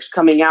little clips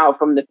coming out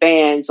from the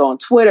fans on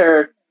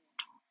Twitter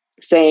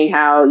saying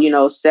how,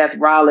 Seth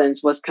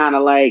Rollins was kind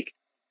of like,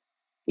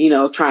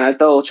 trying to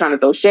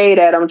throw shade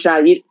at him.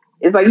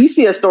 It's like you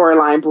see a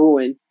storyline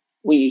brewing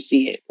when you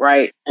see it,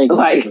 right?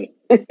 Exactly.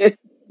 Like,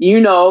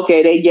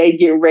 okay, they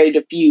getting ready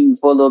to feud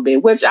for a little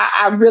bit, which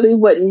I really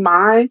wouldn't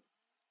mind.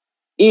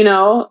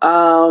 Yeah,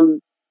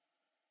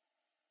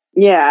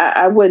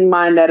 I wouldn't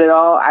mind that at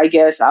all. I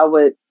guess I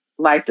would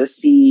like to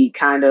see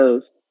kind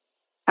of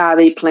how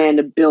they plan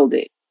to build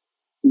it.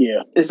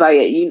 Yeah. It's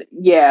like,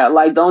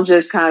 like don't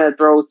just kind of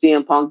throw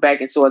CM Punk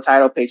back into a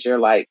title picture.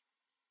 Like,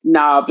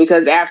 nah,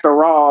 because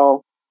after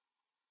all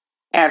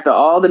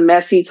the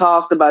mess he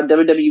talked about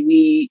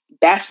WWE,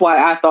 that's why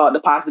I thought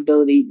the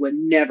possibility would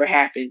never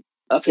happen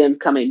of him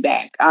coming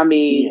back. I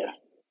mean,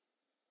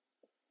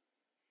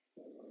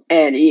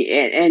 and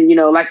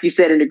like you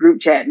said in the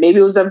group chat, maybe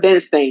it was a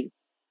Vince thing.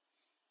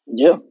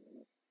 Yeah.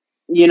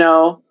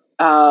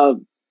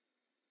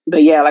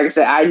 But yeah, like I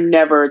said, I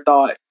never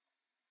thought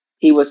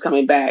he was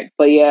coming back.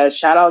 But yeah,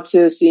 shout out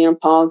to CM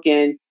Punk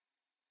and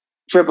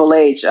Triple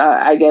H.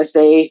 I guess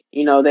they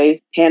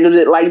handled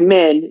it like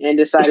men and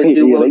decided to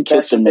do what was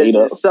best for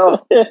business. So,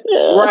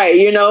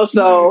 right,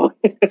 so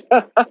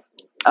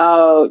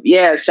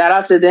yeah, shout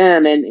out to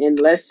them and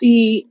let's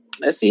see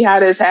how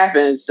this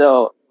happens.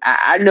 So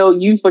I know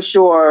you for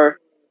sure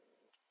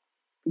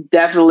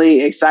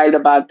definitely excited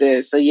about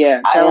this. So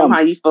yeah, tell them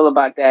how you feel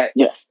about that.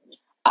 Yeah.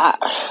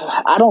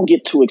 I don't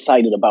get too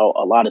excited about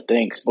a lot of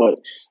things, but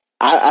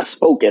I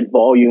spoke at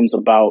volumes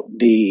about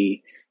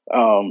the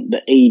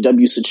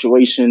AEW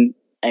situation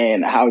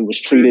and how he was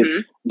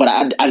treated, but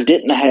I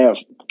didn't have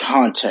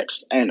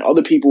context. And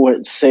other people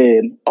had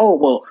said, "Oh,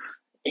 well,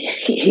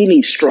 he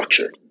needs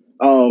structure."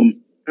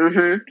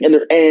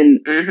 And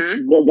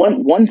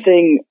one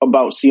thing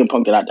about CM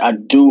Punk that I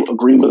do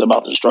agree with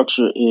about the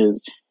structure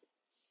is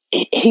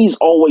he's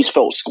always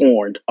felt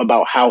scorned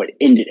about how it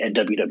ended at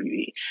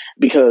WWE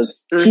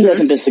because he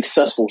hasn't been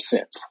successful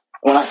since.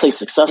 When I say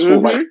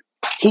successful, like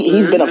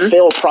he's been a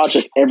failed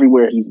project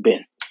everywhere he's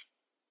been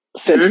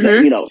since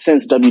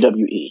since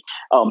WWE.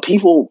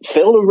 People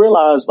fail to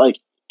realize like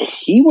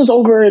he was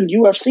over in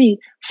UFC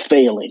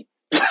failing.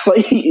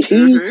 Like he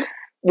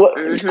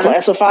was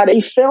classified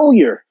a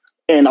failure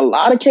in a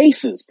lot of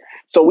cases.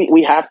 So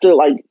we have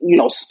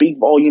to speak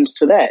volumes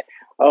to that.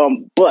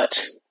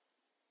 But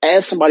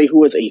as somebody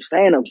who is a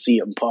fan of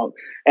CM Punk,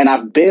 and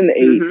I've been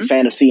a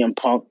fan of CM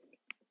Punk,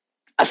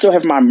 I still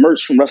have my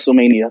merch from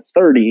WrestleMania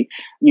 30,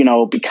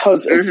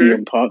 because of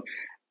CM Punk.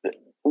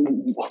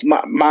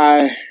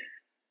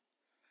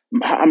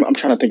 I'm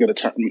trying to think of the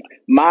term.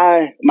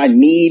 My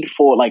need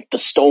for like the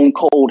stone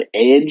cold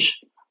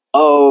edge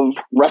of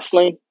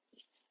wrestling,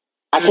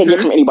 I can't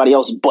get from anybody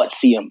else but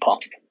CM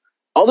Punk.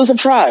 Others have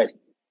tried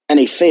and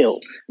they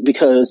failed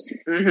because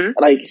you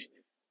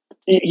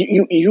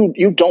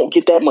don't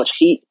get that much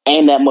heat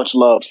and that much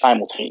love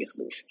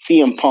simultaneously.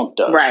 CM Punk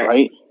does,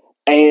 right?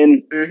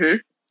 And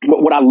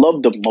what I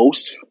love the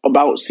most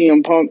about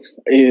CM Punk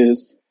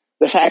is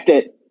the fact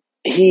that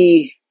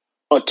he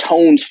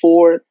atones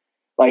for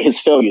like his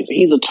failures.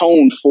 He's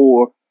atoned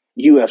for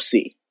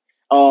UFC.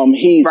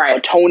 He's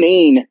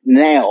atoning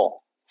now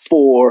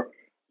for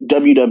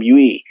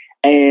WWE.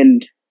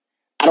 And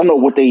I don't know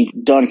what they've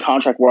done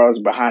contract-wise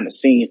behind the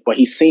scenes, but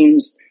he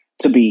seems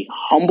to be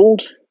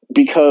humbled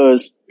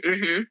because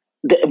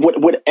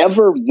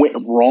whatever went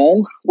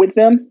wrong with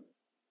them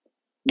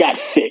got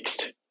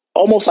fixed.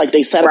 Almost like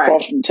they sat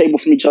across the table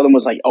from each other and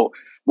was like, oh,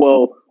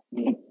 well,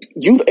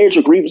 you've aired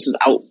your grievances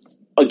out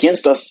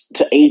against us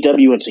to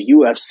AEW and to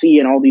UFC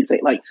and all these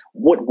things. Like,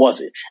 what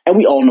was it? And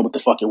we all know what the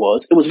fuck it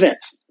was. It was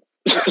Vince.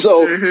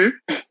 So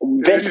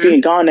Vince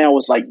being gone now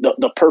was like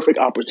the perfect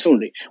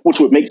opportunity, which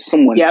would make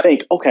someone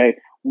think, okay,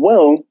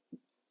 well,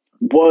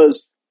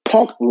 was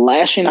Punk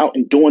lashing out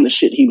and doing the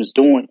shit he was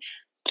doing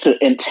to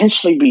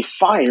intentionally be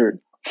fired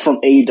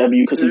from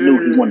AEW because he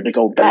knew he wanted to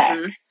go back?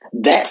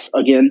 That's,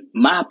 again,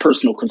 my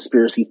personal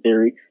conspiracy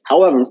theory.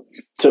 However,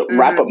 to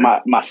wrap up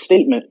my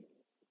statement,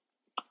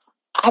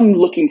 I'm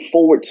looking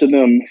forward to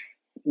them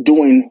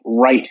doing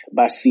right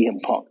by CM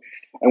Punk.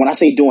 And when I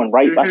say doing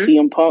right by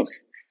CM Punk,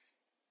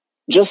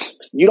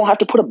 just, you don't have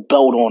to put a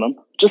belt on him.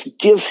 Just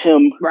give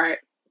him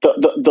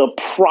the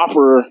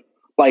proper,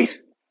 like,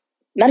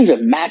 not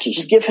even matches.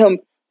 Just give him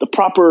the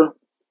proper,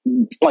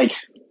 like,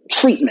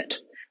 treatment,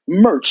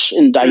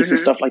 merchandise and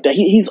stuff like that.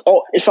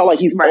 It felt like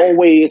he's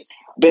always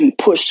been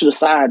pushed to the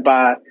side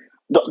by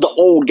the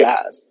old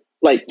guys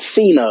like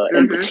Cena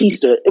and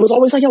Batista. It was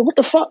always like, yo, what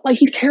the fuck? Like,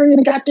 he's carrying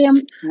a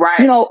goddamn,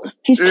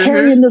 he's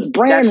carrying this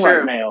brand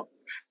now.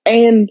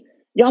 And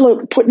y'all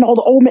are putting all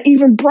the old men,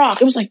 even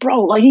Brock. It was like,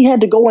 bro, like he had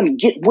to go and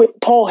get with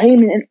Paul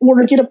Heyman in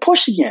order to get a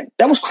push again.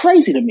 That was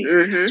crazy to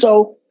me.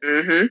 So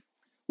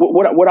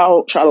what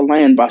I'll try to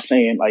land by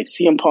saying, like,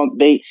 CM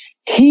Punk,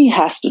 he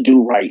has to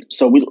do right.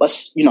 So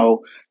let's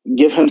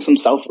give him some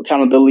self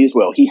accountability as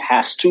well. He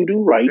has to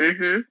do right.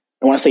 And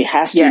when I say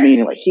has to,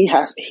 meaning like he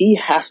has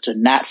to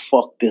not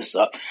fuck this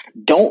up.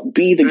 Don't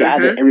be the guy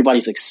that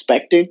everybody's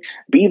expecting.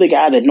 Be the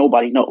guy that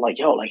nobody knows. Like,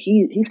 yo, like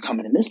he's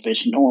coming in this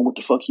bitch knowing what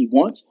the fuck he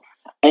wants.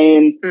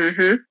 And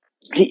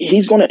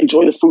he's going to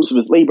enjoy the fruits of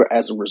his labor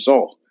as a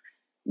result.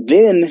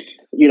 Then,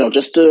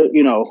 just to,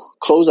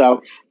 close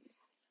out,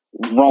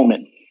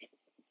 Roman,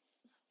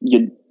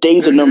 your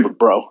days are numbered,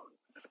 bro.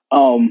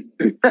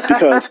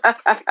 Because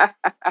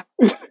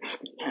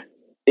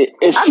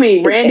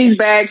Randy's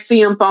back,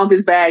 CM Punk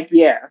is back.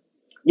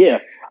 Yeah.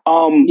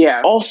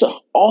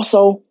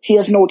 Also, he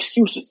has no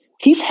excuses.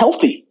 He's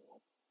healthy.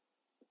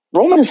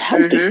 Roman is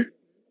healthy.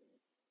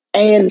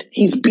 And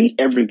he's beat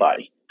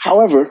everybody.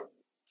 However,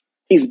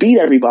 he's beat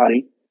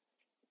everybody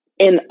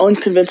in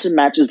unconvincing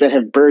matches that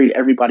have buried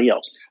everybody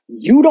else.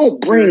 You don't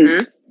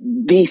bring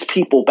these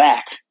people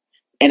back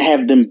and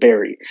have them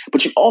buried.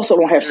 But you also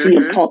don't have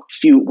CM Punk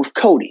feud with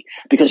Cody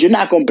because you're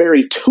not going to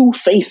bury two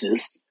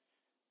faces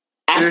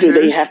after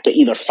they have to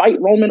either fight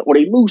Roman or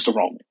they lose to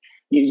Roman.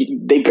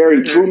 They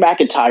buried Drew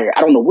McIntyre.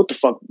 I don't know what the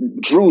fuck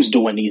Drew's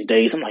doing these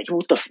days. I'm like,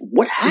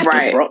 what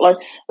happened, bro? Like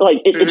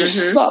it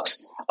just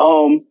sucks.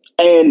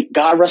 And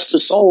God rest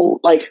his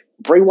soul, like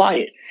Bray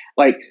Wyatt.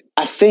 Like,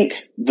 I think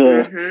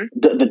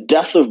the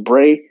death of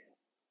Bray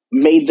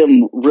made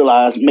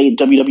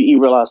WWE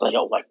realize, like,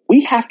 yo, like,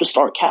 we have to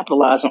start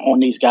capitalizing on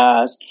these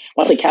guys.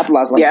 When I say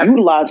capitalizing, like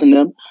utilizing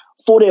them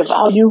for their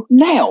value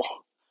now.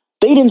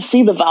 They didn't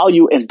see the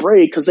value in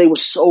Bray because they were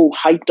so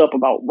hyped up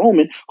about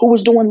Roman, who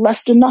was doing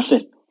less than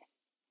nothing.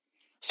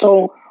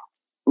 So,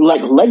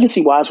 like,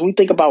 legacy-wise, when we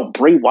think about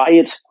Bray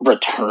Wyatt's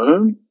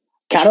return,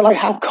 kind of like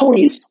how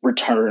Cody's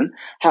return,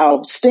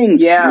 how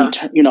Sting's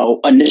return,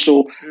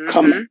 initial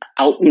come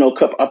out,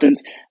 cup up in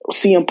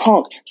CM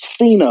Punk,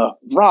 Cena,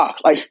 Rock.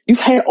 Like, you've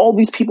had all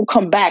these people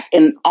come back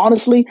in,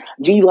 honestly,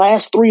 the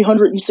last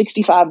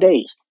 365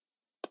 days.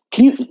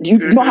 Can you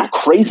know how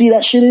crazy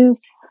that shit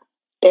is?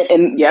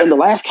 And in the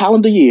last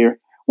calendar year,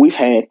 we've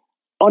had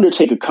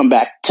Undertaker come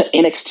back to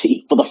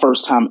NXT for the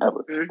first time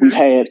ever. We've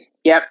had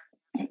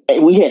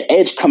we had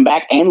Edge come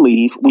back and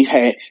leave. We've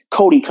had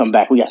Cody come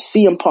back. We got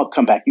CM Punk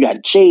come back. You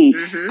got Jade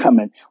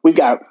coming. We've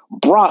got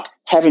Brock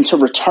having to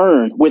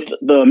return with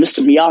the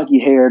Mr.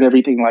 Miyagi hair and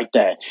everything like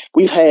that.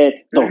 We've had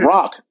The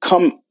Rock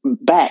come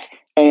back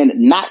and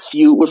not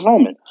feud with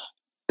Roman.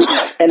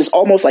 And it's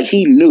almost like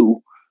he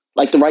knew,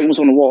 like the writing was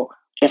on the wall.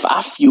 If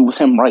I feud with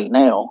him right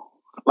now,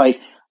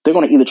 like they're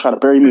going to either try to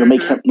bury me or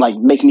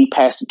make me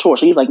pass the torch.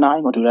 So he's like, nah, I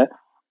ain't going to do that.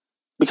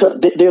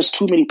 Because there's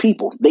too many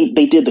people. They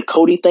did the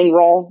Cody thing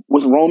wrong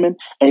with Roman,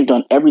 and they've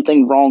done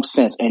everything wrong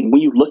since. And when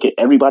you look at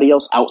everybody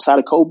else outside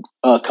of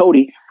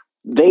Cody,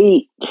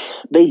 they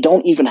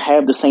don't even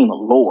have the same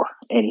lore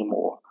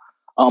anymore.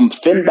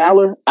 Finn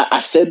Balor, I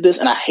said this,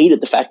 and I hated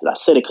the fact that I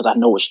said it because I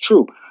know it's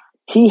true.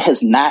 He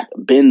has not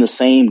been the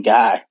same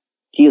guy.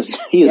 He has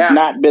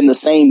not been the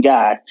same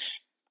guy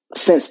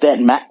since that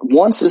match.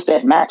 One, since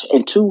that match,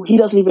 and two, he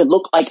doesn't even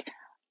look like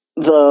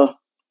the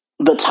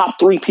top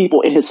three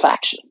people in his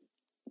faction.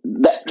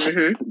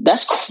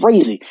 That's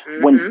crazy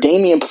when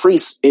Damian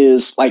Priest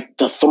is like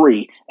the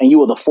 3 and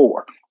you are the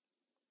 4.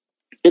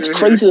 It's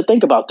crazy to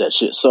think about that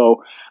shit.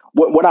 So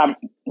what I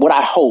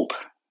hope,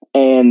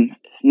 and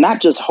not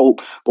just hope,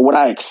 but what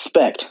I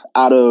expect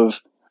out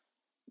of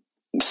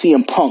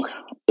CM Punk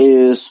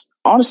is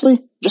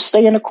honestly just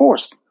stay in the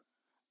course.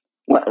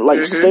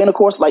 Like stay in the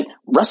course, like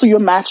wrestle your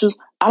matches.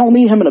 I don't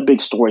need him in a big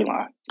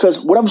storyline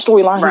because whatever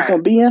storyline he's going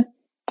to be in,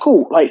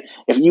 cool. Like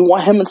if you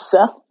want him and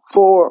Seth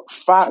for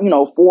 4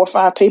 or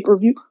 5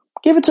 pay-per-view,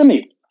 give it to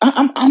me.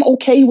 I'm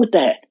okay with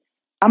that.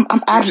 I'm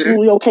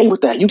absolutely okay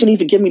with that. You can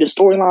even give me the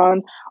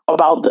storyline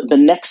about the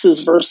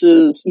Nexus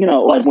versus,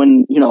 like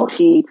when, he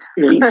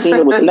seen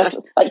it with the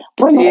Nexus. Like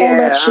bring all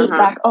that shit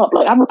back up.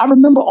 Like I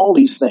remember all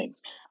these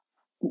things.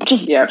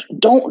 Just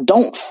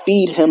don't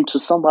feed him to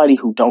somebody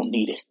who don't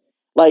need it.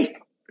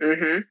 Like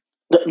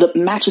the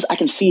matches I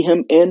can see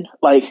him in,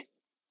 like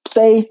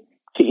say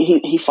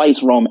he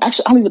fights Roman.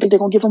 Actually, I don't even think they're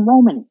gonna give him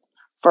Roman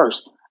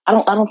first. I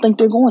don't think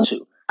they're going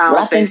to. I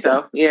don't think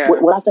so. Yeah.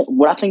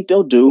 What I think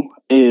they'll do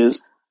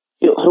is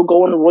he'll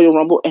go in the Royal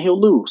Rumble and he'll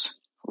lose,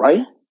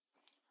 right?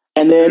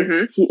 And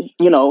then he's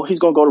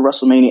gonna go to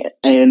WrestleMania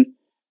and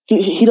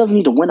he doesn't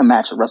need to win a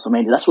match at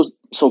WrestleMania. That's what's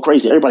so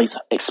crazy. Everybody's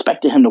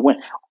expecting him to win.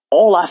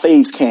 All our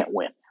faves can't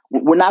win.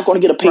 We're not going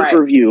to get a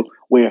pay-per-view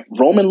where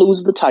Roman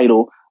loses the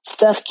title,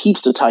 Seth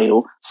keeps the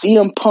title,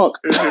 CM Punk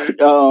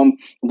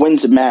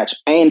wins the match,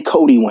 and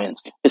Cody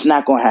wins. It's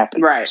not going to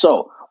happen. Right.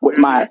 So what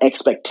my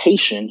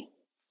expectation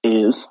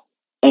is,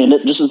 and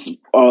this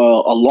is a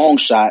long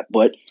shot,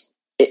 but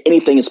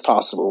anything is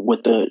possible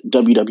with the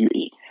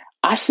WWE.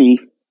 I see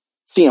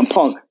CM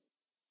Punk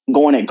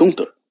going at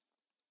Gunther.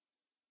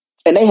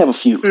 And they have a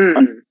feud.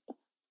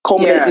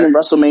 Culminating in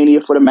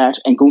WrestleMania for the match,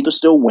 and Gunther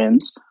still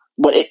wins.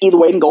 But either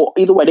way,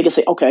 they can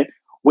say, okay,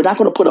 we're not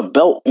going to put a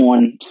belt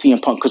on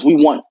CM Punk because we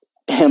want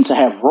him to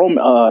have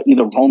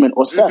either Roman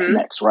or Seth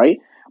next, right?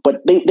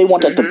 But they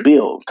want that to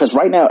build. Because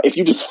right now, if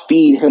you just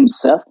feed him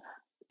Seth,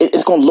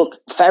 it's going to look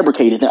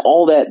fabricated. And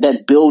all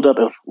that build up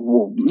of,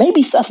 well,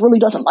 maybe Seth really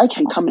doesn't like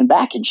him coming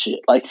back and shit.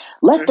 Like,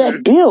 let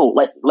that build.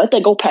 Let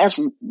that go past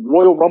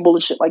Royal Rumble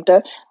and shit like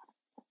that.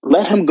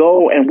 Let him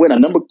go and win a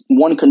number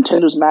 1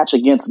 contenders match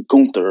against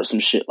Gunther or some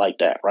shit like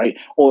that, right?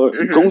 Or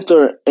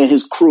Gunther and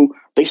his crew,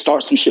 they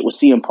start some shit with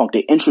CM Punk.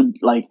 They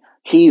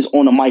he's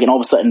on the mic and all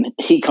of a sudden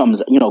he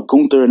comes,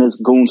 Gunther and his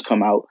goons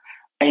come out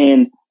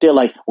and they're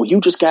like, well,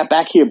 you just got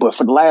back here, but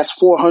for the last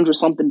 400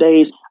 something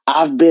days,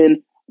 I've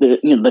been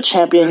the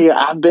champion here.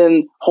 I've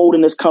been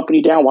holding this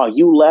company down while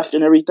you left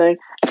and everything.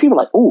 And people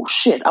are like, oh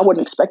shit, I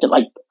wasn't expecting,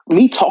 like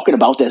me talking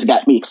about this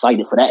got me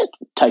excited for that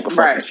type of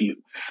fucking feud.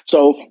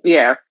 So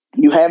yeah.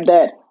 You have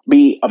that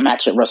be a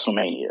match at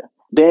WrestleMania.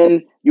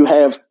 Then you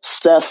have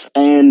Seth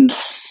and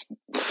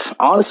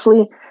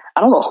honestly,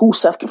 I don't know who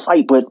Seth can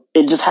fight, but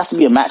it just has to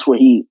be a match where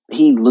he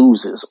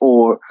loses,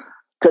 or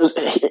because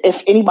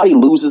if anybody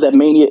loses at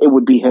Mania, it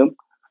would be him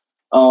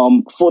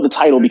for the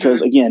title.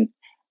 Because again,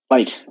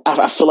 like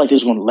I feel like they're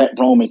just going to let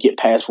Roman get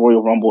past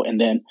Royal Rumble, and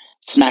then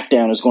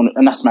SmackDown is going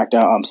to, not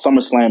SmackDown,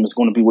 SummerSlam is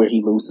going to be where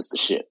he loses the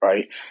shit,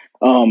 right?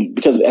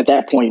 Because at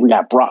that point we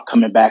got Brock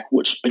coming back,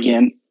 which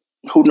again.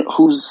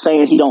 Who's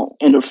saying he don't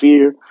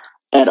interfere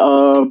at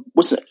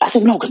I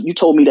think no, because you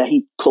told me that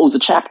he closed a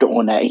chapter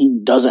on that. He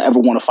doesn't ever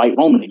want to fight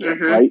Roman again,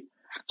 right?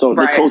 So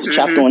they closed a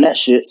chapter on that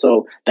shit,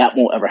 so that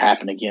won't ever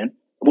happen again.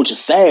 Which is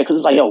sad because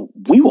it's like, yo,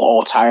 we were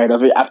all tired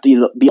of it after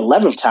the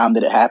 11th time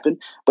that it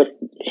happened. But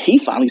he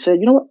finally said,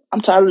 you know what, I'm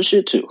tired of this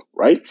shit too,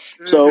 right?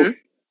 So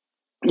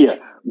yeah,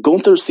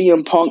 Gunther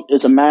CM Punk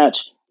is a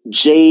match.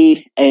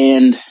 Jade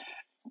and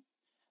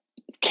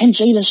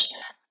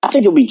I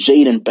think it'll be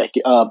Jade and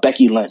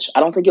Becky Lynch.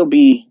 I don't think it'll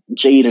be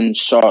Jade and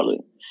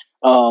Charlotte.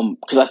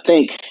 Because I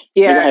think...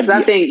 because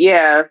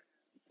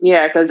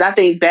I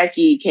think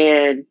Becky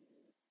can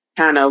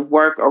kind of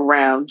work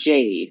around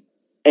Jade.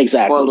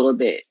 Exactly. For a little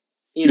bit.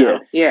 You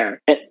know? Yeah.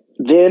 And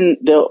then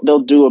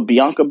they'll do a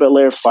Bianca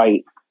Belair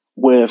fight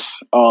with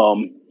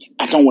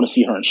I don't want to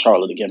see her in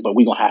Charlotte again, but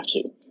we're gonna have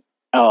to.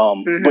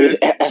 But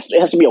it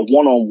has to be a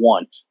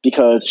one-on-one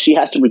because she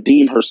has to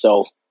redeem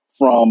herself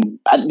from.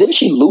 Didn't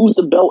she lose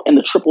the belt in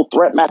the triple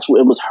threat match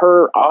where it was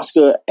her,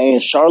 Asuka,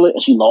 and Charlotte,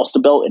 and she lost the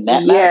belt in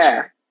that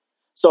match?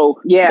 So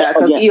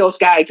because Io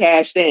Sky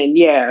cashed in.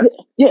 Yeah.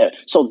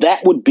 So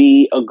that would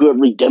be a good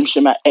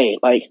redemption match. Hey,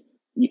 like,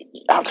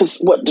 because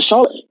what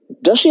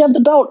does she have the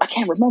belt? I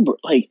can't remember.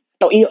 Like,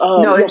 no,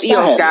 it's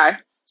Io Sky.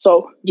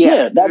 So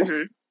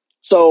that.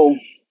 So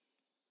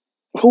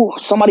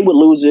somebody would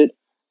lose it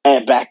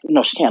at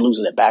No, she can't lose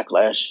it at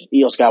Backlash.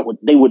 Io Sky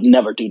they would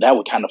never do that.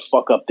 Would kind of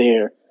fuck up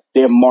their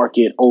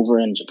market over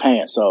in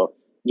Japan. So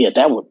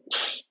that would.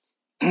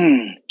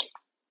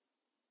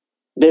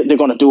 They're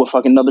going to do a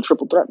fucking another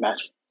triple threat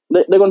match.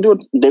 They're going to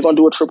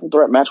do a triple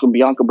threat match with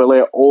Bianca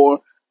Belair,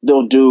 or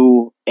they'll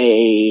do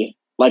a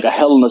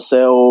Hell in a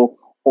Cell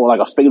or like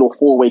a fatal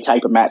 4-way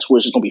type of match where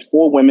it's just going to be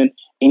 4 women.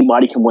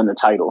 Anybody can win the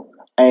title,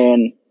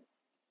 and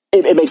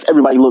it makes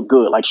everybody look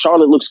good. Like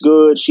Charlotte looks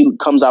good; she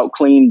comes out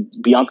clean.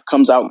 Bianca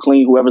comes out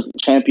clean. Whoever's the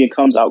champion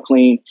comes out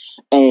clean,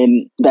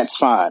 and that's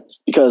fine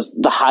because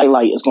the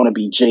highlight is going to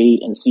be Jade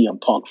and CM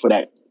Punk for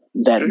that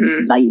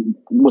night.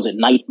 Was it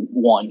night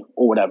 1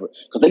 or whatever?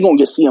 Because they're gonna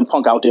get CM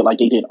Punk out there like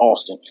they did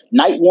Austin.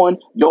 Night 1,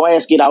 your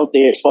ass get out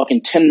there at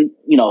fucking 10:20.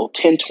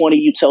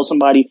 You tell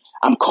somebody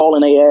I'm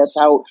calling their ass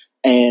out,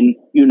 and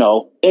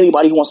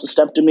anybody who wants to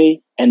step to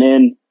me, and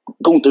then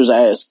Gunther's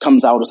ass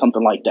comes out or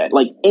something like that.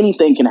 Like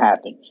anything can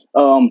happen.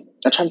 I'm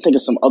trying to think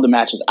of some other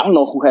matches. I don't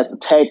know who has the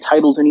tag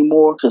titles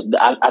anymore because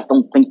I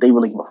don't think they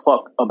really give a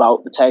fuck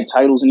about the tag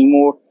titles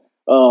anymore.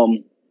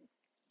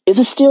 Is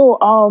it still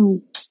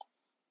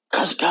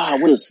Cause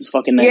God, what is his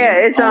fucking name? Yeah,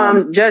 it's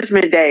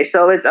Judgment Day.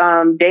 So it's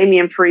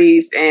Damian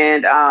Priest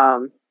and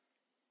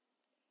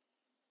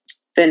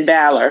Finn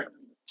Balor.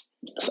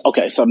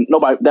 Okay, so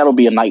that'll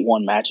be a night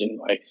 1 match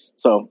anyway.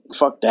 So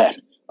fuck that.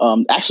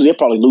 Actually, they'll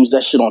probably lose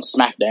that shit on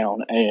SmackDown,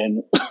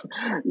 and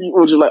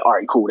we're just like, all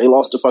right, cool. They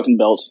lost the fucking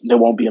belts. There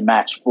won't be a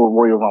match for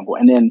Royal Rumble,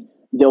 and then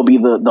there'll be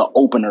the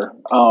opener.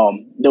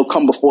 They'll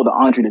come before the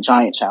Andre the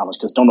Giant challenge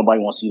because don't nobody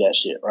want to see that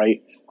shit,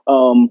 right?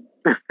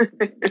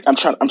 I'm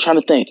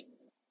trying to think.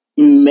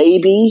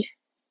 Maybe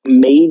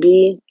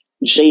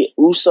Jey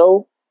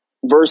Uso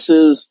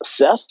versus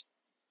Seth.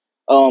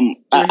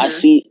 I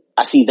see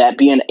that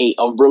being a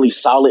really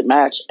solid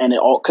match, and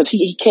because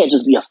he can't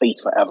just be a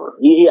face forever.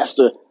 He has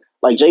to,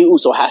 like, Jey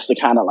Uso has to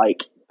kind of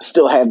like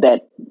still have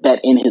that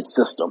in his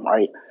system,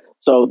 right?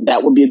 So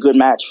that would be a good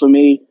match for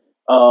me.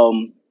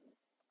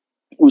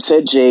 We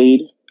said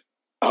Jade,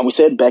 we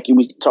said Becky.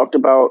 We talked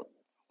about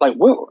I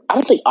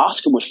don't think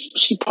Asuka was.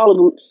 She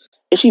probably.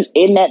 If she's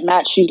in that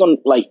match, she's gonna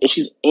if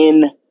she's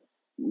in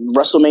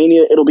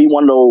WrestleMania, it'll be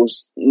one of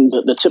those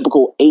the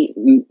typical 8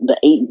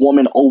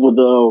 woman over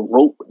the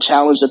rope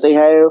challenge that they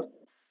have.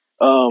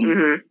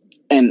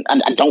 And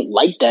I don't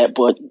like that,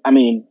 but I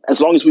mean,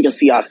 as long as we can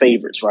see our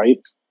favorites, right?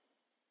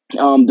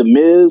 The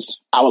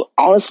Miz, I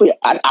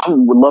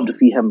would love to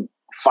see him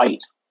fight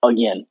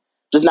again,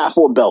 just not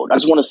for a belt. I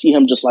just want to see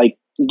him just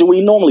do what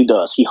he normally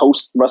does. He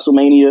hosts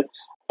WrestleMania,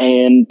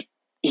 and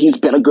he's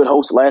been a good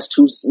host the last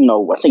 2,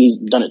 I think he's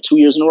done it 2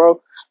 years in a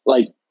row.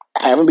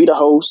 Have him be the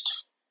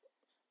host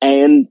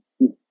and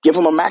give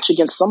him a match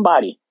against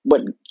somebody,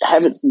 but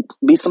have it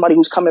be somebody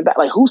who's coming back.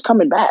 Who's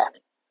coming back?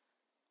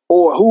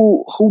 Or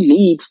who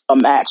needs a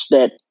match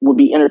that would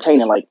be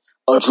entertaining? Like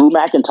a Drew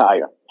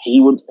McIntyre.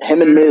 Him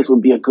and Miz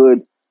would be a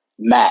good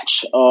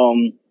match.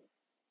 I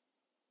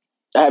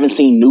haven't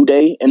seen New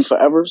Day in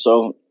forever,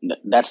 so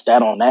that's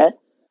that on that.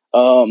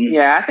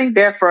 I think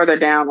they're further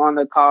down on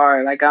the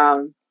card.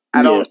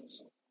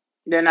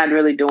 They're not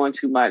really doing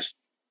too much.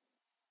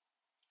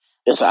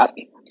 Yes, I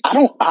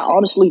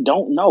honestly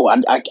don't know.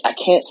 I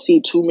can't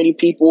see too many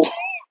people,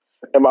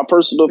 in my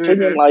personal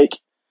opinion,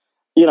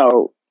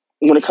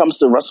 when it comes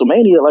to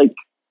WrestleMania,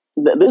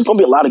 there's going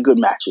to be a lot of good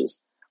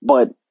matches.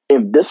 But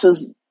if this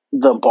is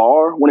the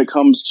bar when it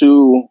comes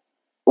to,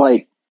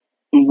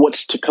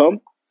 what's to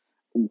come,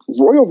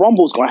 Royal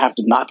Rumble is going to have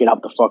to knock it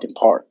out the fucking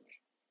park.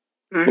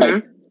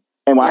 And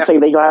when I say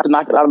they're going to have to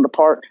knock it out of the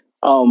park,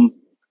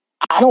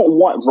 I don't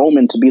want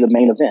Roman to be the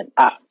main event.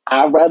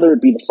 I'd rather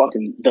it be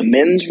the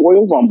men's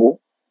Royal Rumble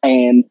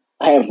and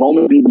have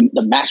Roman be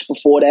the match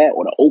before that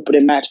or the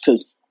opening match,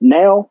 because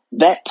now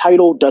that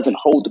title doesn't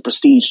hold the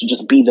prestige to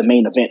just be the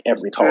main event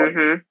every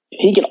card.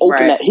 He can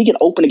open that. He can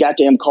open the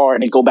goddamn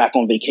card and go back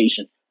on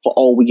vacation for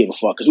all we give a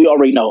fuck, because we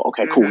already know.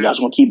 Okay, cool. Y'all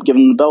just want to keep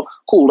giving him the belt.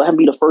 Cool. Let him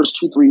be the first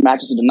 2-3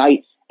 matches of the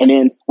night, and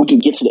then we can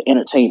get to the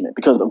entertainment.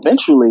 Because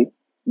eventually,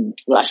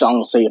 actually, I'm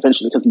gonna say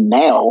eventually, because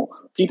now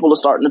people are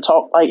starting to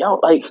talk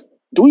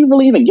do we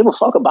really even give a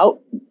fuck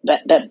about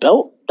that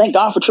belt? Thank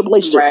God for Triple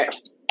H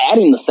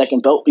adding the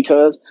second belt,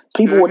 because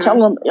people were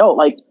telling him,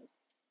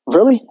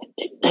 really?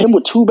 Him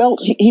with 2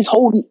 belts? He's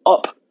holding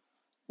up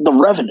the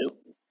revenue.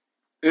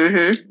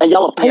 And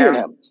y'all are paying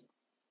him.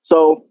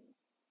 So,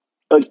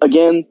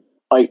 again,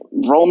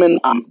 Roman,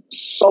 I'm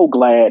so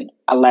glad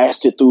I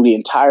lasted through the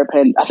entire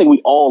pandemic. I think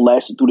we all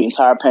lasted through the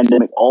entire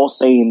pandemic, all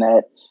saying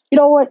that, you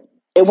know what?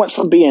 it went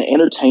from being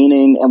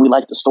entertaining and we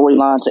like the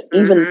storyline to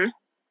even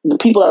the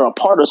people that are a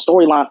part of the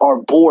storyline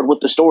are bored with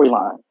the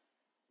storyline.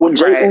 When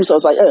Jey Uso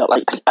was like, yeah,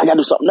 like I gotta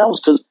do something else,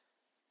 because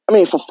I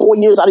mean, for 4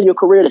 years out of your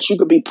career that you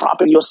could be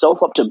propping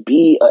yourself up to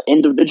be an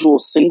individual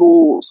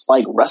singles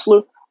like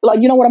wrestler,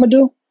 like, you know what I'm gonna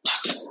do?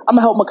 I'm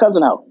gonna help my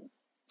cousin out.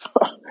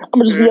 I'm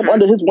gonna just be up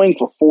under his wing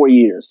for 4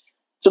 years,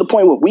 to the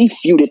point where we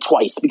feuded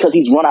twice because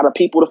he's run out of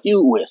people to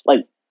feud with.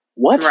 Like,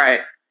 what?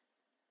 Right.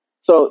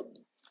 So,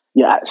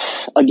 yeah,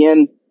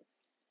 again,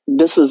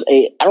 this is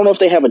I don't know if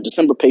they have a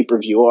December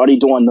pay-per-view, or are they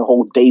doing the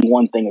whole day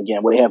one thing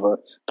again, where they have a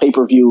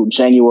pay-per-view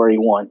January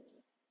 1?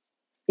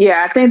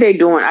 Yeah, I think they're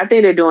doing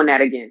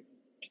that again.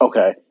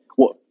 Okay.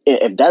 Well,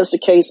 if that's the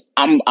case,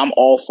 I'm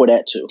all for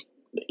that too.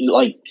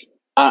 Like,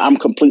 I'm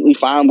completely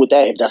fine with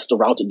that if that's the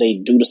route that they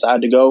do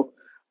decide to go.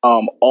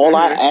 All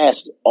I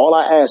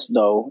ask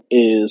though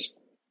is,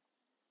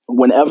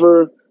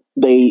 whenever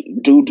they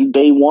do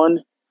day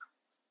one,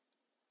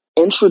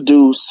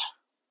 introduce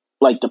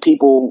like the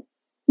people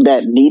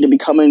that need to be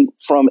coming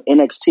from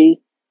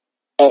NXT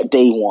at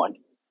day one.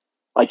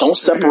 Like, don't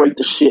separate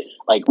the shit.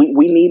 Like, we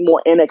need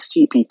more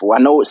NXT people. I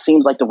know it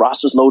seems like the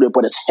roster's loaded,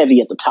 but it's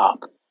heavy at the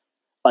top.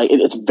 Like,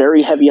 it's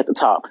very heavy at the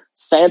top.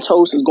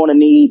 Santos is going to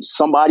need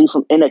somebody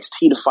from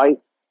NXT to fight.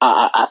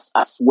 I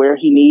swear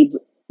he needs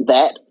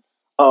that.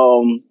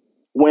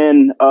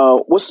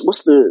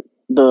 What's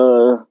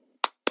the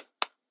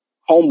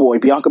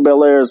homeboy, Bianca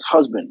Belair's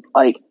husband?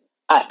 Like,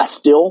 I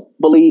still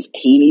believe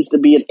he needs to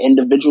be an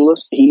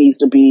individualist. He needs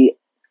to be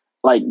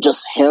like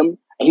just him.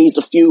 He needs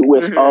to feud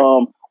with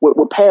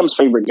Pam's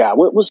favorite guy.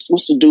 What's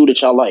the dude that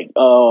y'all like?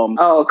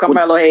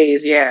 Carmelo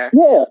Hayes. Yeah.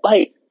 Yeah,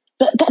 like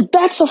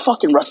that's a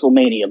fucking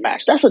WrestleMania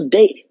match. That's a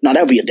day. No,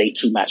 that would be a day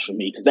 2 match for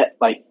me, because that,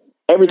 like,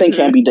 everything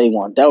can't be day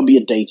 1. That would be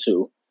a day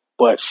 2.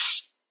 But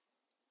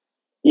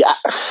yeah,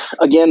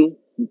 again,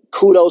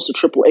 kudos to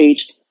Triple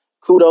H.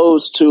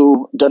 Kudos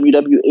to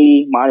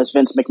WWE minus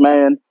Vince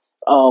McMahon.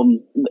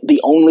 The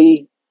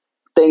only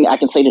thing I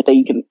can say that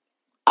they can,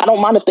 I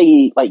don't mind if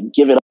they like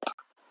give it up,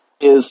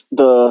 is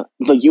the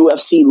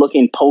UFC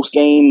looking post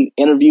game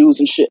interviews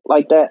and shit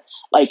like that.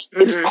 Like,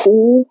 it's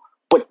cool,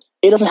 but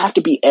it doesn't have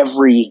to be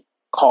every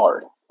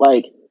card.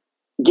 Like,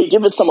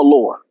 give it some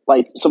allure.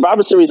 Like,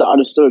 Survivor Series, I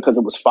understood because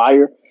it was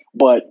fire,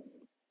 but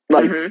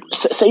like,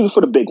 save it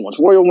for the big ones: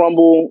 Royal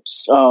Rumble,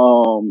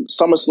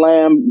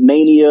 SummerSlam,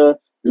 Mania,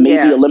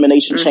 maybe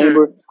Elimination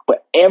Chamber.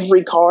 But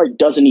every card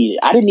doesn't need it.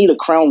 I didn't need a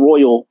Crown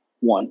Royal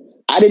one.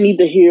 I didn't need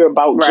to hear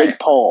about Jake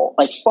Paul.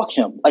 Like, fuck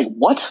him. Like,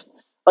 what?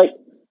 Like,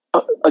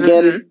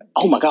 again,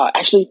 oh my God.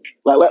 Actually,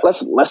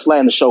 let's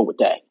land the show with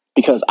that,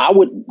 because I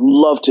would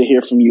love to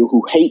hear from you,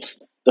 who hates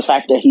the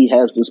fact that he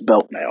has this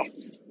belt now.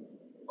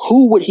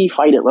 Who would he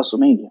fight at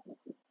WrestleMania?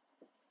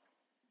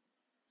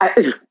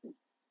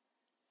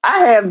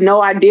 I have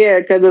no idea,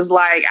 because it's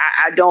like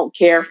I don't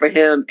care for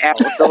him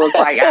at all. So it's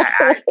like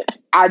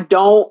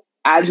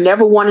I've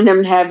never wanted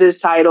him to have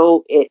this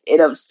title. It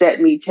upset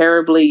me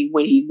terribly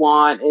when he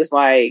won. It's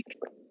like,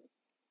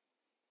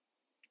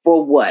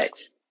 for what?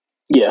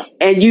 Yeah.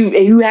 And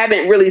you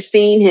haven't really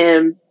seen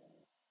him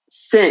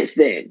since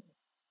then.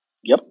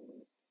 Yep.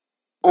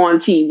 On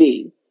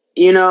TV,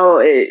 you know,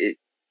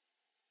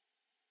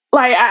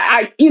 I'm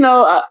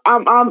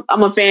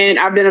a fan.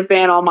 I've been a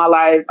fan all my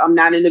life. I'm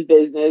not in the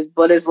business,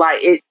 but it's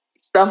like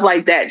stuff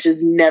like that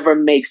just never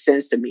makes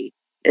sense to me.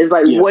 It's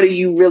like, what are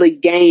you really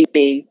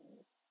gaining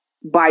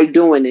by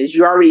doing this?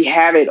 You already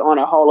have it on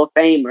a Hall of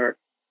Famer,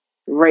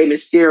 Rey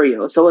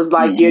Mysterio. So it's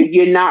like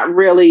you're not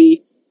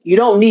really, you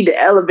don't need to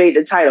elevate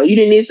the title. You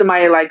didn't need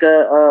somebody like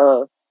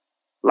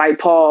like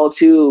Paul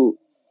to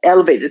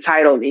elevate the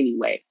title in any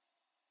way.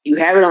 You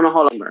have it on a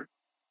Hall of Famer.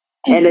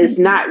 And it's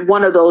not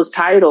one of those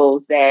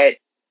titles that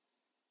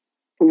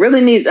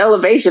really needs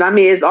elevation. I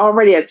mean, it's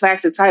already a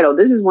classic title.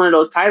 This is one of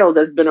those titles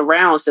that's been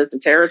around since the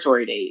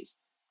territory days.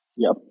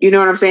 Yep. You know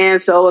what I'm saying?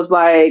 So it's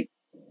like,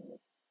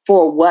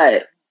 for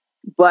what?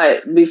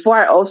 But before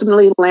I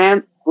ultimately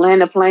land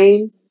the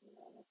plane,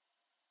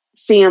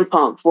 CM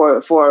Punk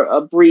for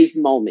a brief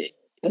moment.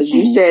 Because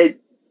you said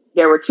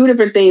there were 2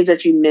 different things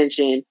that you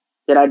mentioned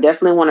that I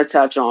definitely want to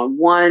touch on.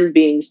 One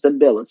being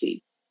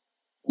stability,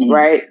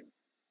 right?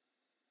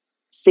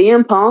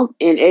 CM Punk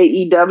in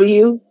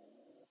AEW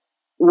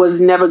was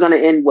never going to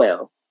end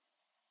well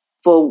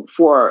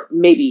for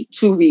maybe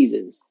 2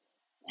 reasons.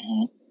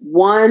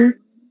 One,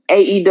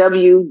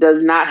 AEW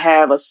does not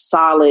have a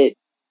solid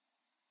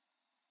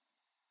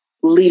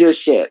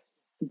leadership.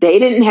 They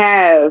didn't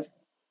have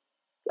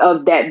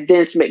of that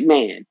Vince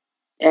McMahon.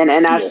 And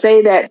I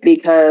say that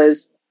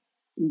because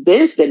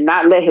Vince did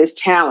not let his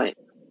talent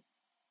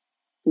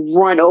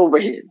run over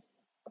him.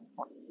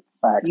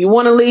 Facts. You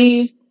want to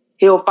leave?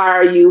 He'll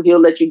fire you. He'll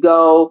let you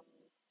go.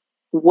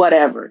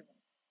 Whatever.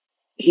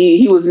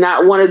 He was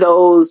not one of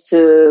those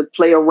to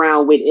play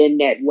around with in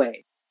that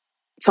way.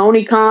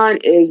 Tony Khan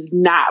is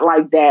not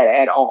like that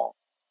at all.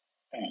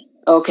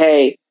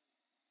 Okay.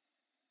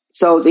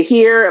 So to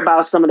hear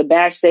about some of the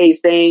backstage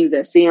things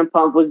that CM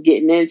Punk was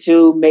getting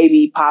into,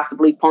 maybe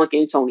possibly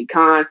punking Tony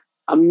Khan,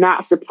 I'm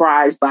not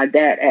surprised by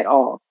that at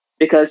all.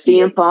 because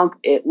CM Punk,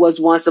 it was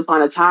once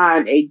upon a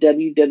time a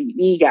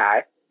WWE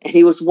guy, and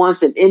he was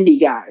once an indie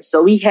guy.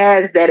 So he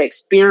has that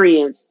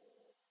experience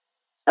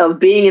of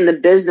being in the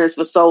business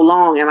for so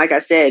long. And like I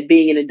said,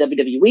 being in the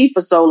WWE for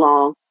so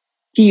long,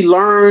 he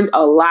learned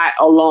a lot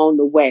along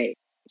the way.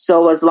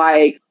 So it's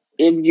like,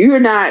 if you're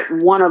not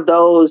one of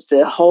those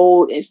to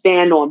hold and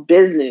stand on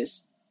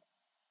business,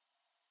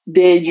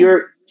 then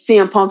your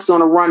CM Punk's going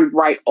to run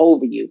right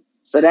over you.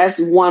 So that's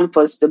one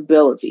for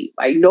stability.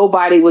 Like,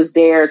 nobody was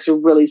there to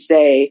really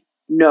say,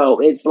 no,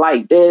 it's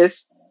like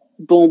this,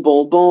 boom,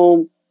 boom,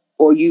 boom,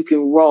 or you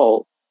can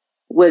roll.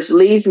 Which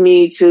leads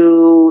me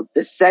to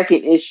the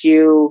second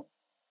issue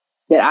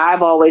that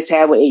I've always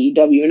had with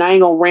AEW. And I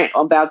ain't going to rant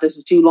about this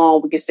for too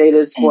long. We can say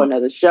this for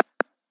another show.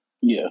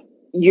 Yeah.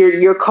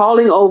 You're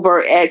calling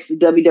over ex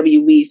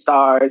WWE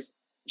stars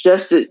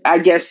just to, I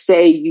guess,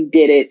 say you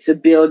did it to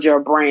build your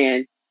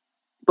brand,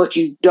 but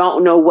you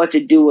don't know what to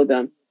do with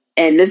them.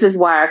 And this is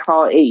why I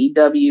call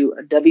AEW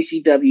a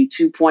WCW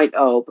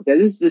 2.0,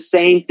 because it's the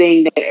same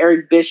thing that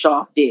Eric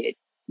Bischoff did.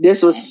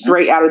 This was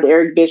straight out of the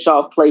Eric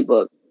Bischoff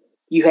playbook.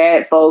 You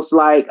had folks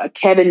like a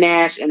Kevin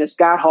Nash and a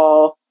Scott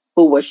Hall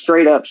who were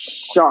straight up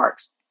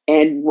sharks.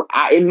 And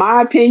in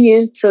my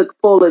opinion, took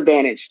full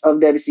advantage of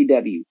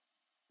WCW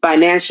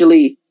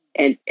financially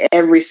and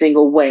every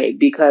single way,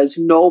 because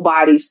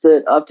nobody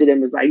stood up to them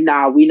and was like,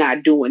 nah, we're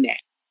not doing that.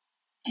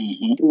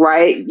 Mm-hmm.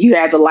 Right? You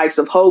had the likes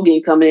of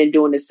Hogan coming in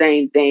doing the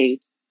same thing.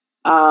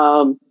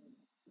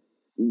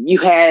 You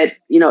had,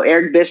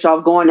 Eric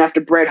Bischoff going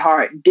after Bret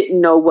Hart, didn't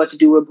know what to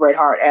do with Bret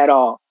Hart at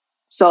all.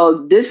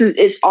 So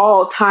it's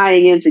all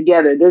tying in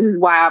together. This is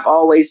why I've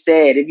always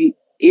said, even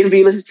if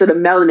you listen to the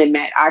Melanin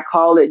Mat, I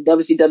call it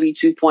WCW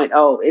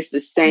 2.0. It's the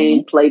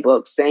same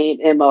playbook, same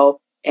MO,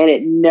 and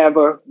it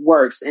never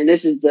works. And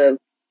this is the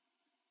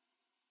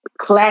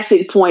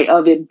classic point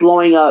of it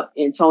blowing up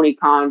in Tony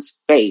Khan's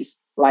face.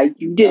 Like,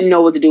 you didn't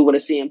know what to do with a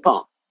CM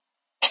Punk.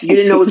 You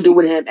didn't know what to do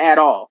with him at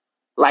all.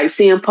 Like,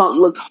 CM Punk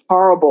looked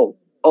horrible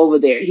over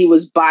there. He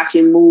was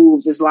botching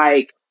moves. It's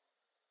like,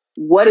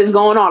 what is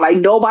going on? Like,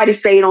 nobody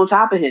stayed on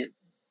top of him.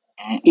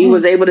 He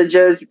was able to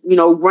just,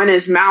 run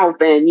his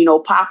mouth and,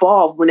 pop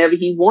off whenever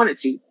he wanted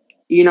to.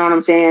 You know what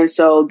I'm saying?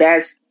 So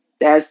that's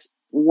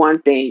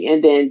one thing.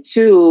 And then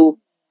two,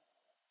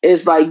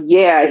 it's like,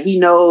 yeah, he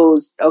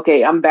knows,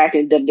 okay, I'm back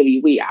in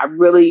WWE. I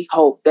really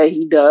hope that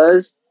he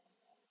does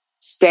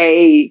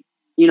stay,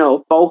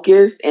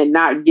 focused and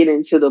not get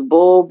into the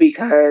bull,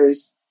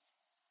 because,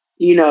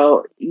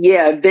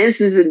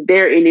 Vince isn't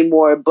there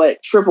anymore,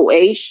 but Triple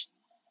H,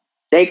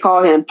 they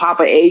call him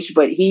Papa H,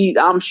 but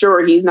I'm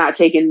sure he's not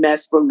taking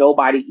mess from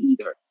nobody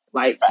either.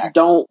 Like,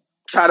 don't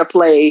try to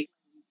play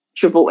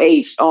Triple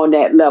H on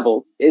that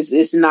level.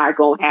 It's not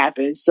going to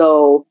happen.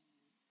 So,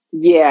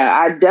 yeah,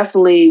 I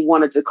definitely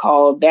wanted to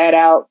call that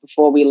out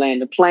before we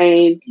land the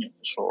plane. Yeah,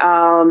 sure.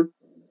 I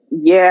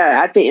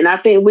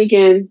think we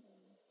can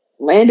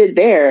land it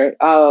there.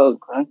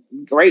 Okay.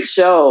 Great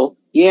show.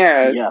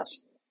 Yeah.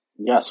 Yes.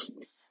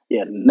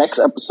 Yeah. Next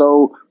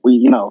episode,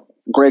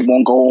 Greg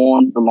won't go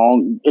on the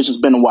long. It's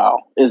just been a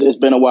while. It's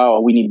been a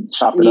while. We need to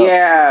chop it up.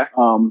 Yeah.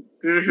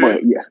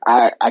 But yeah,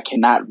 I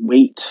cannot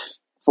wait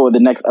for the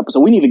next episode.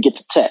 We need to get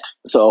to tech.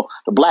 So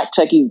the Black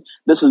Techies,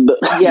 this is the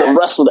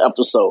rest of the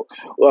episode.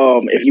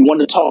 If you want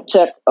to talk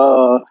tech,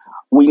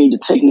 we need to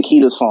take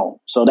Nikita's phone.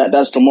 So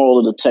that's the moral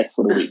of the tech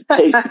for the week.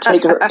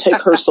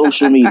 Take her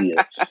social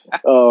media.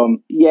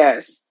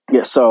 Yes.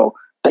 Yeah. So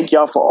thank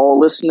y'all for all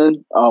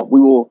listening. We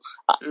will.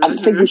 I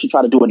think we should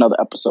try to do another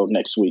episode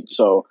next week.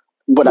 So,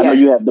 but I know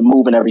you have to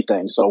move and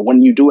everything. So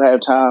when you do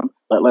have time,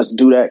 let's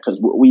do that, because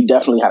we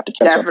definitely have to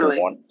catch up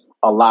on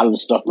a lot of the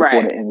stuff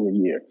before the end of the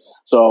year.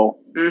 So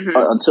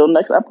until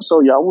next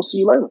episode, y'all, we'll see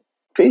you later.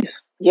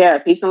 Peace. Yeah.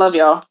 Peace and love,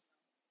 y'all.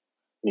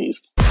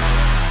 Peace.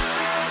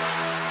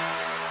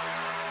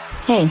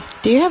 Hey,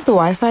 do you have the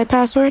Wi-Fi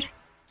password?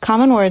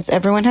 Common words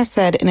everyone has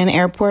said in an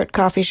airport,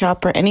 coffee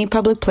shop, or any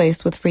public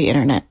place with free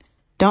internet.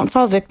 Don't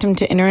fall victim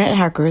to internet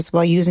hackers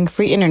while using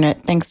free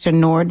internet thanks to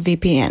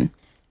NordVPN.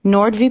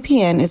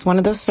 NordVPN is one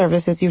of those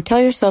services you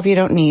tell yourself you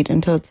don't need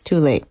until it's too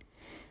late.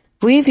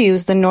 We've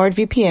used the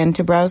NordVPN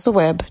to browse the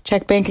web,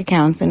 check bank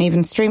accounts, and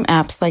even stream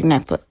apps like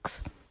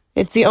Netflix.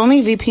 It's the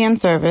only VPN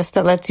service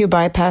that lets you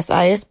bypass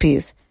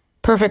ISPs,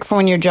 perfect for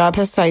when your job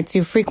has sites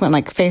you frequent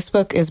like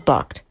Facebook is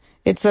blocked.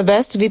 It's the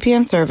best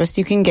VPN service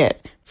you can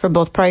get for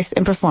both price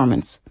and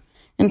performance.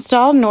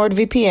 Install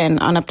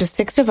NordVPN on up to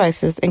 6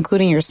 devices,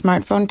 including your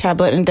smartphone,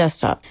 tablet, and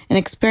desktop, and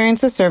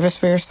experience the service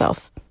for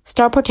yourself.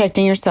 Start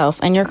protecting yourself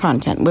and your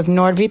content with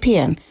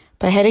NordVPN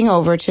by heading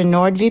over to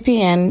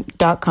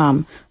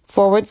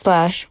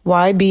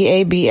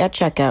nordvpn.com/YBAB at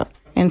checkout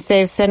and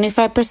save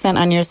 75%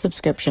 on your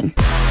subscription.